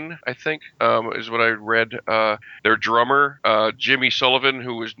 2009, I think, is what I read. Their drummer, Jimmy Sullivan,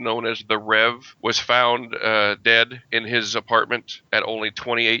 who was known as the Rev, was found dead in his apartment at only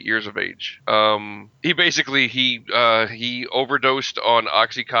 28 years of age. He overdosed on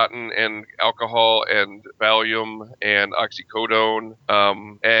OxyContin and alcohol and Valium and oxycodone,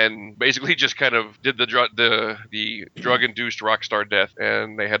 and basically just kind of did the drug-induced rock star death,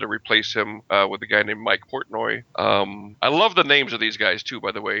 and they had to replace him with a guy named Mike Portnoy. I love the names of these guys too,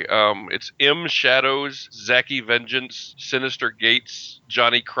 by the way. It's M. Shadows, Zachy Vengeance, Sinister Gates,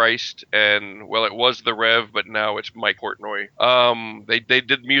 Johnny Christ, and well, it was the Rev, but now it's Mike Portnoy. They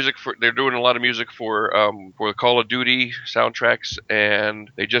did music they're doing a lot of music for the Call of Duty soundtracks, and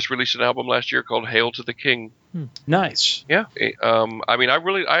they just released an album last year called Hail to the King. Nice. Yeah. I mean,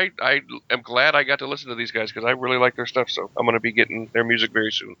 I am glad I got to listen to these guys because I really like their stuff. So I'm going to be getting their music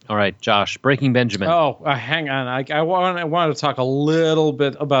very soon. All right, Josh, Breaking Benjamin. Oh, hang on. I wanted to talk a little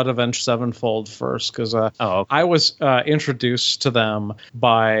bit about Avenged Sevenfold first because okay. I was introduced to them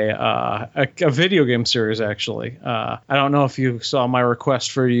by a video game series, actually. I don't know if you saw my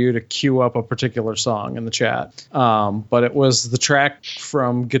request for you to queue up a particular song in the chat, but it was the track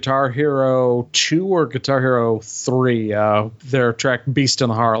from Guitar Hero 2 or Guitar Hero 3, their track Beast and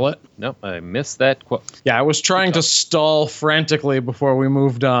the Harlot. Nope, I missed that quote. Yeah, I was trying to stall frantically before we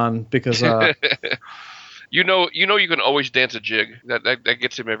moved on because you know you can always dance a jig. That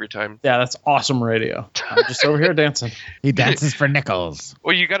gets him every time. yeah, that's awesome radio. I'm just over here dancing. He dances for nickels.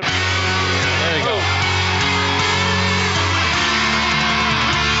 Well, you got to. There you go.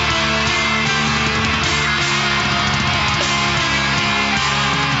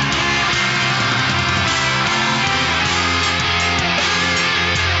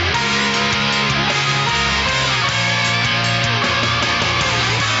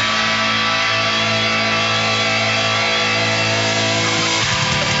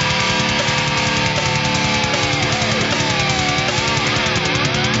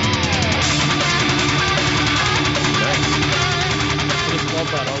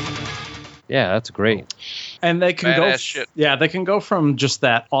 Yeah, that's great. And they can Badass shit. they can go from just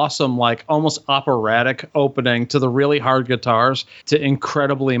that awesome, like almost operatic opening to the really hard guitars to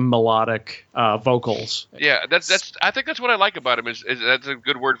incredibly melodic vocals. Yeah, that's. I think that's what I like about him. Is that's a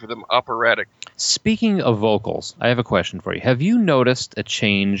good word for them, operatic. Speaking of vocals, I have a question for you. Have you noticed a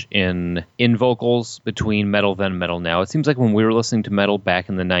change in vocals between metal then and metal now? It seems like when we were listening to metal back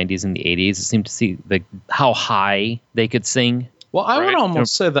in the 90s and the 80s, it seemed to see how high they could sing. Well, I would Right.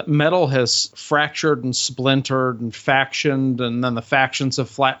 almost say that metal has fractured and splintered and factioned, and then the factions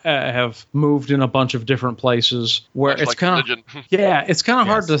have moved in a bunch of different places. Where Much it's like kind of religion. yeah, it's kind of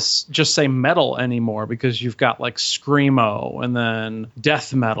hard to Yes. just say metal anymore because you've got like screamo and then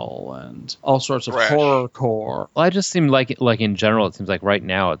death metal and all sorts of Thrash. horrorcore. Well, I just seem like in general, it seems like right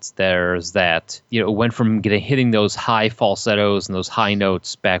now there's that, it went from hitting those high falsettos and those high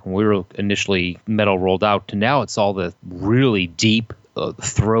notes back when we were initially metal rolled out to now it's all the really deep,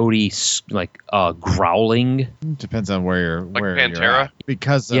 throaty, growling. Depends on where you're Pantera? you're at.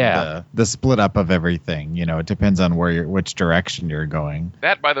 Because of Yeah. the split up of everything. It depends on which direction you're going.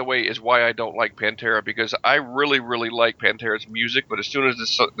 That, by the way, is why I don't like Pantera, because I really, really like Pantera's music, but as soon as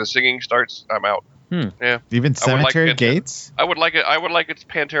the singing starts, I'm out. Yeah. Even I would like Cemetery Pantera. Gates? I would like it. I would like it's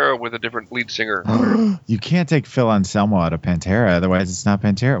Pantera with a different lead singer. You can't take Phil Anselmo out of Pantera, otherwise it's not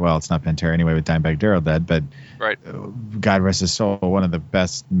Pantera. Well, it's not Pantera anyway with Dimebag Darrell dead, but Right. God rest his soul, one of the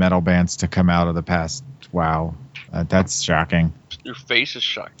best metal bands to come out of the past. Wow. That's shocking. Your face is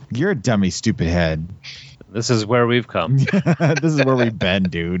shocked. You're a dummy, stupid head. This is where we've come. This is where we've been,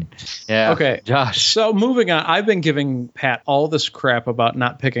 dude. Yeah. Okay. Josh. So moving on, I've been giving Pat all this crap about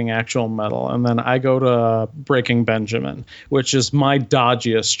not picking actual metal, and then I go to Breaking Benjamin, which is my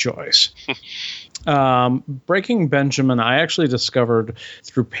dodgiest choice. Breaking Benjamin, I actually discovered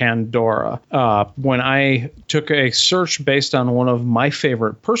through Pandora when I took a search based on one of my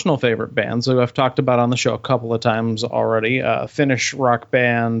personal favorite bands that I've talked about on the show a couple of times already, Finnish rock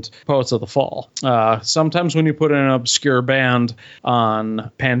band Poets of the Fall. Sometimes when you put in an obscure band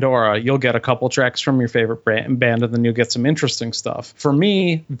on Pandora, you'll get a couple tracks from your favorite band, and then you'll get some interesting stuff. For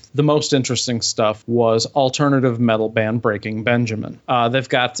me, the most interesting stuff was alternative metal band Breaking Benjamin. They've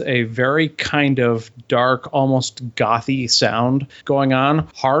got a very kind of dark, almost gothy sound going on.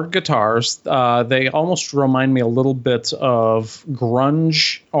 Hard guitars. They almost remind me a little bit of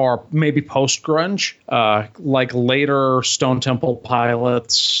grunge or maybe post-grunge, like later Stone Temple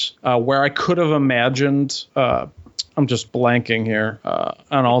Pilots, where I could have imagined, I'm just blanking here,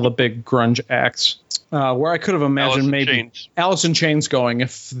 on all the big grunge acts. Where I could have imagined Alice in Chains going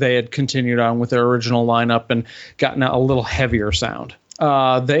if they had continued on with their original lineup and gotten a little heavier sound.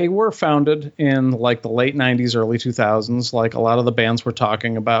 They were founded in like the late 90s, early 2000s, like a lot of the bands we're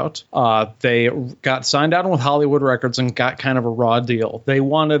talking about. They got signed on with Hollywood Records and got kind of a raw deal. They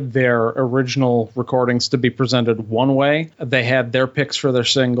wanted their original recordings to be presented one way. They had their picks for their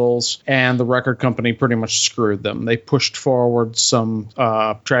singles, and the record company pretty much screwed them. They pushed forward some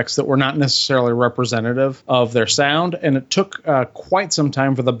tracks that were not necessarily representative of their sound, and it took quite some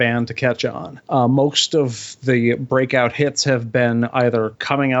time for the band to catch on. Most of the breakout hits have been either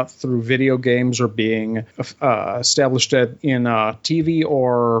coming out through video games or being established in TV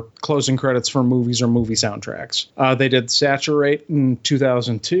or closing credits for movies or movie soundtracks. They did Saturate in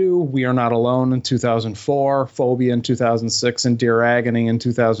 2002, We Are Not Alone in 2004, Phobia in 2006, and Dear Agony in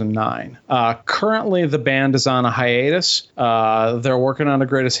 2009. Currently, the band is on a hiatus. They're working on a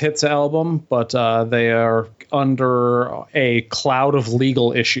Greatest Hits album, but they are under a cloud of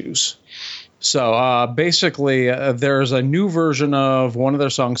legal issues. So basically, there's a new version of one of their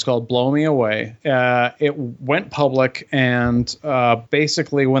songs called Blow Me Away. It went public, and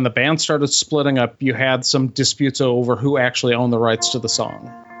basically when the band started splitting up, you had some disputes over who actually owned the rights to the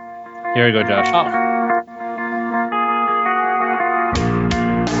song. Here you go, Josh. Oh.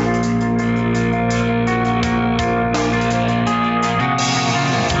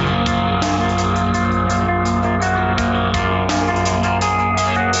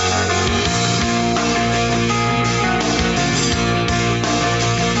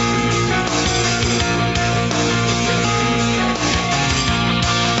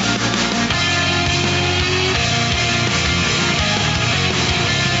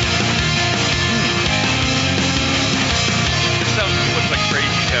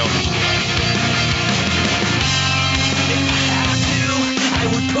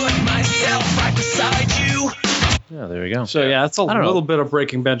 So yeah, it's a little bit of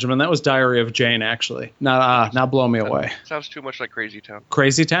Breaking Benjamin. That was Diary of Jane, actually. Not Blow Me Away. Sounds too much like Crazy Town.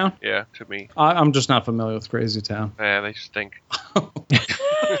 Crazy Town? Yeah, to me. I'm just not familiar with Crazy Town. Yeah, they stink.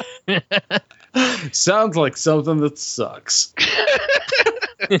 Sounds like something that sucks.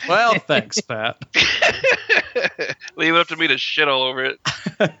 Well, thanks, Pat. Leave it up to me to shit all over it.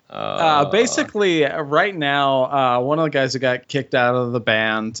 Basically, right now, one of the guys that got kicked out of the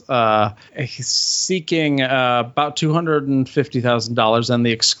band, he's seeking about $250,000 and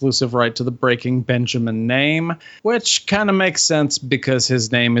the exclusive right to the Breaking Benjamin name, which kind of makes sense because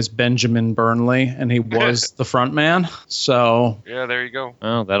his name is Benjamin Burnley, and he was the front man. So yeah, there you go.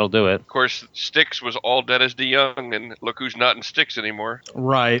 Oh, that'll do it. Of course, Styx was all Dennis DeYoung, and look who's not in Styx anymore.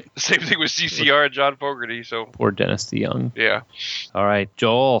 Right. The same thing with CCR and John Fogerty. So poor Dennis DeYoung. Yeah. All right,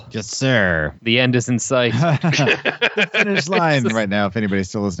 Joel. Yes, sir. The end is in sight. The finish line right now, if anybody's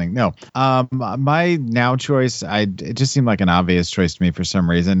still listening. No. My now choice, it just seemed like an obvious choice to me for some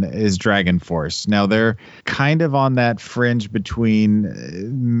reason, is Dragon Force. Now, they're kind of on that fringe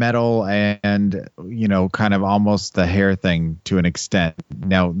between metal and, kind of almost the hair thing to an extent.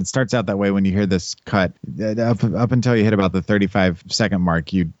 Now, it starts out that way when you hear this cut. Up until you hit about the 35-second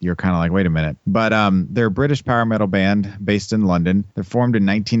mark, you're kind of like, wait a minute. But they're a British power metal band based in London. They're formed in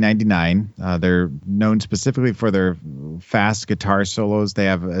 1999. They're known specifically for their fast guitar solos. They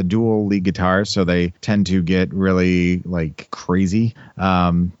have a dual lead guitar, so they tend to get really like crazy.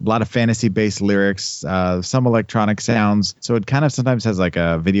 A lot of fantasy-based lyrics, some electronic sounds. So it kind of sometimes has like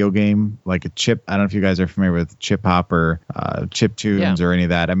a video game, like a chip. I don't know if you guys are familiar with chip hop or chip tunes or any of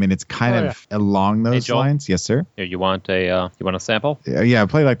that. I mean, it's kind of along those lines. Yes, sir. Here, you want a sample? Yeah,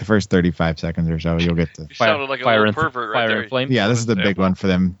 play like the first 35 seconds or so. You'll get to You sounded like a little pervert right there. Flame. Yeah, this is the big one for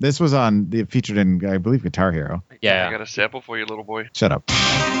them. This was featured in, I believe, Guitar Hero. Yeah. I got a sample for you, little boy. Shut up.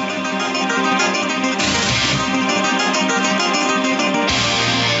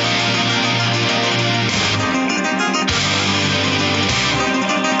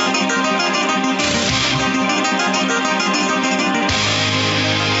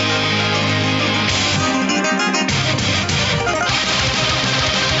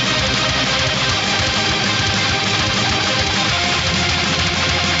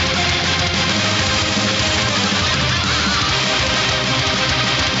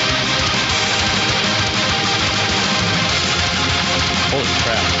 Holy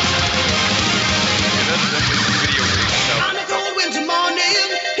crap. Yeah, that's definitely video game sound. On a cold winter morning,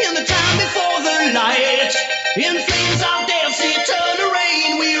 in the time before the light, in flames of death's eternal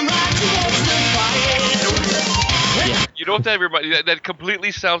rain, we ride towards the fire. You know what that reminds? That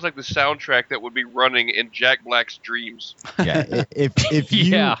completely sounds like the soundtrack that would be running in Jack Black's Dreams. Yeah,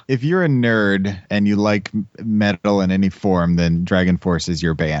 if you're a nerd and you like metal in any form, then Dragon Force is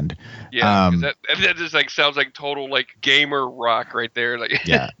your band. Yeah, 'cause that just like sounds like total like gamer rock right there. Like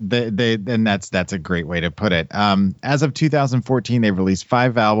Yeah, and that's a great way to put it. As of 2014, they've released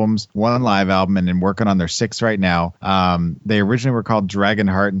 5 albums, 1 live album, and they're working on their 6th right now. They originally were called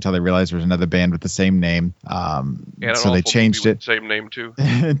Dragonheart until they realized there was another band with the same name. Yeah, So they changed it. Same name too.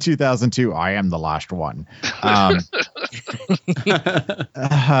 In 2002, I am the last one.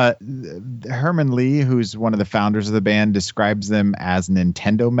 Herman Lee, who's one of the founders of the band, describes them as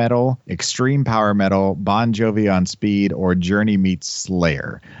Nintendo metal, extreme power metal, Bon Jovi on speed, or Journey meets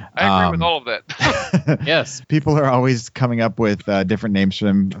Slayer. I agree with all of that. Yes. People are always coming up with different names for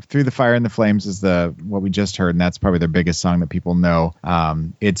them. Through the Fire and the Flames is what we just heard, and that's probably their biggest song that people know.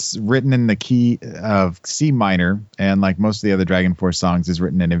 It's written in the key of C minor, and like most of the other Dragon Force songs, is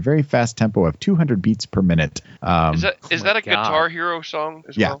written in a very fast tempo of 200 beats per minute. Is that a Guitar Hero song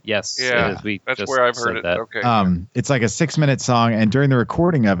as well? Yes. Yeah. It is. That's where I've heard it. That. Okay. It's like a 6-minute song, and during the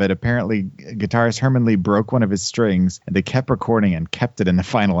recording of it, apparently guitarist Herman Lee broke one of his strings, and they kept recording and kept it in the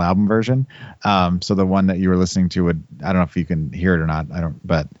final album version. So the one that you were listening to I don't know if you can hear it or not.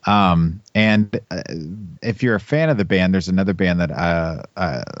 If you're a fan of the band, there's another band that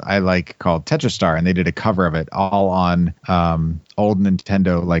I like called Tetrastar, and they did a cover of it all on old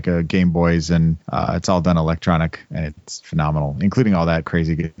Nintendo, like Game Boys, and it's all done electronic, and it's phenomenal, including all that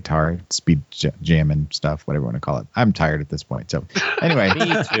crazy guitar speed jam and stuff, whatever you want to call it. I'm tired at this point. So anyway,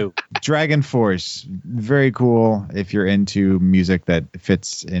 Me too. Dragon Force, very cool. If you're into music that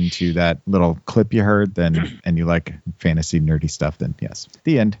fits into that little clip you heard, and you like fantasy nerdy stuff, then yes.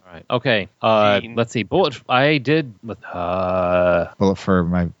 The end. All right. Okay. Let's see. Bullet from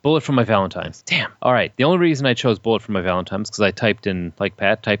my Valentine's. Damn. All right. The only reason I chose Bullet from my Valentine's because I typed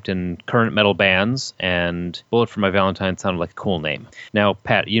in current metal bands, and Bullet from my Valentine's sounded like a cool name. Now,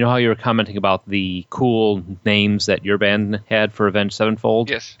 Pat, you know how you were commenting about the cool names that your band had for Avenged Sevenfold?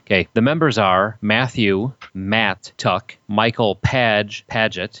 Yes. Okay. The members are Matthew, Matt Tuck, Michael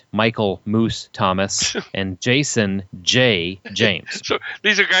Paget, Michael Moose Thomas, and Jason J. James. So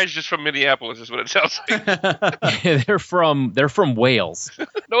these are guys just from Minneapolis, is what it sounds like. They're from Wales.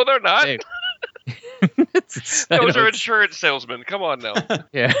 No, they're not. Hey. Those are insurance salesmen. Come on now.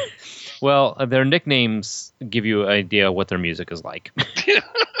 Yeah. Well, their nicknames give you an idea what their music is like.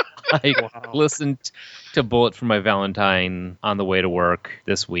 I listened to Bullet for My Valentine on the way to work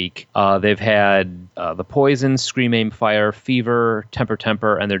this week. They've had The Poison, Scream Aim Fire, Fever,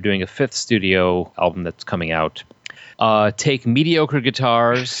 Temper, and they're doing a 5th studio album that's coming out. Take mediocre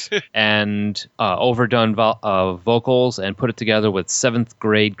guitars and overdone vocals and put it together with 7th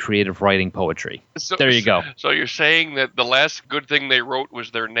grade creative writing poetry. So, there you go. So you're saying that the last good thing they wrote was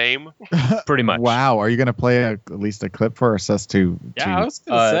their name? Pretty much. Wow. Are you going to play at least a clip for us to? Yeah, I was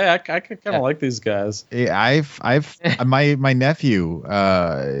gonna say I kind of like these guys. I've my nephew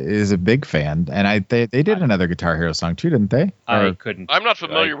is a big fan, and they did another Guitar Hero song too, didn't they? I couldn't. I'm not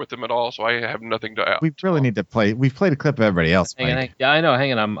familiar with them at all, so I have nothing to add. We really need to play. We've played the clip of everybody else. Hang on, Mike. yeah, I know.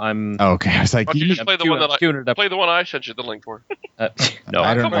 Hang on. I'm Oh, okay, I was like, Why don't you you just play the one that queuing it up. play the one I sent you the link for? No,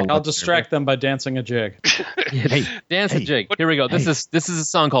 I don't know. I'll what- distract them by dancing a jig. Hey, Dance hey, and jig. Here we go. This is a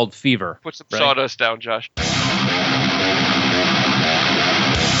song called Fever. Put some Right. sawdust down, Josh.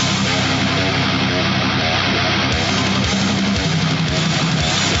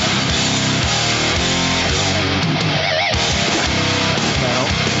 Metal.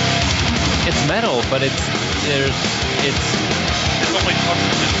 It's metal, but it's It's only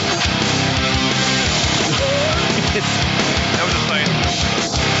that was a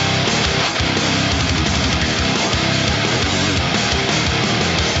science.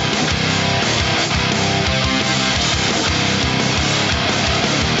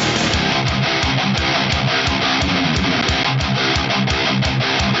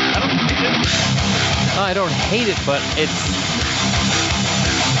 I don't hate it, but it's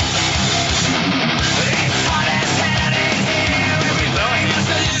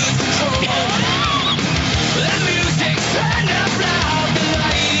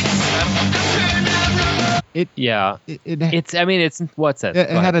yeah. It's I mean it's what's that? It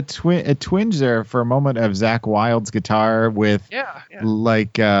Go had ahead. a twinge there for a moment of Zach Wilde's guitar with Yeah.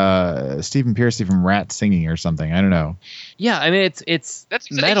 like Stephen Piercy from Rat singing or something. I don't know. Yeah, I mean it's That's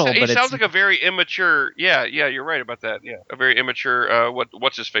metal, It but sounds it's like a very immature. Yeah, you're right about that. Yeah, a very immature.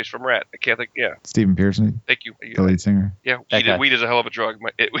 What's his face from Rat? I can't think. Yeah, Stephen Piercy, thank you. the lead singer. Yeah, That guy. weed is a hell of a drug.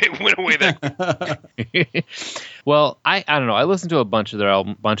 It went away that. Well, I don't know. I listened to a bunch of their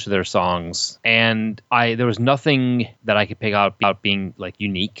album, bunch of their songs, and there was nothing that I could pick out about being like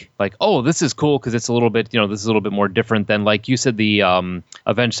unique. Like, oh, this is cool because it's a little bit, this is a little bit more different than like you said the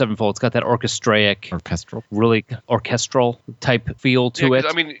Avenged Sevenfold. It's got that Orchestral. really orchestral type feel to Yeah, it.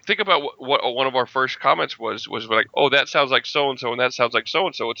 'cause, I mean, think about what one of our first comments was like, oh, that sounds like so and so, and that sounds like so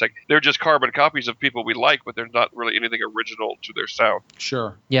and so. It's like they're just carbon copies of people we like, but they're not really anything original to their sound.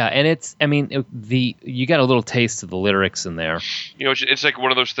 Sure. Yeah, and it's I mean you got a little taste of the lyrics in there. It's like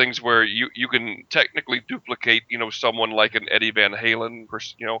one of those things where you can technically duplicate, someone like an Eddie Van Halen,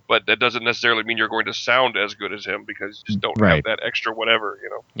 but that doesn't necessarily mean you're going to sound as good as him because you just don't Right. have that extra whatever.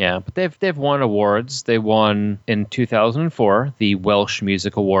 Yeah, but they've won awards. They won in 2004 the Welsh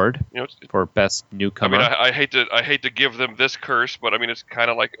Music Award for best I newcomer. mean, I hate to give them this curse, but I mean, it's kind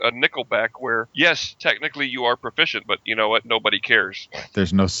of like a Nickelback, where yes, technically you are proficient, but you know what? Nobody cares.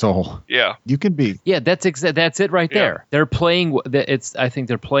 There's no soul. Yeah, You can be. Yeah, that's it right Yeah. there. They're playing. I think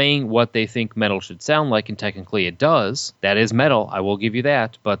they're playing what they think metal should sound like, and technically it does. That is metal. I will give you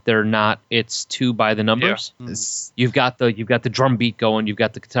that. But they're not. It's too by the numbers. It's- You've got the drum beat going. You've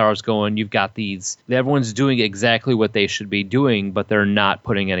got the guitars going. You've got these. Everyone's doing exactly what they should be doing, but they're not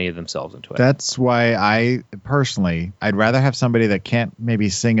putting any of themselves into it. That's why I'd rather have somebody that can't maybe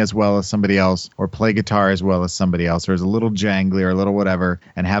sing as well as somebody else or play guitar as well as somebody else or is a little jangly or a little whatever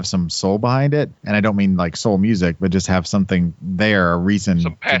and have some soul behind it. And I don't mean like soul music, but just have something there, a reason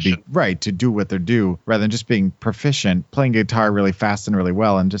Some to passion. be right, to do what they do rather than just being proficient, playing guitar really fast and really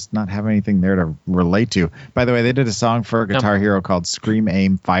well and just not have anything there to relate to. By the way, they did a song for Guitar Hero called Scream,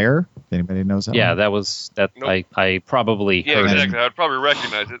 Aim, Fire. Anybody knows that Yeah, one? that was that. Nope. I probably yeah, heard it. exactly. I'd probably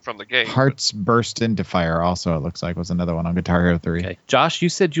recognize it from the game. Hearts Burst Into Fire also, it looks like, was another one on Guitar Hero 3. Okay, Josh, you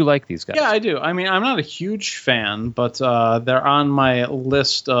said you like these guys. Yeah, I do. I mean, I'm not a huge fan, but they're on my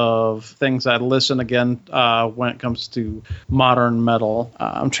list of things I'd listen again when it comes to modern metal.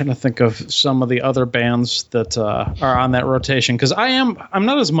 I'm trying to think of some of the other bands that are on that rotation because I'm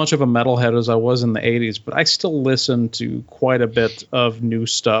not as much of a metalhead as I was in the 80s, but I still listen to quite a bit of new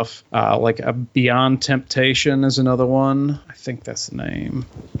stuff. Like Beyond Temptation is another one. I think that's the name.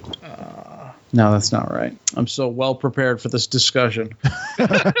 No, that's not right. I'm so well prepared for this discussion.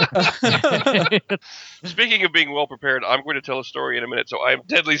 Speaking of being well prepared, I'm going to tell a story in a minute. So I'm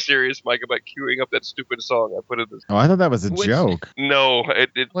deadly serious, Mike, about queuing up that stupid song I put in this. Oh, I thought that was a Which- joke. No,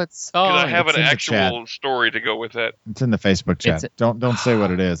 What's because I have it's an in the actual story to go with that. It's in the Facebook chat. It's- Don't say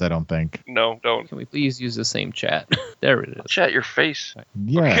what it is, I don't think. No, don't. Can we please use the same chat? There it is. Chat your face.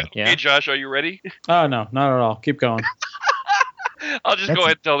 Yeah. Okay, Yeah. okay, Josh, are you ready? Oh, no, not at all. Keep going. I'll just go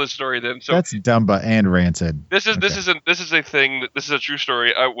ahead and tell this story then. So That's Dumba and Rancid. this is a thing. This is a true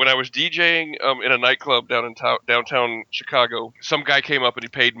story. When I was DJing in a nightclub down in downtown Chicago, some guy came up and he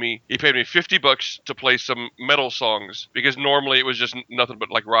paid me $50 to play some metal songs because normally it was just nothing but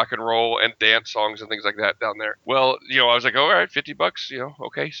like rock and roll and dance songs and things like that down there. Well, I was like, all right, $50,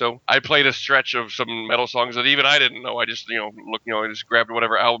 okay. So I played a stretch of some metal songs that even I didn't know. I just looked, I just grabbed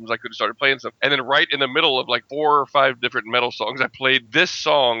whatever albums I could and started playing some. And then right in the middle of like 4 or 5 different metal songs, I that played this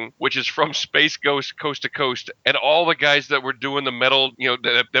song, which is from Space Ghost Coast to Coast, and all the guys that were doing the metal,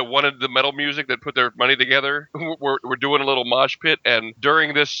 that wanted the metal music, that put their money together, were doing a little mosh pit. And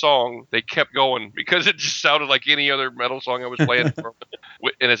during this song, they kept going because it just sounded like any other metal song I was playing.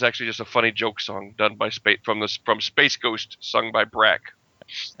 And it's actually just a funny joke song done by from Space Ghost, sung by Brack.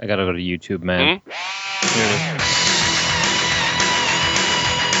 I gotta go to YouTube, man. Here it is.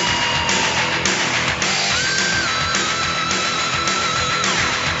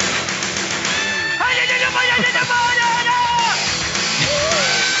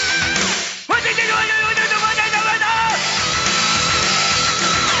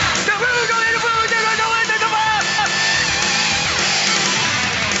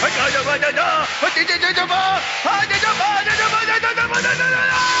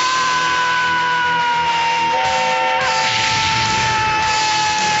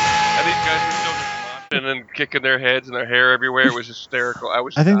 And then kicking their heads and their hair everywhere. It was hysterical.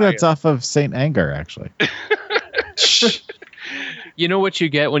 I think that's off of Saint Anger, actually. You know what you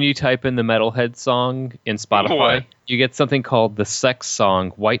get when you type in the Metalhead song in Spotify? What? You get something called the sex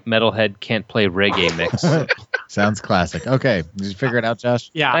song, White Metalhead Can't Play Reggae Mix. Sounds classic. Okay, did you figure it out,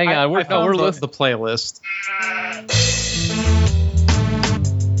 Josh? Yeah, Hang on, I found we're the playlist.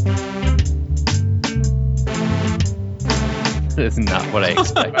 That's not what I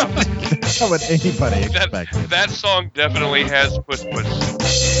expected. Not what anybody expected. That song definitely has puss puss.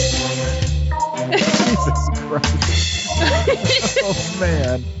 Jesus Christ. Oh,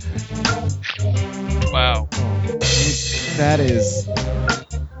 man. Wow. That is...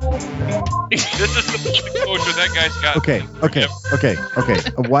 This is the exposure that guy's got. Okay.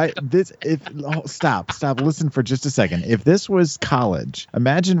 Why this? Stop. Listen for just a second. If this was college,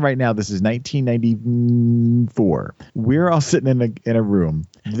 imagine right now. This is 1994. We're all sitting in a room.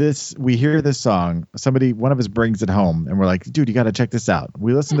 We hear this song. One of us brings it home, and we're like, "Dude, you got to check this out."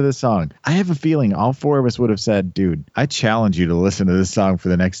 We listen to this song. I have a feeling all four of us would have said, "Dude, I challenge you to listen to this song for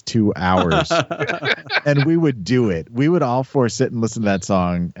the next 2 hours," and we would do it. We would all four sit and listen to that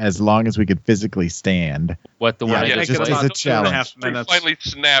song as long as we could physically stand. What the one I just just as a challenge. Finally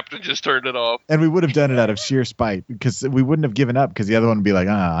snapped and just turned it off. And we would have done it out of sheer spite because we wouldn't have given up because the other one would be like,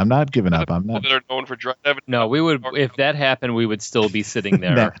 I'm not giving up. I'm not. That are known for driving. No, we would. If that happened, we would still be sitting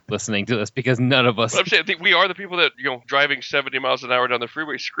there listening to this because none of us. But I'm saying, I think we are the people that driving 70 miles an hour down the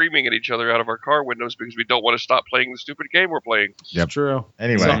freeway, screaming at each other out of our car windows because we don't want to stop playing the stupid game we're playing. Yep. True.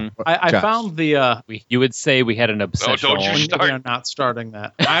 Anyway, So, I found the. You would say we had an obsession. don't you start. We are not starting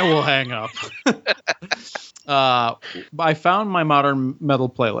that. I will hang up. I found my modern metal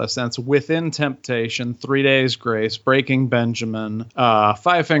playlist, and it's Within Temptation, 3 Days Grace, Breaking Benjamin,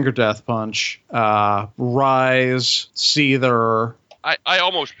 Five Finger Death Punch, Rise, Seether. I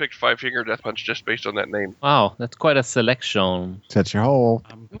almost picked Five Finger Death Punch just based on that name. Wow, that's quite a selection. shut your hole.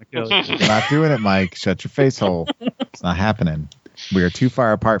 I'm gonna kill you. We're not doing it, Mike. Shut your face hole. It's not happening. We are too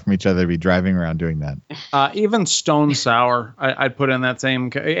far apart from each other to be driving around doing that. Even Stone Sour, I'd put in that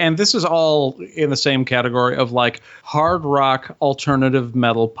same, and this is all in the same category of like hard rock, alternative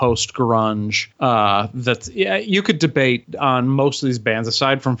metal, post grunge. You could debate on most of these bands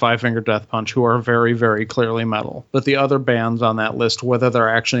aside from Five Finger Death Punch, who are very, very clearly metal. But the other bands on that list, whether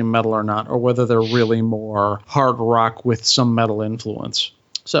they're actually metal or not, or whether they're really more hard rock with some metal influence.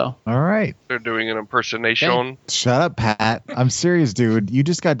 So, all right. They're doing an impersonation. Okay. Shut up, Pat. I'm serious, dude. You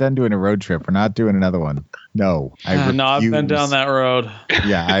just got done doing a road trip. We're not doing another one. No, I refuse. no, I've been down that road.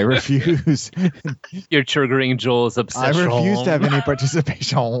 Yeah, I refuse. You're triggering Joel's I obsession. refuse to have any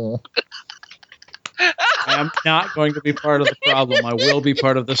participation. I am not going to be part of the problem. I will be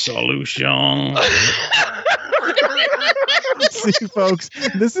part of the solution. See, folks,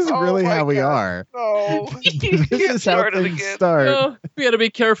 this is really how we are. No. This is how things start. Oh, we got to be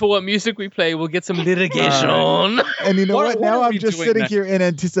careful what music we play. We'll get some litigation. And you know what? What Now are I'm we just doing sitting next? here in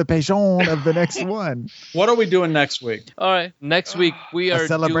anticipation of the next one. What are we doing next week? All right, next week we are A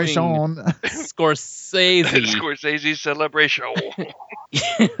celebration. doing Scorsese. Scorsese celebration.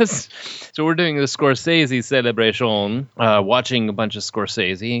 Yes. So we're doing the Scorsese celebration, watching a bunch of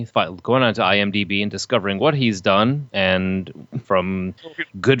Scorsese, going on to IMDb and discovering what he's done, and from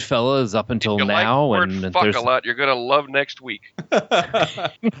Goodfellas up until If you now, like and the word fuck there's a lot, you're gonna love next week.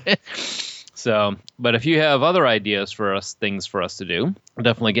 so. But if you have other ideas for us, things for us to do,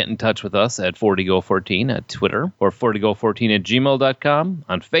 definitely get in touch with us at 40go14 at Twitter or 40go14 at gmail.com.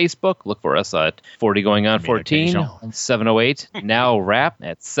 On Facebook, look for us at 40 going on 14 708 now rap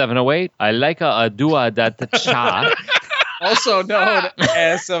at 708. I like a dua dat cha. Also known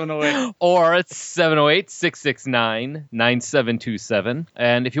as 708. Or it's 708-669-9727.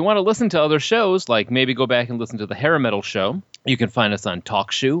 And if you want to listen to other shows, like maybe go back and listen to the Hair Metal Show, you can find us on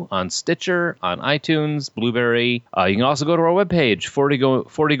TalkShoe, on Stitcher, on iTunes, Blueberry. You can also go to our webpage,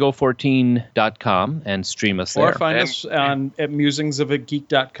 40go14.com, and stream us there. Or find us at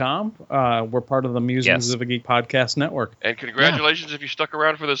musingsofageek.com. We're part of the Musings of a Geek podcast network. And congratulations if you stuck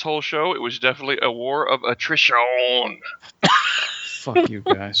around for this whole show. It was definitely a war of attrition. Fuck you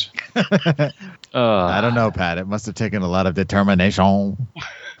guys. I don't know, Pat. It must have taken a lot of determination.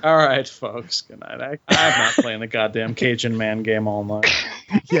 All right, folks. Good night. I'm not playing the goddamn Cajun Man game all night.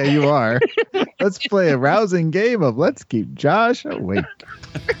 Yeah, you are. Let's play a rousing game of Let's Keep Josh Awake.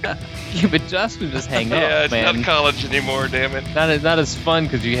 Yeah, but Josh can just hang Yeah, up, it's man. not college anymore, damn it. Not as fun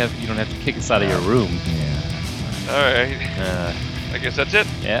because you don't have to kick us out of your room. All right. I guess that's it.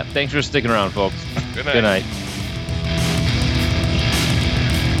 Yeah, thanks for sticking around, folks. Good night. Good night.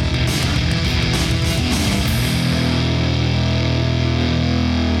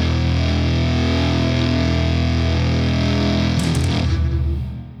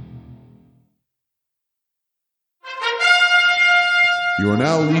 You are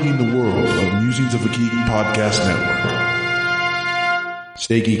now leaving the world of Musings of a Geek Podcast Network.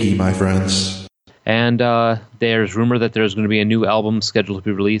 Stay geeky, my friends. And there's rumor that there's going to be a new album scheduled to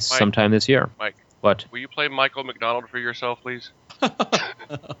be released Mike. sometime this year. Mike, What? will you play Michael McDonald for yourself, please?